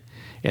their head.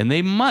 And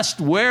they must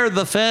wear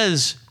the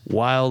fez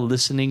while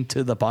listening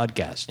to the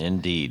podcast.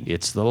 Indeed.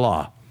 It's the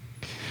law.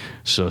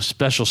 So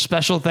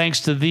special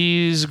thanks to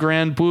these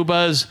Grand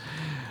Poobahs: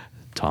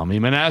 Tommy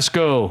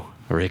Manasco,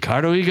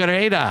 Ricardo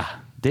Igareda,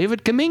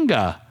 David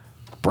Kaminga,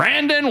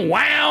 Brandon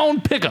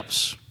Wound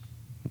Pickups.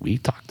 We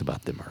talked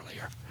about them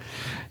earlier.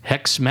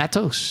 Hex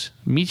Matos,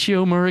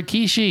 Michio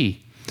Murakishi,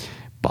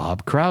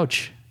 Bob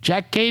Crouch,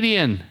 Jack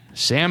Cadian,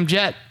 Sam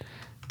Jett,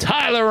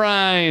 Tyler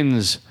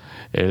Rhines,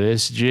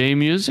 LSJ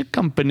Music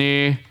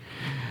Company,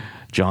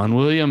 John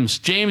Williams,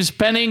 James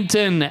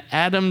Pennington,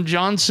 Adam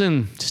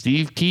Johnson,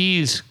 Steve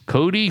Keys,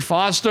 Cody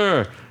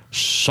Foster,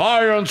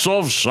 Science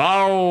of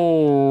Sound.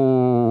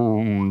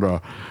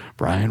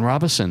 Brian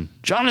Robison.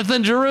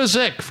 Jonathan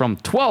Jurisic from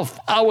 12th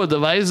Hour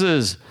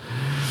Devices.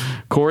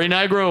 Corey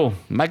Nigro.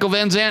 Michael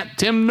Van Zant.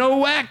 Tim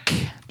Nowak.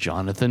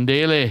 Jonathan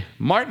Daly.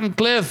 Martin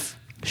Cliff.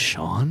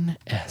 Sean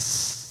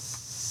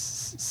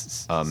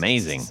S.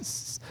 Amazing.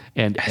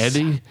 And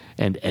Eddie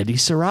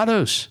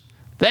Serratos.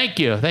 Thank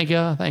you.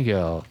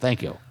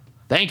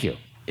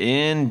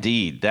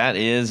 Indeed. That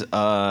is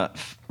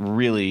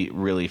really,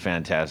 really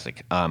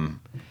fantastic.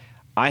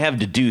 I have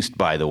deduced,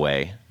 by the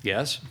way,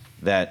 Yes.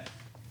 that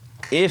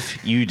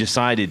if you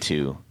decided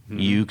to,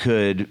 you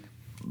could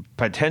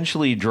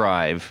potentially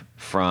drive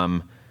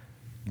from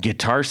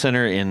Guitar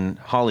Center in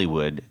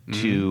Hollywood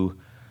to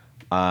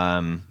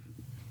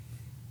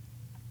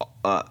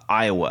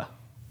Iowa.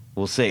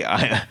 We'll say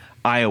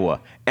Iowa,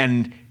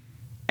 and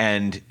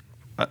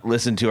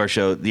listen to our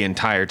show the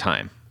entire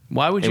time.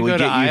 Why would It you would go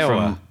to get you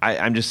Iowa?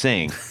 I'm just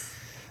saying.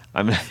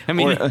 I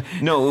mean-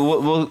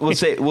 no. We'll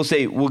say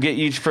we'll get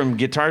you from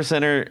Guitar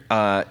Center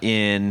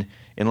in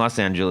Los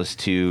Angeles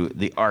to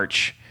the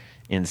Arch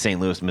in St.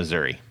 Louis,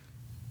 Missouri.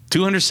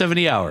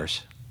 270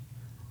 hours.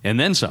 And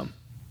then some.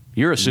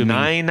 You're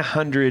assuming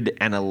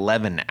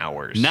 911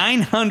 hours.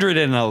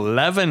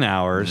 911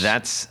 hours.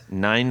 That's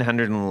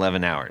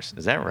 911 hours.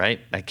 Is that right?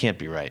 That can't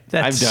be right.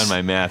 That's- I've done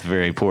my math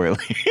very poorly.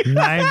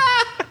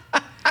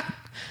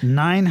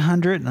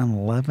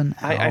 911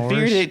 hours. I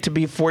figured it to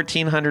be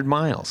 1,400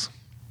 miles.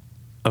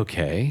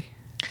 Okay.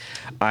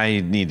 I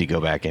need to go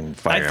back and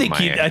fire I think my.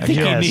 you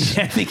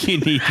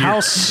need How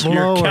your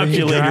slow are you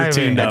calculator driving?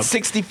 tuned up. At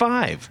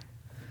 65.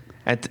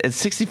 At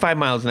 65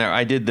 miles an hour,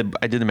 I did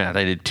the math.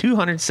 I did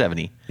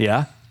 270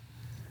 Yeah.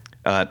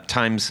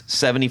 times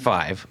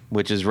 75,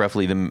 which is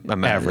roughly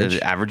the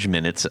average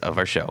minutes of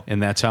our show.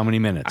 And that's how many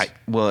minutes?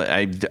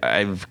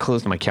 I've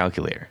closed my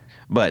calculator,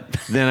 but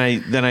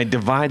then I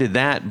divided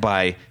that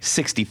by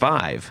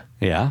 65,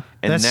 yeah.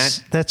 and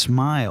That's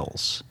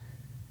miles.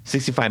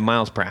 65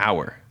 miles per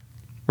hour.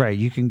 Right,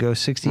 you can go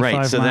 65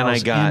 Right, so then I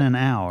miles got- in an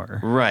hour.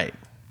 Right.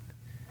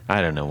 I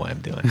don't know what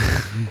I'm doing.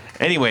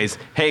 Anyways,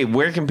 hey,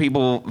 where can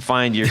people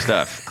find your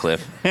stuff,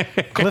 Cliff?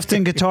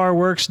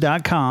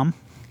 CliftonGuitarworks.com,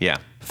 Yeah.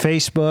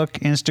 Facebook,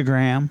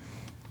 Instagram,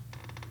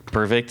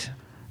 Perfect.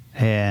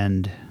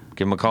 and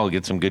Give them a call.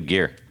 Get some good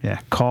gear. yeah,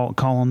 call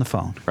on the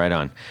phone. Right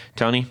on.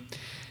 Tony?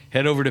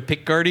 Head over to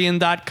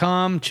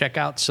pickguardian.com. Check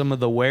out some of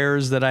the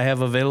wares that I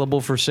have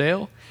available for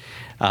sale.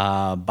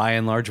 By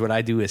and large, what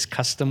I do is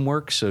custom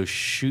work. So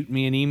shoot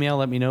me an email.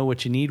 Let me know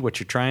what you need, what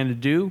you're trying to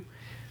do.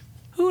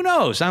 Who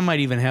knows? I might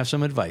even have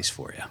some advice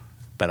for you.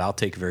 But I'll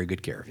take very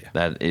good care of you.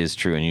 That is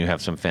true, and you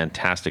have some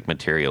fantastic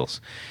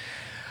materials.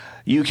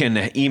 You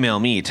can email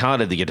me,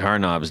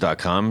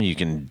 Todd@theguitarknobs.com. You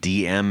can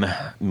DM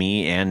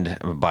me, and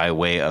by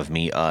way of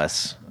me,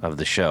 us, of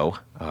the show,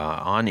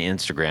 on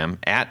Instagram,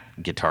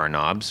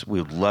 @GuitarKnobs.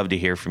 We would love to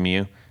hear from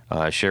you.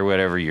 Share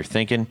whatever you're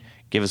thinking.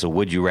 Give us a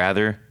would you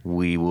rather.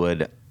 We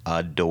would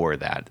adore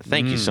that.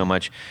 Thank you so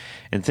much.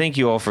 And thank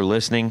you all for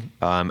listening.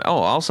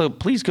 Also,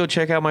 please go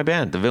check out my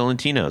band, the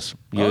Valentinos.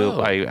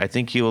 I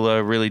think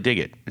you'll really dig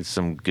it. It's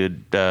some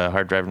good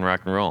hard driving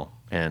rock and roll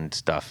and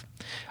stuff.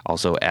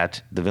 Also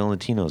at the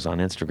Valentinos on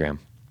Instagram.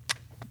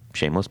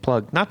 Shameless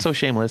plug. Not so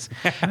shameless.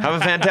 Have a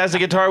fantastic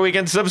guitar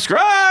weekend.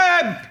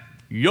 Subscribe!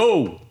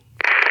 Yo!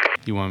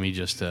 You want me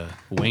just to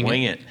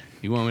wing it?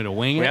 You want me to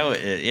wing it? Well,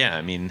 yeah,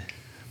 I mean,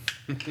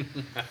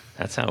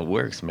 that's how it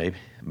works, maybe.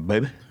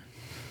 Baby.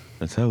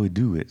 That's how we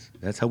do it.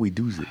 That's how we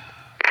do it.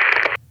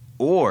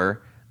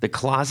 Or the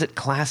closet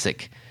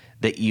classic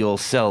that you'll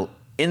sell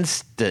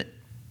instantly.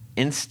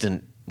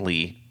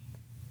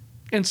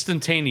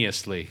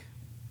 Instantaneously.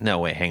 No,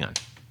 wait, hang on.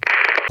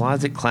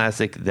 Closet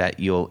classic that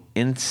you'll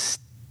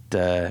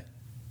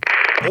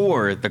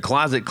or the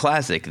closet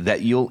classic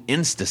that you'll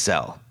insta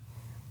sell.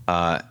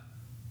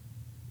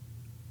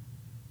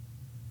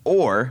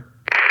 Or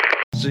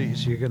So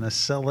you're going to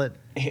sell it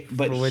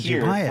but for what here,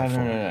 you buy it for.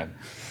 no.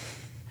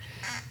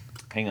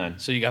 Hang on.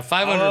 So you got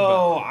 500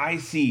 Oh, I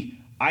see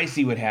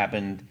what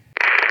happened.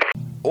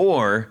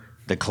 Or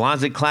the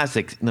closet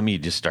classic. Let me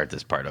just start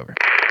this part over.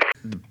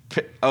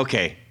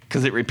 Okay,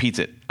 because it repeats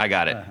it. I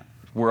got it.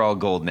 We're all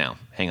gold now.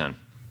 Hang on.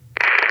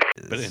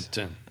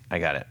 I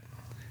got it.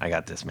 I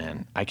got this,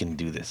 man. I can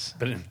do this.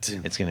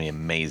 It's gonna be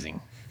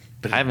amazing.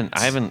 I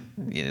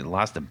haven't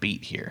lost a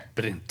beat here.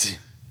 I'm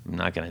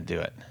not gonna do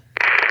it.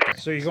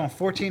 So you're going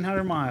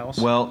 1,400 miles.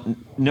 Well,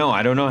 no,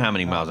 I don't know how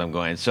many miles I'm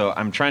going. So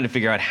I'm trying to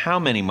figure out how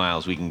many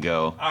miles we can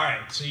go. All right.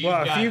 So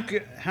if you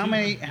could, how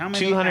many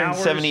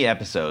 270 hours?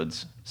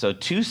 episodes. So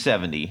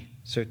 270.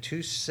 So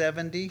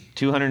 270.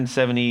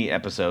 270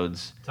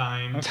 episodes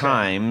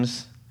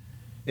times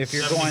If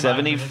you're going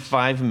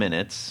 75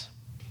 minutes.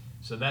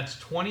 So that's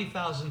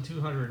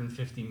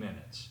 20,250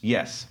 minutes.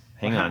 Yes.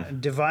 Hang on.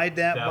 Divide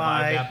that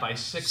by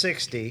 60.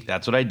 60,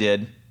 That's what I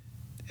did.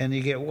 and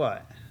you get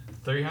what?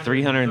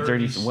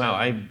 330. Wow,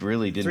 I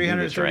really didn't do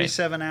this right.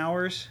 337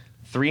 hours.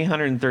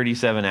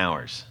 337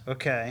 hours.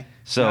 Okay.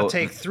 So now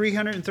take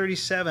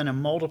 337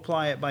 and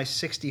multiply it by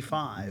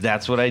 65.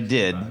 That's what I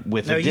did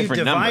with No, a different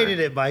you number. divided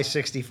it by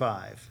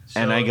 65.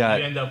 And I got-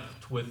 You end up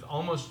with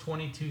almost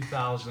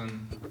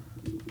 22,000.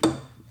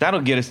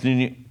 That'll get us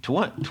to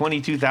what?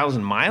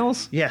 22,000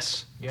 miles?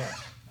 Yes.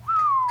 Yes.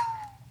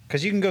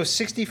 Because you can go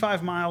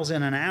 65 miles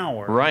in an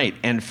hour. Right.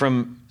 And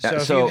from So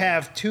if you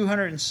have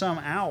 200 and some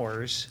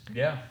hours,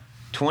 Yeah.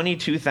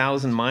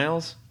 22,000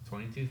 miles.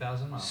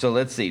 22,000 miles. So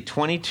let's see,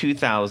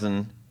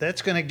 22,000.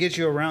 that's going to get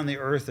you around the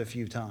Earth a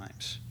few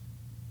times.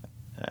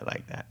 I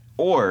like that.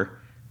 Or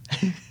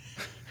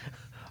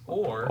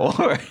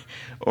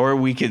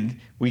we could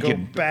Go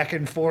back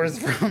and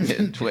forth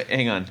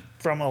hang on.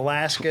 from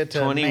Alaska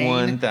to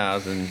Maine.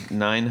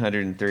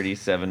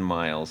 21,937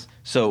 miles.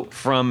 So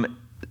from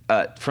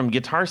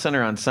Guitar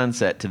Center on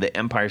Sunset to the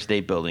Empire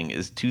State Building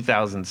is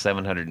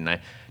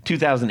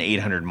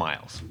 2,800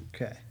 miles.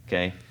 Okay.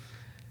 Okay.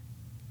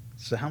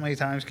 So how many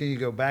times can you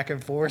go back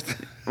and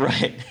forth?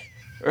 Right.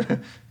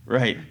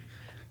 Right.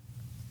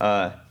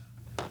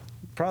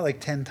 Probably like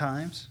 10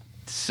 times.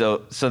 So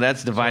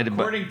that's divided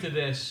by. According to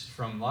this,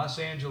 from Los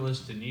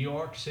Angeles to New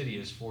York City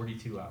is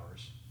 42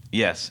 hours.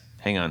 Yes.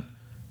 Hang on.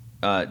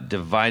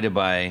 Divided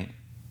by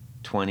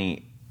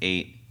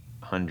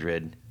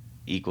 2,800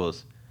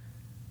 equals.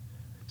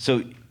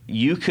 So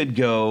you could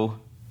go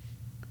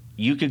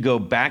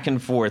back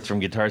and forth from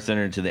Guitar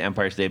Center to the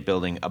Empire State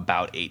Building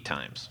about 8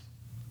 times.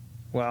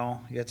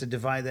 Well, you have to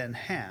divide that in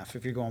half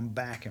if you're going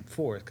back and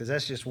forth, because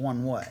that's just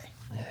one way.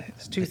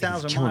 It's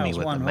 2,000 He's killing me miles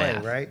with one the way,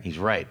 math. right? He's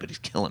right, but he's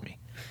killing me.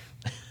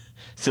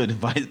 So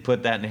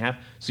put that in half.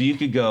 So you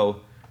could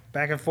go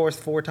Back and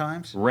forth 4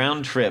 times?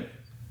 round trip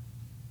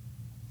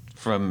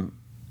from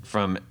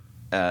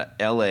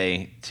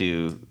L.A.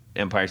 to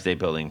Empire State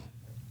Building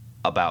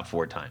about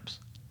 4 times,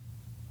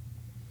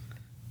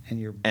 And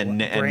your and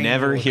brain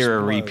never will hear a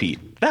explode.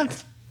 repeat.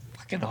 That's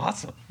fucking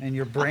awesome. And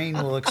your brain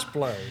will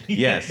explode.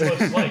 Yes.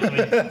 Most likely.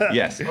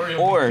 Yes. Or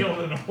you'll Or be killed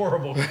in a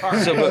horrible car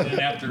so,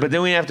 accident after. but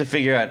then we have to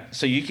figure out.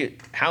 So you could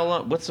how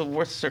long? What's the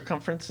worst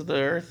circumference of the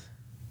Earth?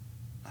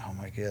 Oh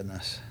my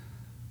goodness.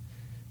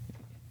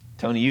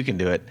 Tony, you can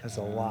do it. That's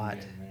a lot.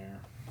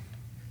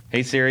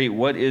 Hey Siri,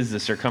 what is the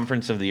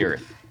circumference of the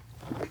Earth?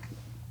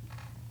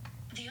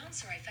 The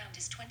answer I found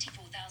is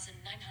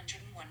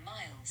 24,901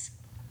 miles.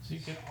 So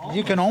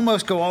You can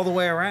almost go all the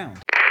way around.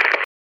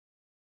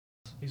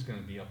 He's going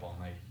to be up all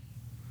night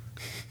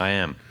I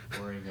am.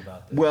 worrying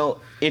about this.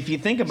 Well, if you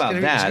think about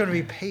It's that, going to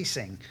be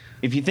pacing.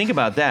 if you think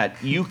about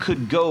that, you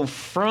could go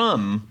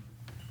from.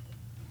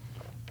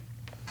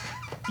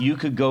 You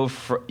could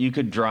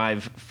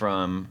drive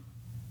from.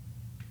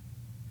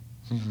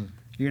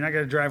 You're not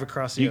going to drive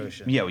across the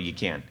ocean. Yeah, well, you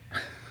can.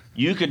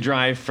 You could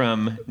drive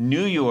from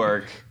New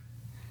York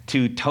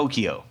to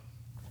Tokyo.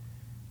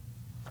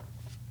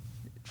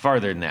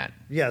 Farther than that.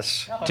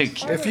 Yes.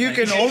 If you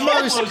can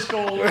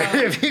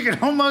if you can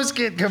almost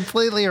get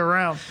completely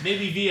around.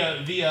 Maybe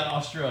via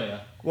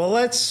Australia. Well,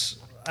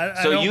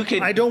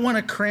 I don't want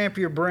to cramp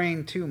your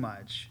brain too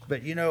much,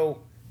 but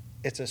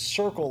it's a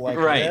circle like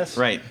this.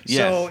 Right.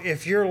 So Yes.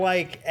 if you're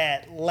like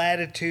at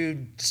latitude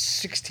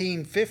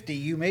 1650,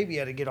 you may be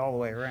able to get all the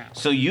way around.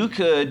 So you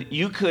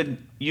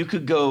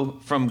could go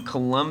from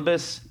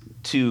Columbus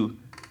to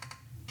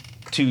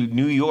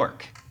New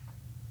York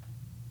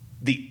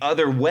the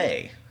other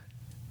way.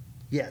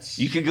 Yes.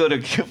 You could go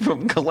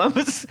from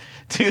Columbus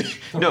to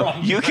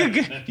you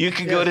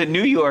could go to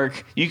New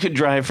York. You could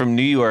drive from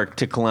New York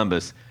to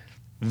Columbus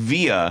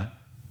via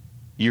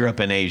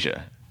Europe and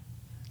Asia.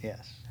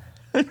 Yes.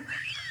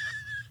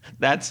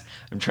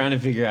 I'm trying to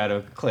figure out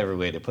a clever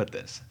way to put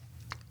this.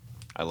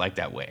 I like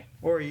that way.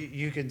 Or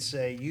you can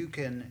say you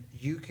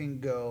can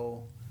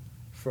go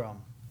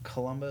from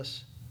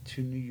Columbus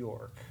to New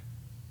York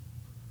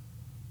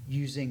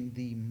using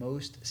the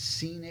most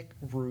scenic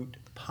route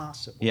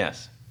possible.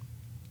 Yes.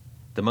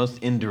 The most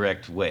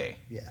indirect way.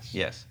 Yes.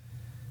 Yes.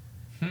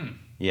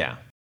 Yeah.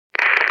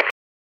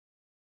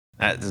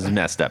 That is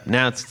messed up.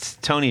 Now it's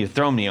Tony, you're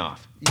throwing me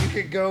off. You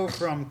could go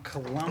from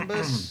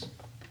Columbus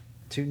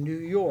to New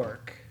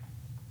York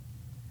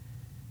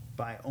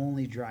by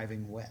only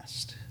driving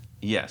west.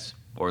 Yes.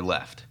 Or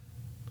left.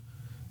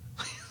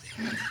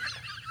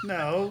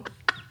 No.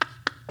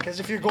 Because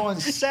if you're going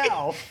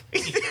south,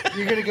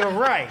 you're going to go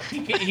right.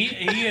 He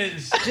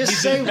is. Just he's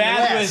say as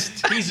bad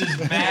west. he's as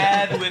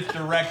bad with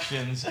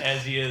directions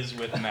as he is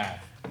with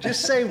math.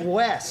 Just say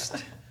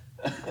west.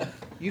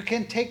 You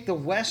can take the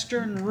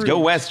western route. Go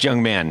west,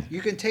 young man.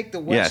 You can take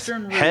the Yes.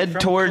 western route. Head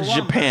from towards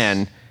Columbus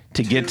Japan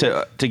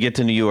to get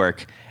to New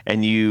York,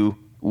 and you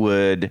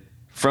could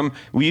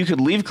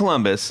leave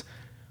Columbus,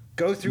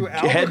 Go through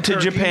Albuquerque, head to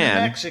Japan,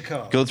 New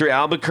Mexico. go through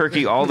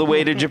Albuquerque all the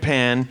way to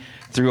Japan,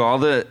 through all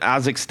the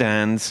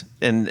Kazakhstans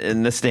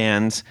and the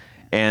stands,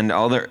 and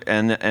all the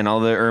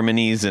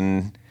Erminis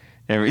and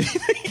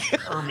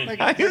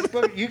everything.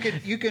 But you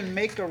can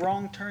make a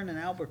wrong turn in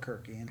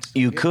Albuquerque and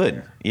still You get could,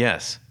 there.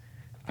 yes.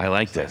 I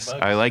like this.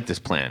 $10. I like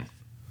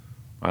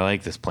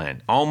this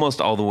plan.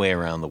 Almost all the way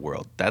around the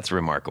world. That's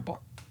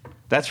remarkable.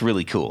 That's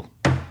really cool.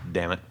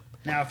 damn it.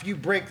 Now, if you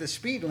break the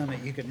speed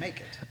limit, you could make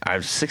it. I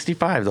was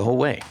 65 the whole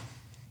way,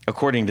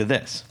 according to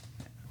this.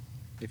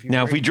 If you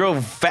Now, if break- we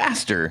drove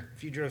faster,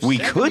 if you drove we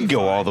could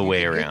go all 75, the you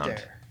way could get around.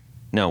 there.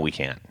 No, we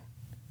can't.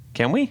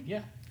 Can we?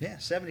 Yeah. Yeah,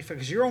 75,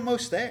 because you're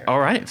almost there. All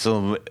right.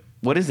 So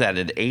what is that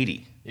at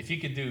 80? If you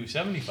could do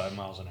 75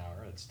 miles an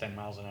hour, it's 10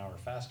 miles an hour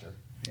faster.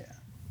 Yeah.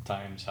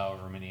 Times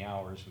however many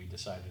hours we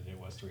decided it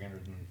was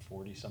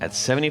 340 something. At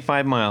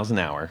 75 miles an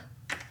hour.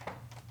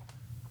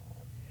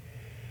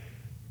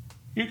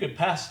 You could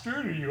pass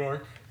through New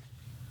York.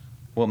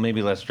 Well,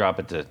 maybe let's drop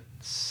it to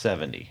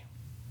 70.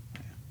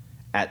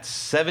 At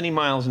 70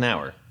 miles an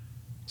hour.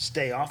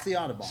 Stay off the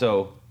Autobahn.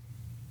 So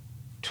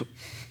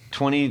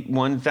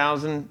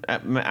 21,000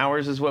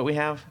 hours is what we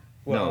have?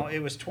 Well, no, it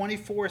was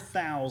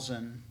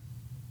 24,000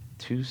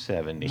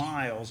 270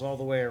 miles all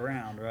the way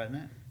around, wasn't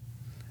it?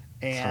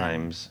 And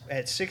times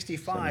at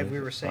 65, we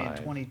were saying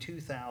 75.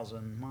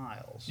 22,000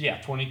 miles. Yeah,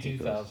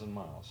 22,000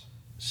 miles.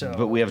 So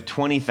But we have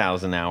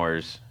 20,000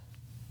 hours.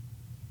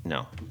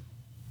 No.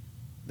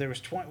 there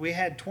was we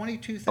had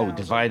 22,000. Oh,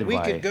 divided we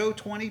by- could go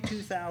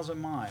 22,000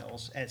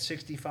 miles at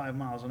 65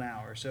 miles an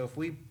hour. So if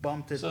we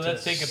bumped it So to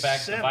let's take it back.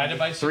 70, Divided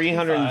by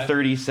 65.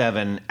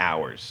 337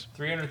 hours.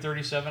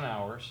 337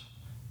 hours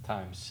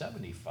times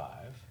 75.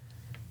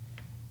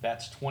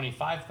 That's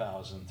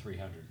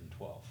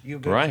 25,312. You'll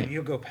go, Right.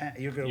 you'll go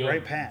You'll-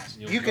 right past.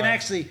 you'll You can drive.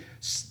 actually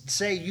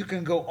say you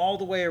can go all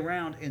the way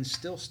around and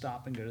still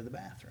stop and go to the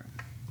bathroom.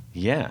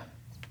 Yeah.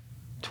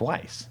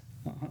 Twice.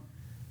 Uh-huh.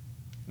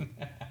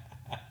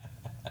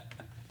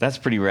 That's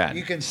pretty rad.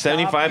 You can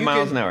 75 stop,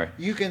 miles an hour.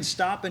 You can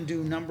stop and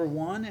do number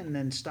 1 and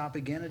then stop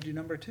again and do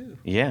number 2.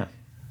 Yeah.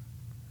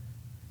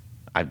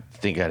 I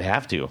think I'd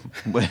have to.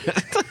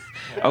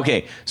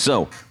 Okay,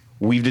 so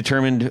we've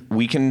determined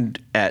we can,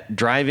 at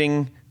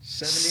driving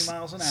 70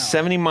 miles an hour.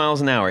 70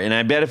 miles an hour, and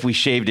I bet if we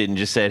shaved it and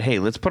just said, hey,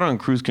 let's put on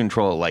cruise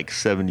control at like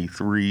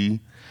 73,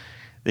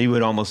 they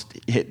would almost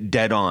hit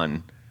dead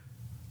on.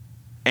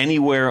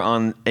 Anywhere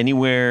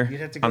You'd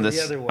have to go on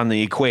the other way. on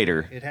the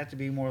equator. It'd have to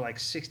be more like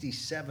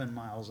 67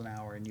 miles an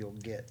hour and you'll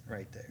get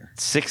right there.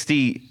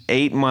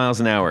 68 miles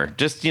an hour,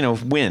 just,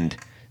 wind.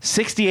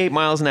 68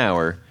 miles an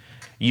hour,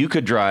 you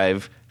could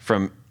drive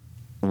from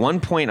one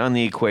point on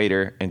the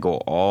equator and go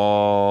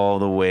all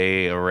the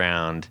way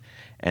around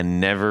and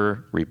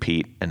never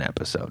repeat an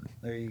episode.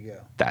 There you go.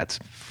 That's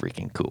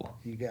freaking cool.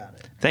 You got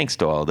it. Thanks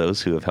to all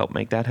those who have helped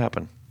make that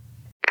happen.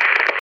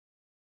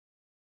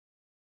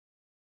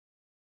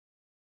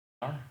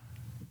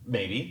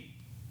 Maybe.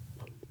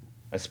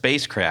 A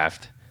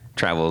spacecraft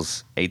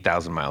travels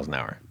 8,000 miles an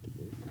hour.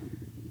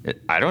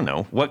 I don't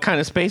know. What kind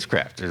of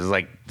spacecraft? Is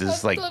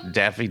this like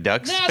Daffy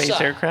Duck space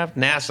NASA. aircraft?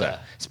 NASA.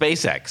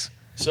 SpaceX.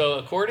 So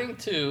according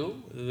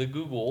to the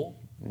Google,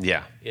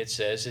 Yeah. it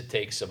says it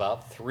takes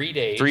about 3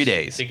 days. 3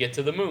 days. to get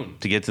to the moon.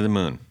 To get to the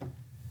moon.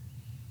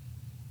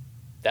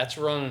 That's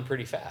running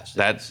pretty fast.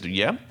 Let's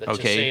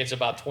just say say it's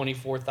about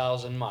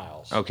 24,000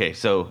 miles. Okay,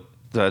 so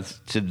that's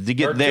to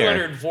get Or there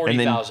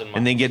 240,000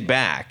 and then miles. get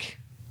back.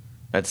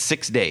 That's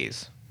 6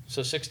 days.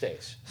 So 6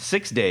 days.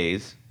 6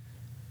 days.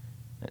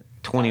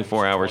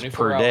 24 Times hours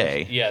 24 per hours.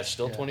 day. Yeah,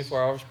 still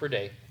 24 hours per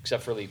day,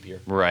 except for leap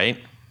year. Right.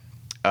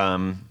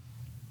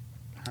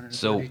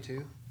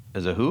 132?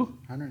 As a who?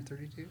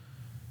 132?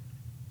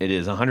 It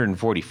is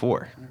 144.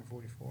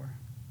 144?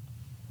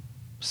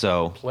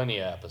 So Plenty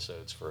of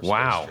episodes for a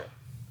Wow. space trip.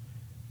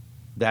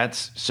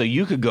 that's so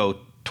you could go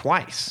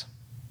twice.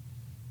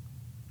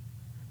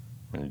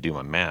 I'm going to do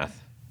my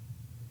math.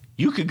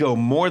 You could go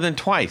more than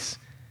twice.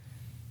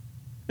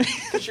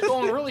 Because you're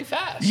going really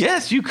fast.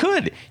 Yes, you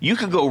could. You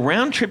could go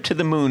round trip to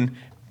the moon.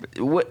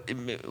 What?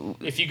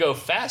 If you go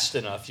fast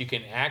enough, you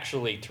can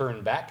actually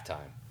turn back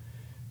time.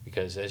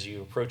 Because as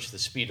you approach the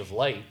speed of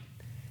light,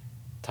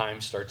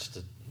 time starts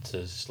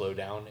to slow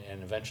down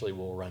and eventually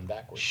will run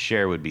backwards.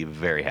 Cher would be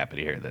very happy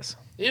to hear this.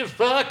 If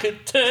I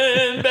could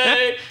turn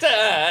back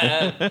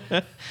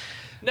time.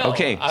 No,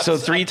 Okay, so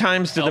 3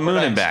 times to the Albert moon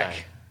and Einstein.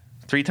 back.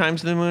 3 times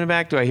to the moon and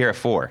back? Do I hear a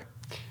 4?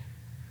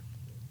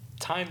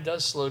 Time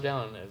does slow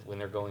down when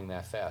they're going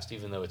that fast,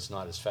 even though it's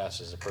not as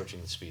fast as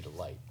approaching the speed of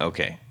light.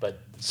 Okay. But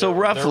So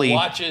their roughly-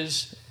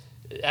 watches,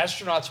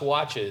 astronauts'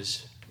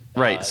 watches.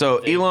 Right. So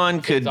they Elon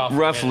kicked could off a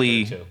minute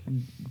roughly or two.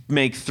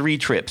 make 3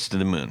 trips to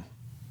the moon.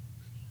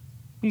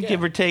 You Yeah.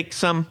 give or take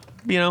some,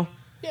 Yeah,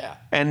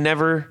 and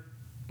never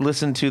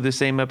listen to the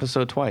same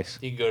episode twice.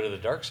 you can go to the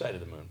dark side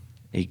of the moon.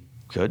 He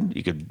could.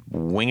 You could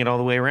wing it all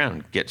the way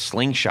around, get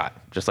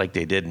slingshot, just like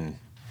they did in.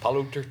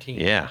 Apollo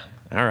 13. Yeah.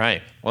 All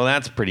right. Well,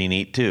 that's pretty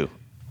neat too.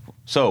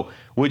 So,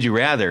 would you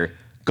rather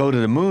go to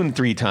the moon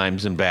 3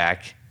 times and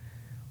back,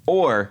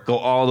 or go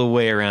all the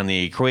way around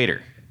the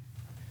equator?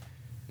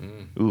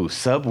 Ooh,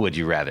 sub. Would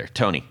you rather,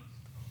 Tony?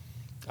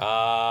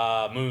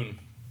 Moon.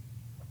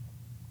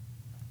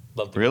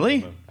 Love to Really?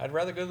 go to the moon. I'd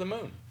rather go to the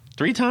moon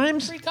 3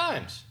 times? 3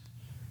 times.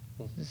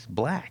 It's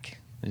black.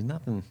 There's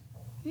nothing.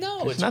 No,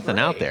 There's it's nothing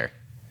great. out there.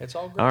 It's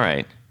all great. All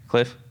right,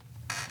 Cliff.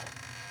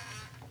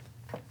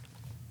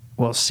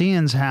 Well,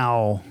 seeing as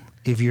how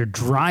if you're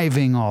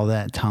driving all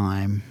that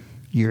time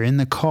you're in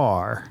the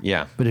car.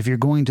 Yeah. But if you're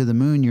going to the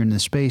moon, you're in the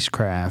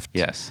spacecraft.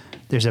 Yes.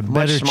 There's a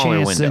better smaller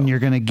chance window. than you're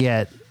going to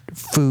get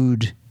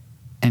food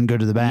and go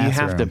to the bathroom.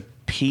 You have to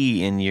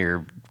pee in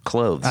your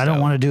clothes. I don't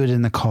though. want to do it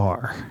in the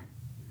car.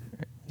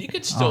 You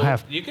could still.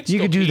 You could you still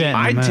could do pee. that.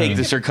 I'd moon. take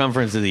the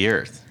circumference of the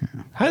Earth.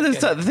 How does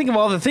that, think of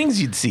all the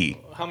things you'd see.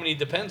 How many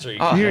depends are you?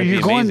 Oh, that'd be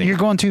You're going. amazing. You're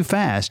going too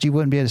fast. You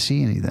wouldn't be able to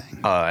see anything.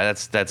 I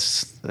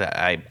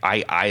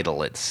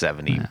idle at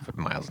 70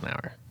 miles an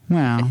hour.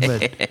 Well,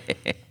 but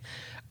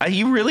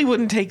You really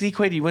wouldn't take the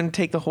equator. You wouldn't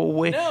take the whole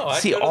way. No,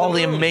 I'd see go to all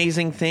the the moon.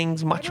 amazing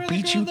things. Machu rather go to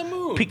Picchu, the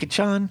moon.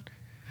 Picachan,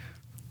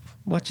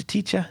 Machu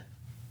Picchu.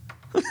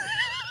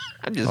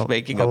 I'm just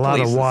making a up lot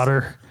places. of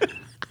water,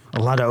 a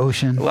lot of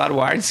ocean. A lot of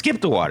water. I'd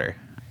skip the water.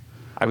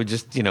 I would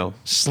just,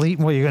 Sleep.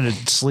 Well, you're going to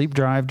sleep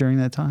drive during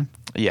that time.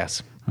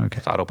 yes. Okay.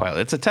 It's autopilot.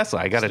 It's a Tesla.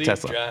 I got a Sleep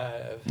Tesla.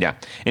 drive. Yeah.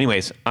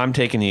 Anyways, I'm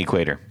taking the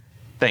equator.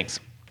 Thanks.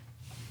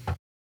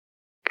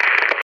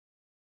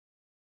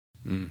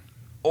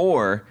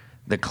 Or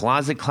the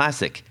closet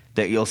classic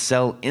that you'll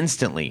sell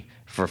instantly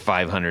for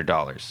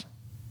 $500.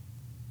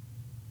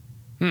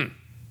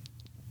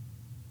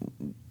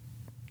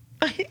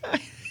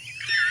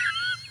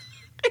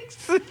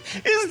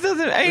 This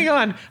doesn't. Hang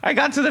on. I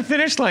got to the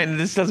finish line and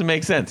this doesn't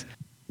make sense.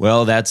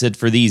 Well, that's it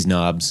for these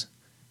knobs.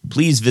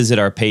 Please visit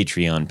our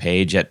Patreon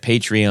page at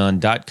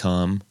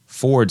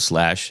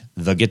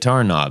patreon.com/The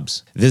Guitar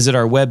Knobs. Visit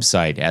our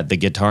website at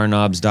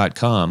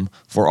theguitarknobs.com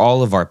for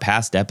all of our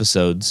past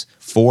episodes,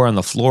 4 on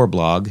the Floor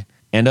blog,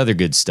 and other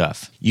good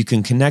stuff. You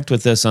can connect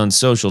with us on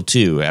social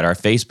too at our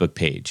Facebook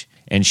page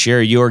and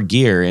share your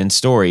gear and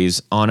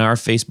stories on our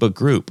Facebook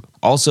group.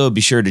 Also,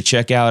 be sure to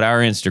check out our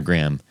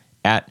Instagram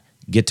at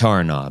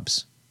Guitar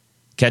Knobs.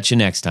 Catch you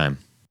next time.